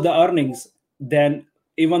blow out the earnings, then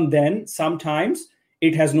even then, sometimes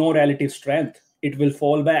it has no relative strength. It will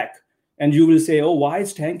fall back. And you will say, oh, why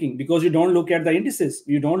is tanking? Because you don't look at the indices.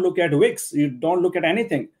 You don't look at wicks. You don't look at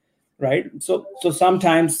anything, right? So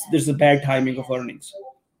sometimes there's a bad timing of earnings.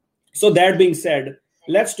 So that being said,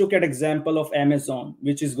 let's look at example of Amazon,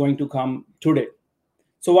 which is going to come today.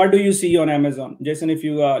 So what do you see on Amazon? Jason, if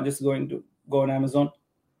you are just going to go on Amazon.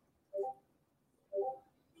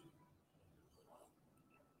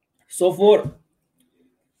 So for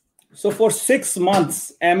 6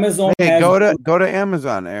 months, Amazon Hey, has go to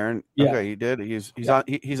Amazon, Aaron. Yeah. Okay, he did. He's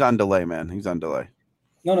on delay, man. He's on delay.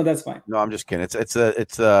 No, that's fine. No, I'm just kidding. It's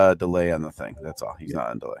a delay on the thing. That's all. He's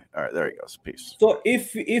not on delay. All right, there he goes. Peace. So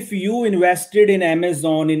if you invested in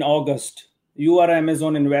Amazon in August, you are an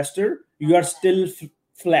Amazon investor, you are still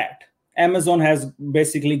flat. Amazon has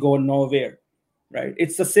basically gone nowhere, right?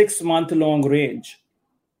 It's a 6 month long range,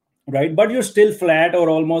 right? But you're still flat or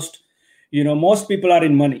almost, most people are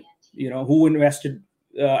in money, who invested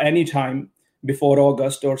anytime before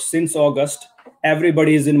August or since August,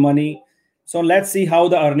 everybody is in money. So let's see how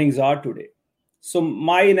the earnings are today. So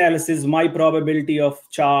my analysis, my probability of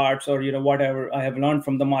charts or whatever I have learned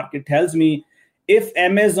from the market tells me if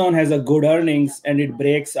Amazon has a good earnings and it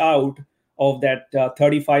breaks out of that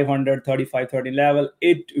 3,500, 3,530 level,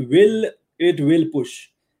 it will push.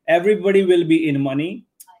 Everybody will be in money.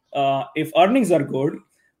 If earnings are good,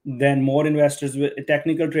 then more investors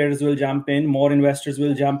technical traders will jump in, more investors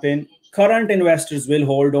will jump in. Current investors will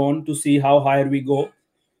hold on to see how higher we go,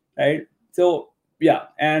 right? So yeah,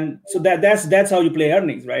 and so that's how you play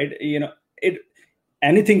earnings, right?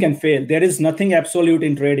 Anything can fail. There is nothing absolute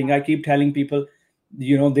in trading. I keep telling people,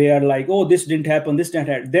 they are like, oh, this didn't happen, this didn't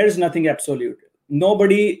happen. There's nothing absolute.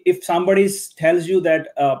 Nobody, if somebody tells you that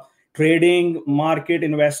trading, market,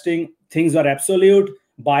 investing, things are absolute,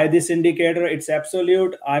 buy this indicator, it's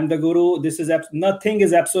absolute, I'm the guru, this is nothing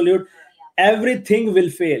is absolute. Everything will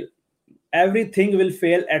fail. Everything will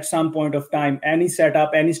fail at some point of time, any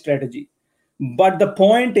setup, any strategy. But the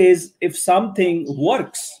point is, if something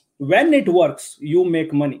works, when it works, you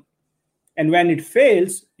make money. And when it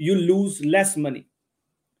fails, you lose less money.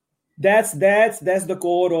 That's the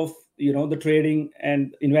core of the trading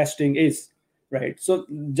and investing is, right? So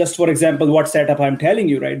just for example, what setup I'm telling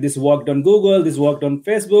you, right? This worked on Google, this worked on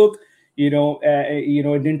Facebook, it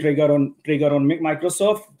didn't trigger on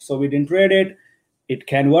Microsoft, so we didn't trade it. It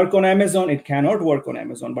can work on Amazon, it cannot work on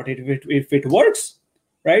Amazon, but if it works,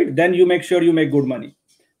 right, then you make sure you make good money.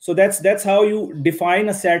 So that's how you define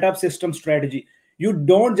a setup, system, strategy. You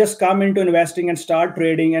don't just come into investing and start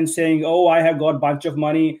trading and saying, oh, I have got a bunch of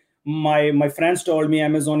money. My friends told me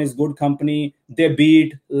Amazon is good company. They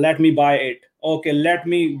beat, let me buy it. Okay, let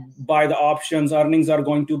me buy the options. Earnings are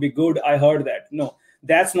going to be good. I heard that. No,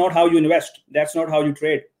 that's not how you invest. That's not how you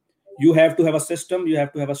trade. You have to have a system. You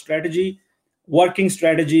have to have a strategy, working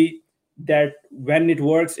strategy that when it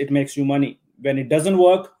works, it makes you money. When it doesn't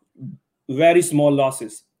work, very small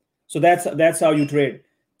losses. So that's how you trade.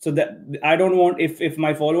 So that I don't want, if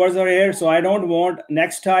my followers are here, so I don't want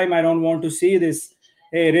next time, I don't want to see this,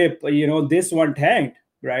 hey Rip, this one tanked,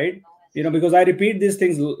 right? Because I repeat these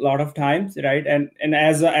things a lot of times, right? And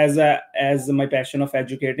as my passion of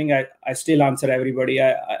educating, I still answer everybody,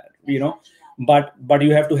 but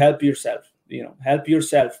you have to help yourself,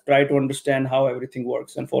 try to understand how everything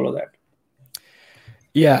works and follow that.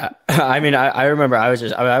 Yeah, I mean, I remember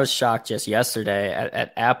I was shocked just yesterday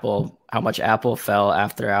at Apple, how much Apple fell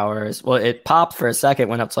after hours. Well, it popped for a second,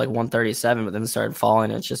 went up to like 137, but then started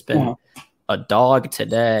falling. It's just been a dog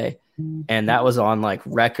today, and that was on like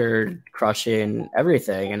record crushing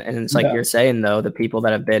everything. And it's like you're saying though, the people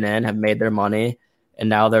that have been in have made their money, and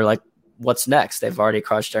now they're like, what's next? They've already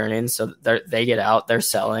crushed earnings, so they get out, they're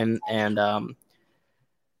selling, and I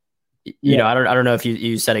don't know if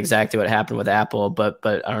you said exactly what happened with Apple, but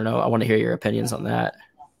I don't know. I want to hear your opinions on that.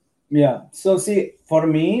 Yeah. So see, for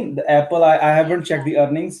me, the Apple, I haven't checked the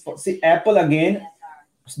earnings. Apple again,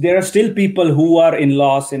 there are still people who are in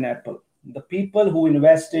loss in Apple. The people who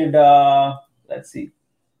invested, the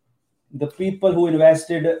people who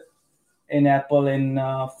invested in Apple in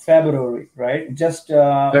February, right? Just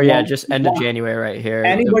just end of January right here.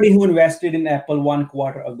 Anybody who invested in Apple 1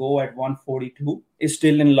 quarter ago at 142 is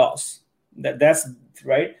still in loss. That's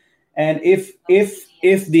right. And if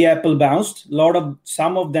the Apple bounced,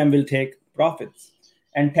 some of them will take profits.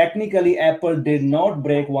 And technically, Apple did not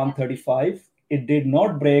break 135. It did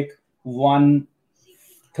not break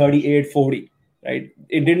 138.40. Right?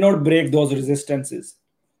 It did not break those resistances.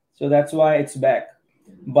 So that's why it's back.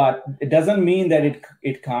 But it doesn't mean that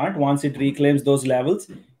it can't. Once it reclaims those levels,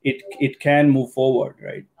 it can move forward,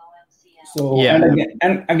 right? So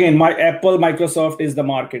and again, my Apple, Microsoft is the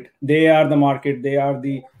market. They are the market. They are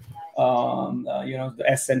the the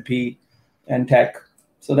S&P and tech.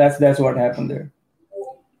 So that's what happened there.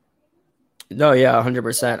 No, yeah,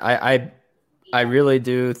 100%. I really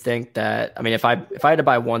do think that, I mean, if I had to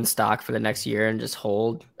buy one stock for the next year and just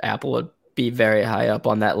hold, Apple would be very high up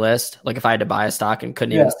on that list. Like if I had to buy a stock and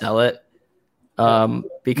couldn't even sell it,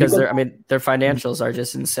 because their financials are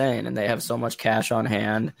just insane and they have so much cash on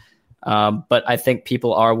hand. But I think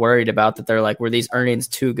people are worried about that. They're like, were these earnings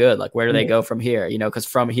too good? Like, where do they go from here? Because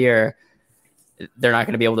from here, they're not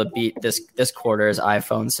going to be able to beat this quarter's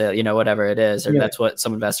iPhone sale, whatever it is, or that's what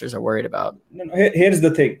some investors are worried about. Here's the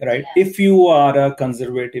thing, right? If you are a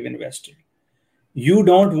conservative investor, you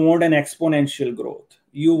don't want an exponential growth.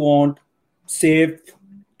 You want safe,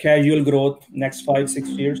 casual growth next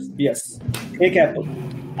 5-6 years. Yes, take Apple.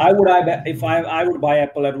 I would buy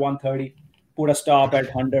Apple at 130, put a stop at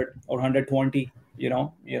 100 or 120.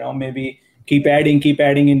 Maybe keep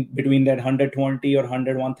adding in between that 120 or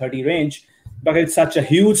 130 range. But it's such a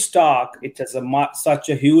huge stock. It has such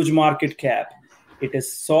a huge market cap. It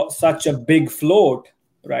is such a big float,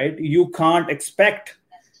 right? You can't expect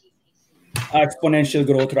exponential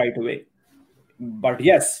growth right away. But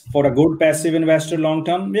yes, for a good passive investor long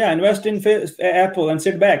term, invest in Apple and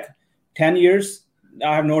sit back. 10 years,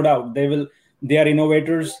 I have no doubt they are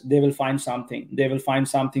innovators. They will find something. They will find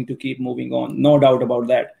something to keep moving on. No doubt about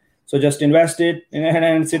that. So just invest it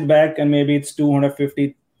and sit back, and maybe it's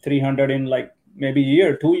 250, 300 in like maybe a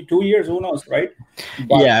year, 2 years, who knows, right?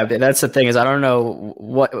 But that's the thing is I don't know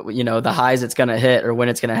what, the highs it's going to hit or when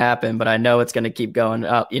it's going to happen, but I know it's going to keep going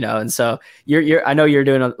up, and so I know you're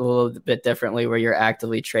doing a little bit differently where you're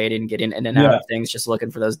actively trading, getting in and out of things, just looking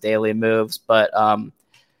for those daily moves. But,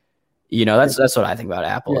 that's what I think about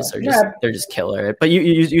Apple is they're just killer. But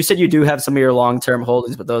you said you do have some of your long-term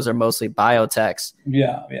holdings, but those are mostly biotechs.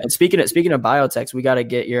 Yeah. And speaking of biotechs, we got to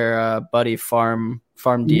get your buddy Farm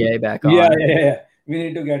DA back on. Yeah. We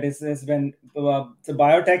need to get it. It's been the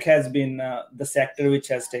biotech has been the sector which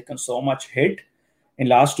has taken so much hit in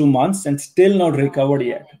last 2 months and still not recovered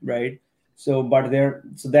yet, right? So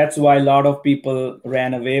that's why a lot of people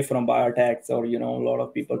ran away from biotechs, or a lot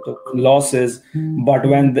of people took losses. But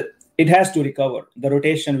when it has to recover, the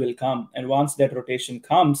rotation will come, and once that rotation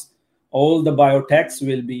comes, all the biotechs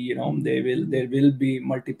will be, there will be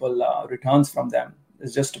multiple returns from them.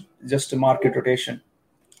 It's just a market rotation.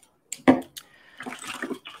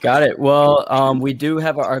 Got it. Well, we do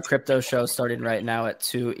have our crypto show starting right now at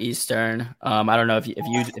 2 Eastern. I don't know if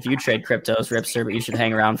you trade cryptos, Ripster, but you should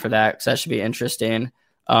hang around for that because that should be interesting.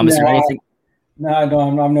 Is there anything? No,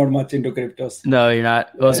 I'm not much into cryptos. No, you're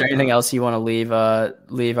not. Well, is there anything else you want to leave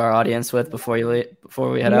our audience with before we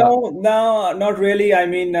head out? No, not really. I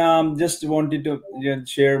mean, just wanted to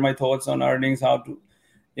share my thoughts on earnings, how to,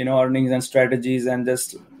 earnings and strategies, and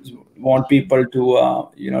just want people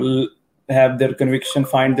to, have their conviction,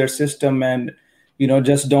 find their system, and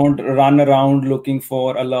just don't run around looking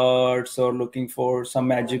for alerts or looking for some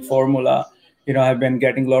magic formula. I've been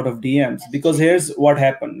getting a lot of DMs because here's what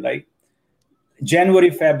happened. Like January,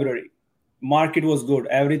 February, market was good,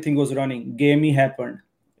 everything was running, GAME happened,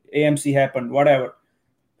 AMC happened, whatever.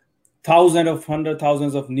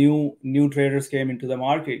 Thousands of new traders came into the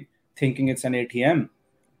market thinking it's an ATM.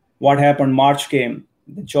 What happened? March came.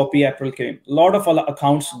 The choppy April came. A lot of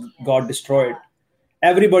accounts got destroyed.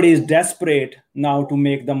 Everybody is desperate now to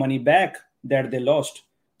make the money back that they lost.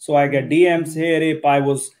 So I get DMs, hey, if I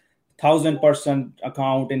was 1,000%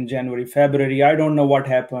 account in January, February, I don't know what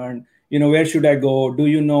happened. Where should I go? Do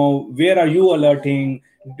you know, where are you alerting?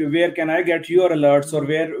 Where can I get your alerts? Or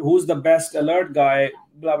who's the best alert guy?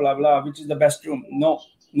 Blah, blah, blah, which is the best room? No,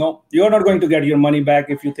 you're not going to get your money back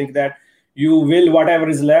if you think that. You will, whatever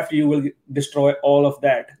is left, you will destroy all of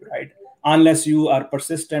that, right? Unless you are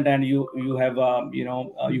persistent and you have,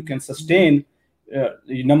 you can sustain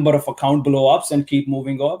the number of account blow-ups and keep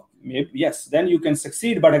moving up. Maybe, yes, then you can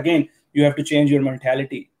succeed. But again, you have to change your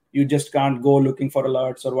mentality. You just can't go looking for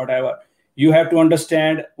alerts or whatever. You have to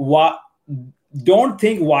understand don't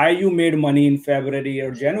think why you made money in February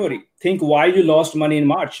or January. Think why you lost money in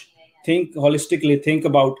March. Think holistically, think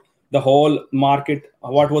about the whole market,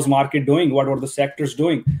 what was market doing, what were the sectors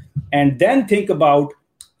doing, and then think about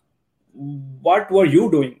what were you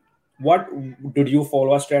doing? What did you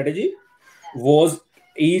follow a strategy? Was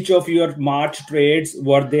each of your March trades,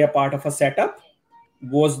 were they a part of a setup?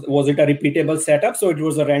 Was it a repeatable setup? So it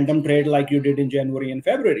was a random trade like you did in January and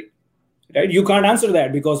February, right? You can't answer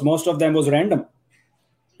that because most of them was random,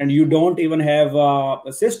 and you don't even have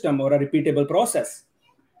a system or a repeatable process.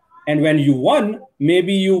 And when you won,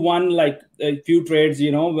 maybe you won like a few trades,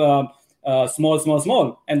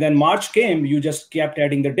 small. And then March came, you just kept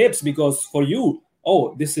adding the dips because for you,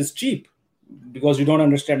 oh, this is cheap because you don't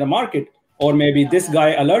understand the market. Or maybe this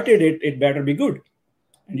guy alerted it better be good.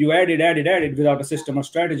 And you added without a system or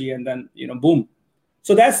strategy. And then, boom.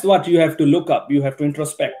 So that's what you have to look up. You have to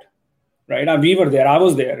introspect, right? We were there. I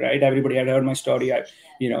was there, right? Everybody had heard my story.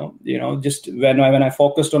 Just when I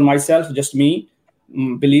focused on myself, just me,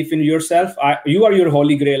 belief in yourself. You are your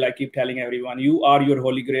holy grail. I keep telling everyone, you are your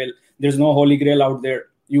holy grail. There's no holy grail out there.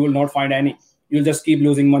 You will not find any. You'll just keep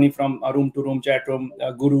losing money from room to room, chat room,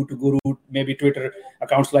 guru to guru, maybe Twitter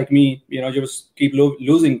accounts like me. Just keep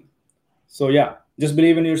losing. So yeah, just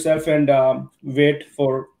believe in yourself and wait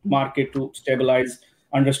for market to stabilize,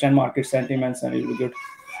 understand market sentiments, and it'll be good.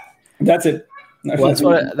 That's it.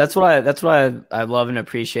 Well, that's what I love and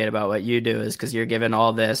appreciate about what you do is because you're giving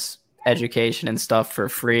all this education and stuff for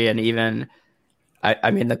free, and even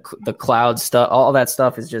I mean the cloud stuff, all that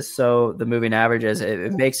stuff is just so the moving averages.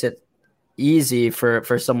 It makes it easy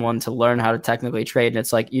for someone to learn how to technically trade, and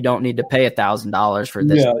it's like you don't need to pay $1,000 for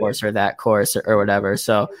this course or that course or whatever.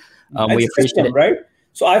 So we appreciate it, right?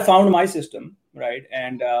 So I found my system, right,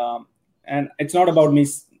 and it's not about me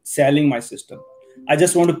selling my system. I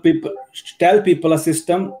just want to tell people a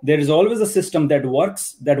system. There is always a system that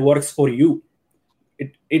works for you.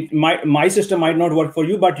 My system might not work for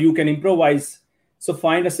you, but you can improvise. So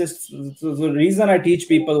find a system. So the reason I teach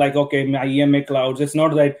people like, okay, my EMA clouds, it's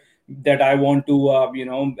not that I want to,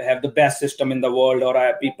 have the best system in the world,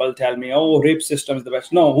 or people tell me, oh, RIP system is the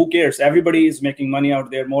best. No, who cares? Everybody is making money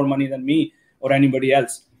out there, more money than me or anybody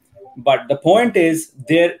else. But the point is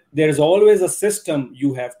there's always a system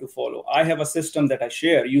you have to follow. I have a system that I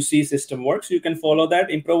share. You see system works, you can follow that,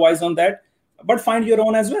 improvise on that, but find your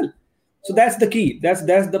own as well. So that's the key. That's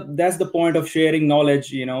the point of sharing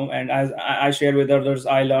knowledge, and as I share with others,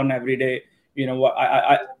 I learn every day,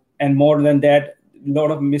 and more than that, a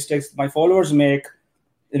lot of mistakes my followers make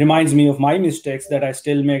reminds me of my mistakes that I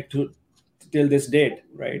still make till this date,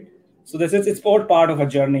 right? So it's all part of a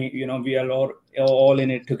journey. We are all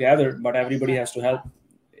in it together, but everybody has to help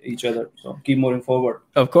each other. So keep moving forward.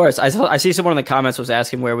 Of course, I see someone in the comments was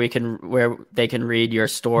asking where they can read your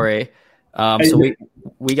story. So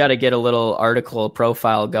we got to get a little article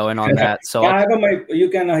profile going on that. So you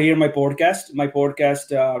can hear my podcast. My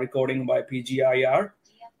podcast recording by PGIR.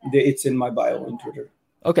 It's in my bio on Twitter.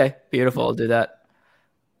 Okay, beautiful. I'll do that.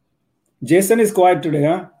 Jason is quiet today,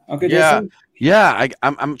 huh? Okay, Jason. Yeah.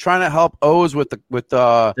 I'm trying to help O's with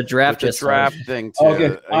the draft thing too.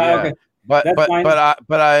 Okay. Okay. But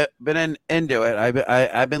I've been into it.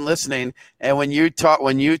 I've been listening, and when you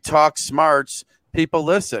talk smarts, people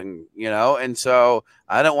listen, and so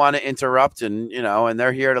I don't want to interrupt, and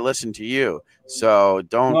they're here to listen to you. So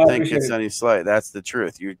don't think it's any slight. That's the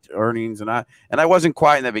truth. Your earnings and I wasn't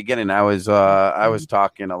quiet in the beginning. I was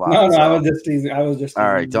talking a lot. No, I was just teasing.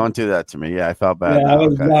 All right, don't do that to me. Yeah, I felt bad. Yeah, I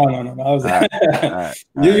was no. I was.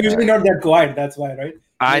 You're usually not that quiet. That's why, right?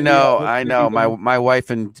 I know. My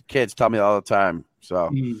wife and kids tell me all the time. So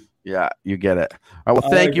yeah, you get it. All right,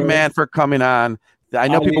 well, thank you, man, for coming on. I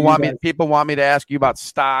know people want me to ask you about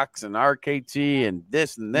stocks and RKT and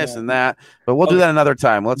this and that, but we'll do that another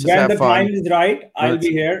time. Let's just have fun. When the time is right, I'll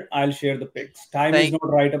be here. I'll share the picks. Time is not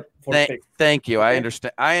right for picks. Thank you. I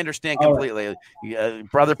understand completely.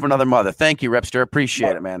 Brother from another mother. Thank you, Ripster.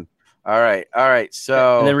 Appreciate it, man. All right.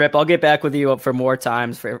 So and then Rip, I'll get back with you for more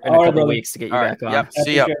times in a couple of weeks to get you back on. Yep.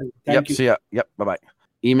 See ya. Yep. Bye-bye.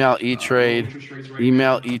 Email E-Trade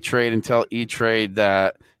and tell E-Trade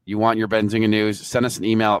that you want your Benzinga news. Send us an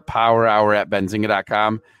email at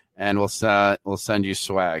powerhour@benzinga.com and we'll send you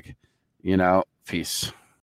swag. Peace.